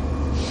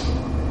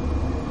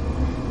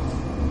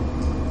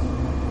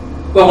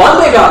 Well, one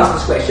way to answer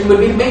this question would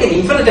be to make an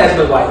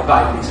infinitesimal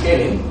binary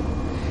scaling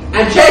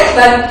and check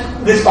that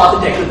this path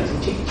integral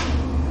doesn't change.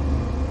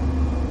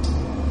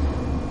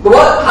 But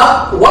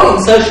what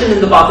insertion in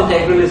the path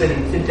integral is an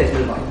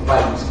infinitesimal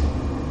binary scaling?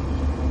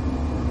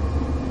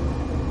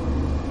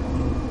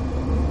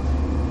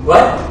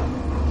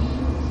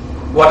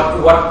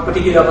 What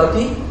particular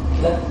property?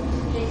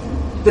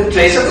 The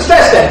trace of the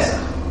stress tensor.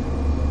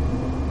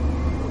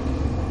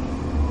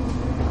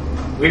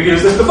 We've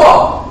used this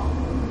before.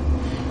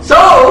 So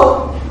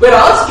we're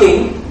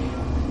asking,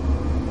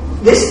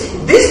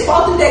 this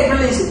path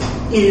integral is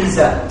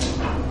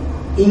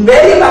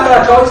invariant under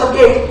our choice of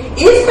gauge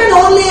if and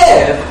only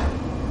if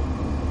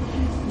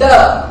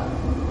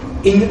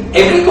in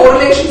every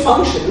correlation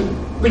function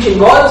which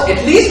involves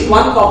at least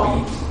one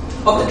copy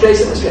of the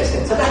trace of the stress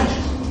tensor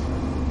vanishes.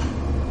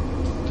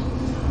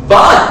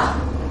 But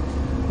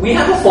we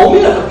have a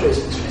formula for trace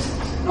of the stress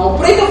tensor. Now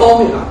operate a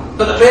formula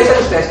for the trace of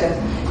the stress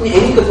tensor in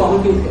any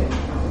conformal field theory.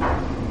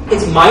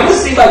 It's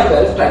minus 3 by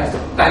 12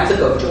 times the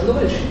curvature of the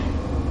world sheet.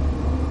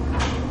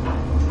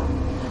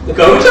 The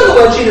curvature of the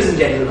world sheet is in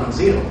general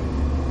non-zero.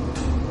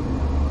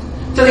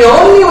 So the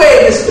only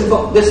way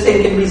this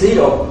thing can be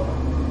zero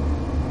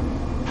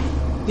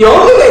The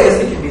only way this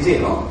thing can be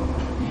 0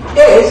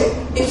 is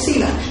if C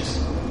vanishes.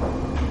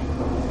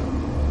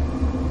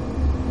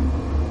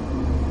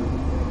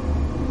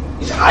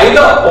 It's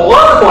either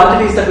all the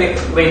quantities that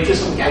we're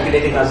interested in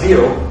calculating are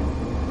 0,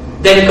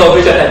 then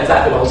curvature times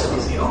that will also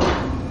be 0.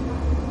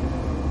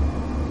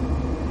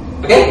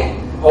 Okay?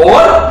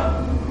 Or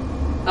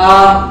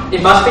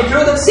it must be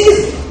true that C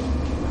is 0.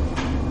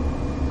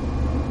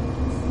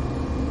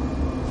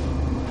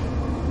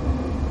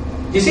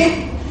 You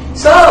see?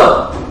 So,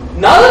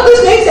 none of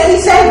this makes any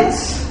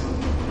sense.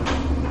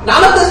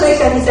 None of this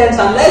makes any sense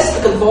unless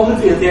the conformal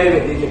field theory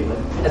we're dealing with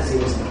has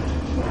 0 center.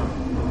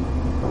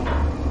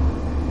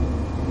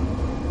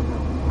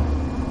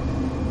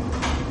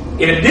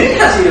 If it didn't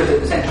have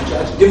 0 central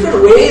charge,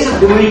 different ways of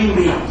doing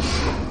the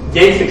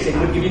gauge fixing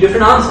would give you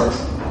different answers.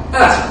 And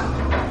that's it.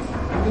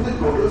 With the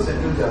total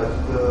central charge,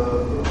 the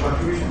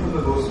contribution to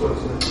the ghost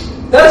also.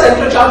 The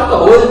central charge of the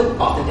whole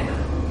path integral.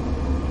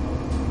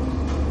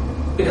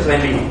 Because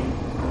when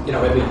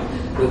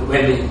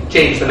we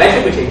change the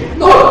metric, we change it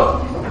the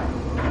whole.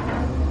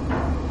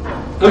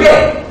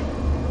 Okay.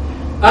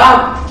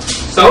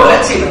 So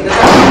let's see like this.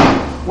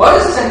 What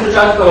is the central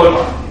charge of the whole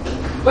path?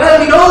 Well,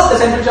 we know the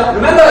central charge.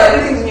 Remember,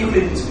 everything is in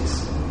Euclidean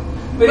space.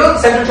 We know the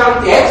central charge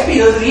of the x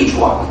fields is each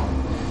one.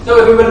 So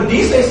if we were in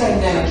d space-time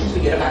dimensions,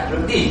 we get a factor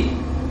of d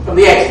from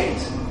the x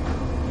fields.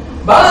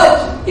 But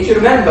if you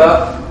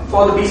remember,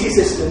 for the BC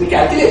system, we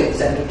calculated the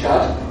central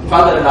charge and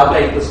found that a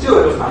lambda equals 2,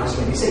 it was minus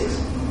 26.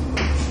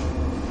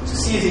 So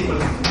C is equal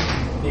to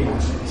d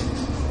minus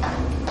 26.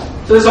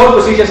 So this whole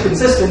procedure is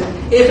consistent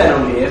if and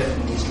only if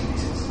d is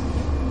 26.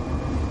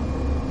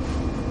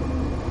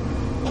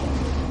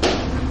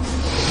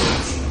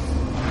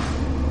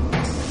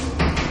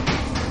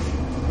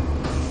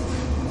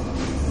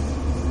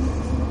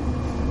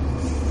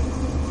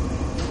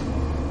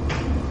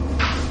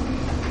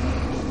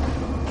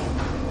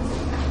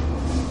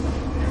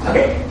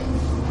 Okay.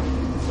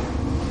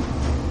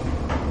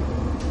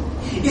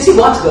 You see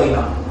what's going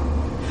on?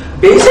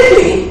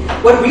 Basically,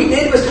 what we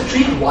did was to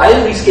treat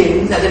wild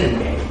rescalings as an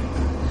invariant.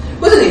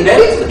 Because an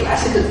invariant is the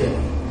classical theory.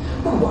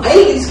 But wild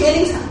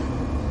rescalings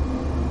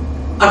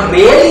are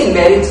rarely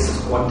invariants as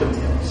quantum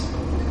theories.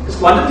 Because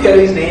quantum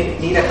theories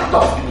need a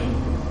cutoff to be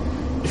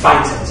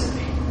defined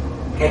sensibly.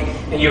 Okay?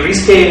 And you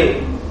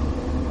rescale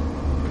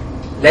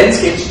length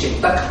scales to change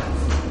that cutoff.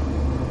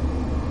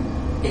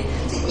 Okay?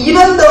 So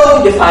even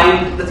though we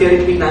defined the theory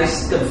to be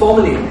nice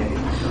conformally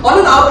invariant, on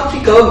an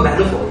arbitrary curve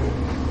manifold,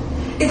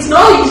 it's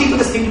not easy for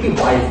this thing to be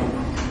wild.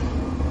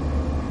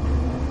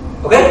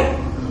 Okay?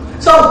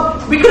 So,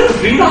 we could have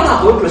rerun our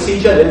whole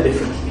procedure a little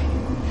differently.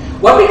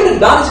 What we could have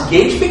done is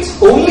gauge fix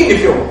only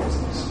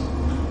diffeomorphisms.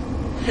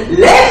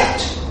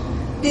 Left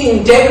the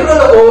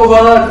integral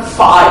over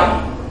phi,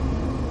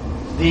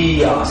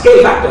 the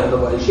scale factor in the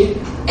world sheet,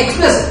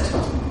 explicit.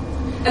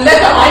 And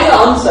left the final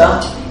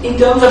answer in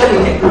terms of an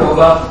integral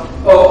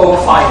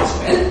over phi as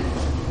well.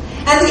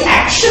 And the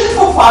action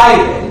for phi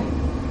then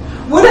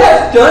would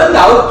have turned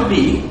out to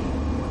be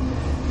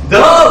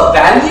the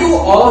value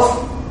of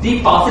the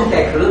path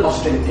integral of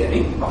string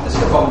theory, of this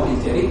conformity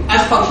theory,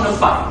 as a function of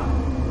phi.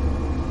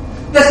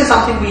 This is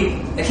something we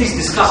at least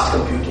discussed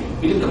computing.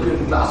 We didn't compute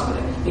in class, but I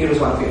think it was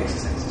one of your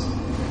exercises.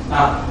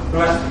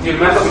 You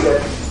remember we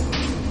did,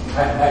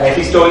 I at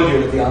least told you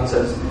that the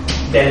answer is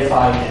del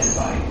phi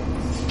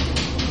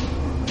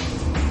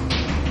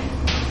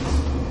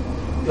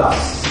plus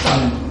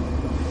some.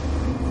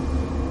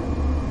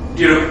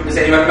 Does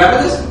anyone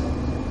remember this?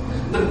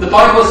 The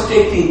point was to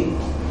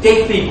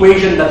take the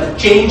equation that the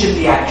change in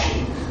the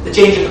action, the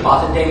change in the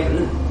path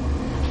integral,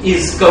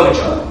 is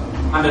curvature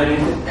under an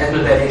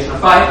integral variation of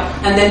phi,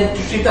 and then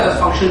to treat that as a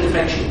functional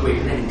differential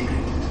equation and integrate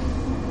it.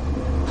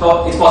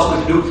 So it's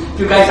possible to do. If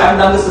you guys haven't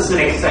done this, this is an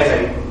exercise I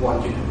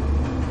want you to do.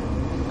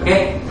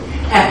 Okay?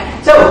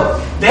 And so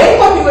then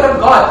what we would have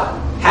got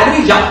had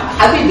we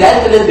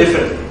dealt with it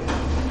differently.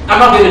 I'm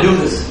not going to do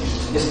this.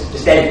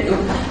 Just telling you.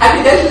 Had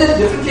we dealt with it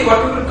differently,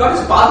 what we would have got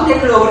is path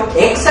integral over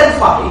x and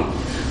phi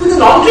with a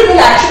non-trivial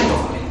action for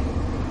phi.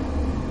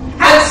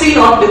 Had C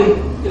not been,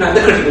 in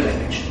the critical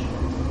dimension.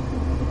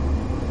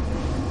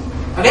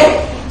 Okay?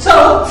 So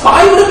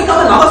phi would have become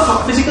another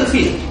physical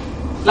field,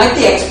 like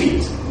the x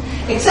fields.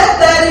 Except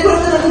that it would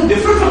have been a little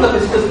different from the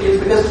physical fields,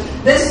 because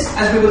this,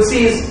 as we will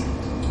see, is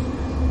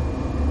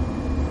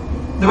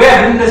the way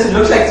I've written this, it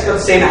looks like it's got the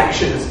same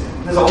action as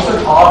there's also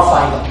R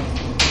phi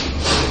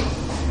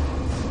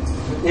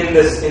in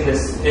this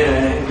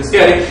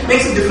theory.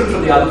 Makes it different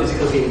from the other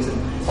physical fields in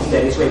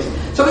various ways.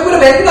 So we would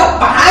have ended up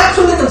perhaps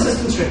with a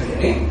consistent string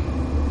theory,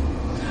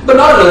 but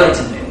not a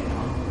Lorentzian theory.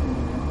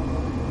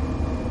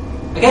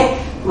 Okay?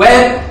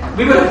 Where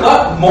we would have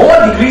got more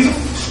degrees of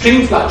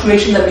string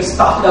fluctuation than we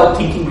started out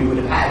thinking we would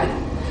have had.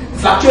 The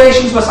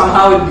fluctuations were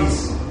somehow in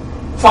these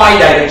phi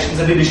directions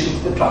in addition to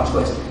the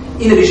transverse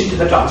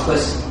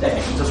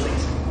dimensions of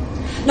space.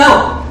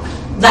 Now,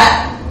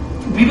 that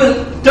we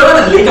will turn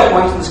at later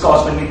points in this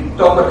course when we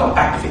talk about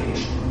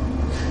compactification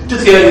to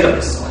theories of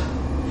this sort.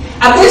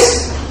 At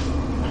this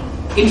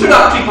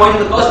introductory point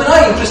in the course, we're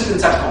not interested in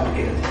such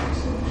complicated things.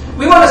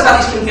 We want to study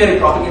string theory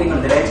propagating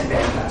on direct and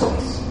pairing class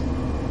space.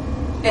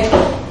 Okay.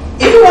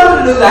 If we want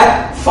to do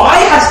that, phi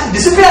has to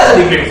disappear as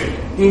a degree field.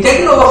 The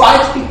integral over phi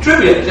has to be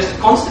trivial, just a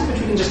constant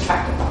which we can just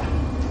factor out.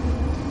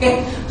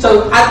 Okay.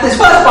 So at this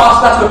first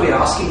pass, that's what we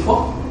are asking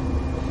for.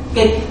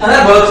 Okay. And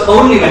that works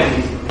only when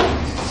we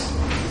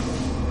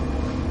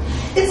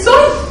it's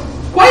sort of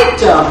quite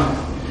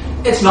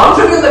it's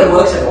non-trivial that it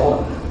works at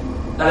all.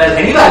 Now there's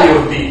any value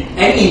of d,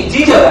 any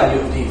integer value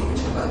of d for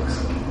which it works.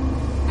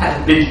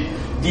 And d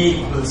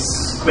equals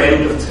square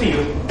root of 3.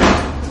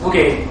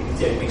 Okay,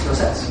 it makes no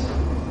sense.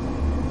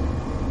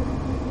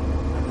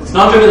 It's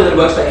non-trivial that it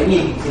works for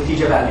any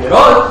integer value at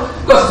all.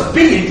 Of course, it's a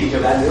big integer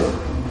value.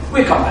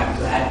 We'll come back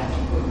to that.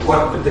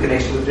 What with the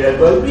connection with the real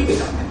world, we will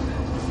come back to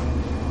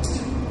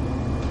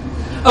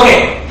that.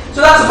 Okay,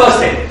 so that's the first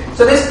thing.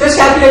 So this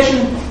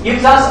calculation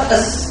gives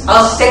us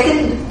a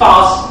second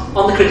pass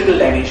on the critical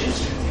dimension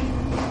string.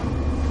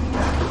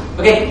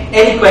 Okay,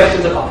 any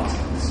questions or comments on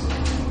this?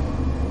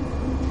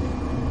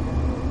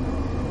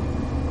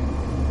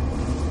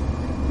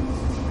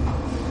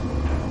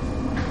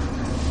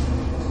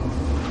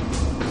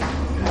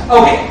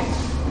 Okay.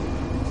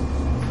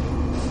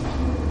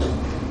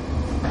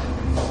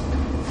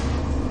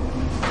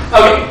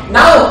 Okay,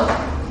 now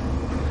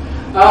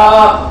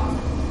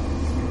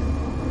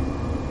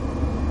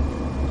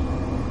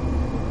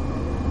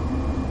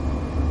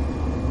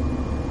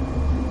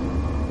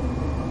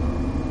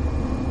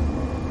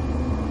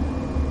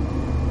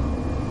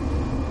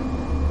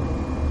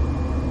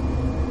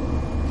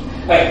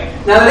right.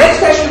 Now the next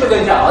question we're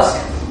going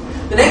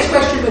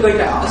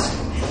to ask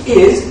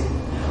is,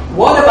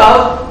 what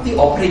about the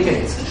operator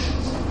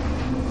insertions?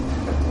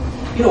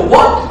 You know,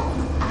 what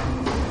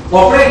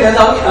operators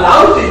are we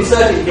allowed to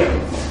insert in here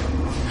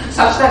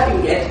such that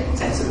we get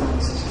sensible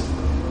answers?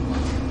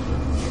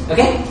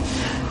 Okay?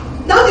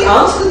 Now the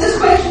answer to this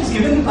question is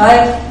given by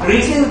a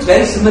reasoning that's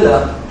very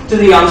similar to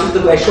the answer to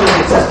the question that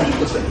gives us d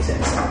equals 20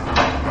 cents.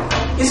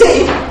 You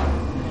see,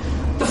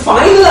 the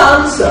final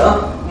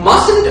answer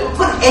mustn't,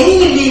 for any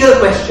legal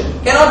question,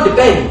 cannot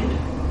depend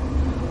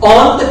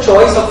on the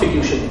choice of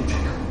fiduciary metric.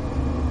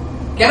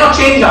 Cannot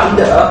change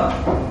under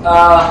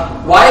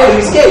wild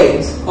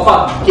rescalings of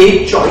our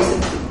gate choice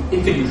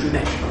in fiduciary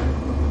metric.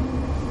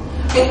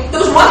 Okay, there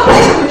was one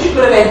place in which you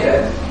could have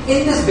entered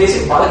in this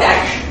basic bulk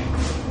action.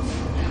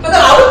 But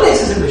there are other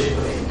places in which you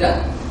could enter,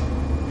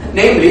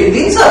 namely in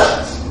the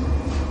insertions.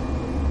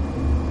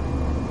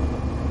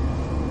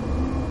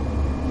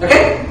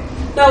 Okay?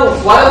 Now,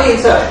 what are the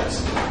insertions?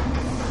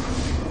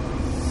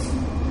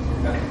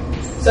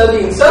 So the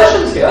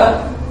insertions here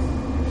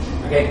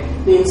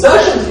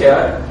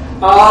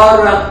are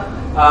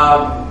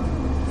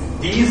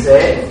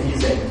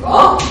dz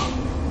bar,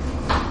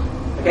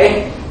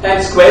 okay,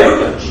 times square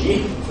root of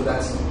g, so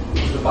that's e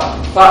to the power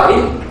of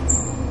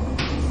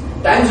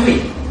 5 times v.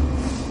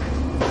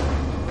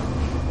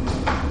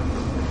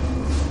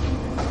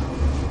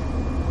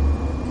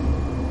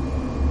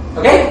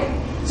 Okay,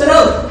 so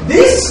now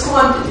this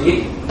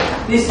quantity,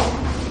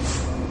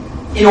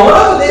 in order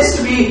for this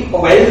to be a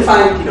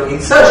well-defined,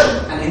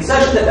 insertion, an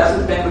insertion that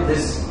doesn't depend on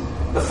this,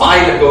 the phi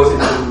that goes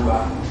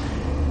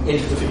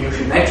into the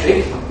fiduciary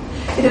metric,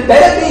 it had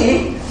better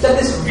be that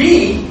this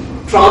v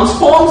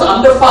transforms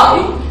under phi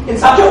in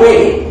such a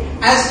way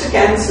as to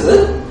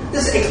cancel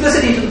this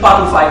explicit e to the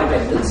power of phi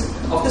dependence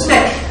of this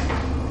metric.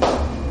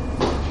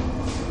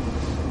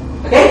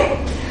 Okay?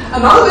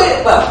 Another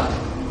way,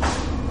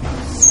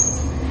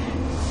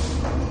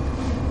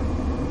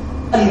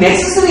 a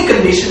necessary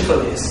condition for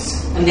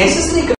this,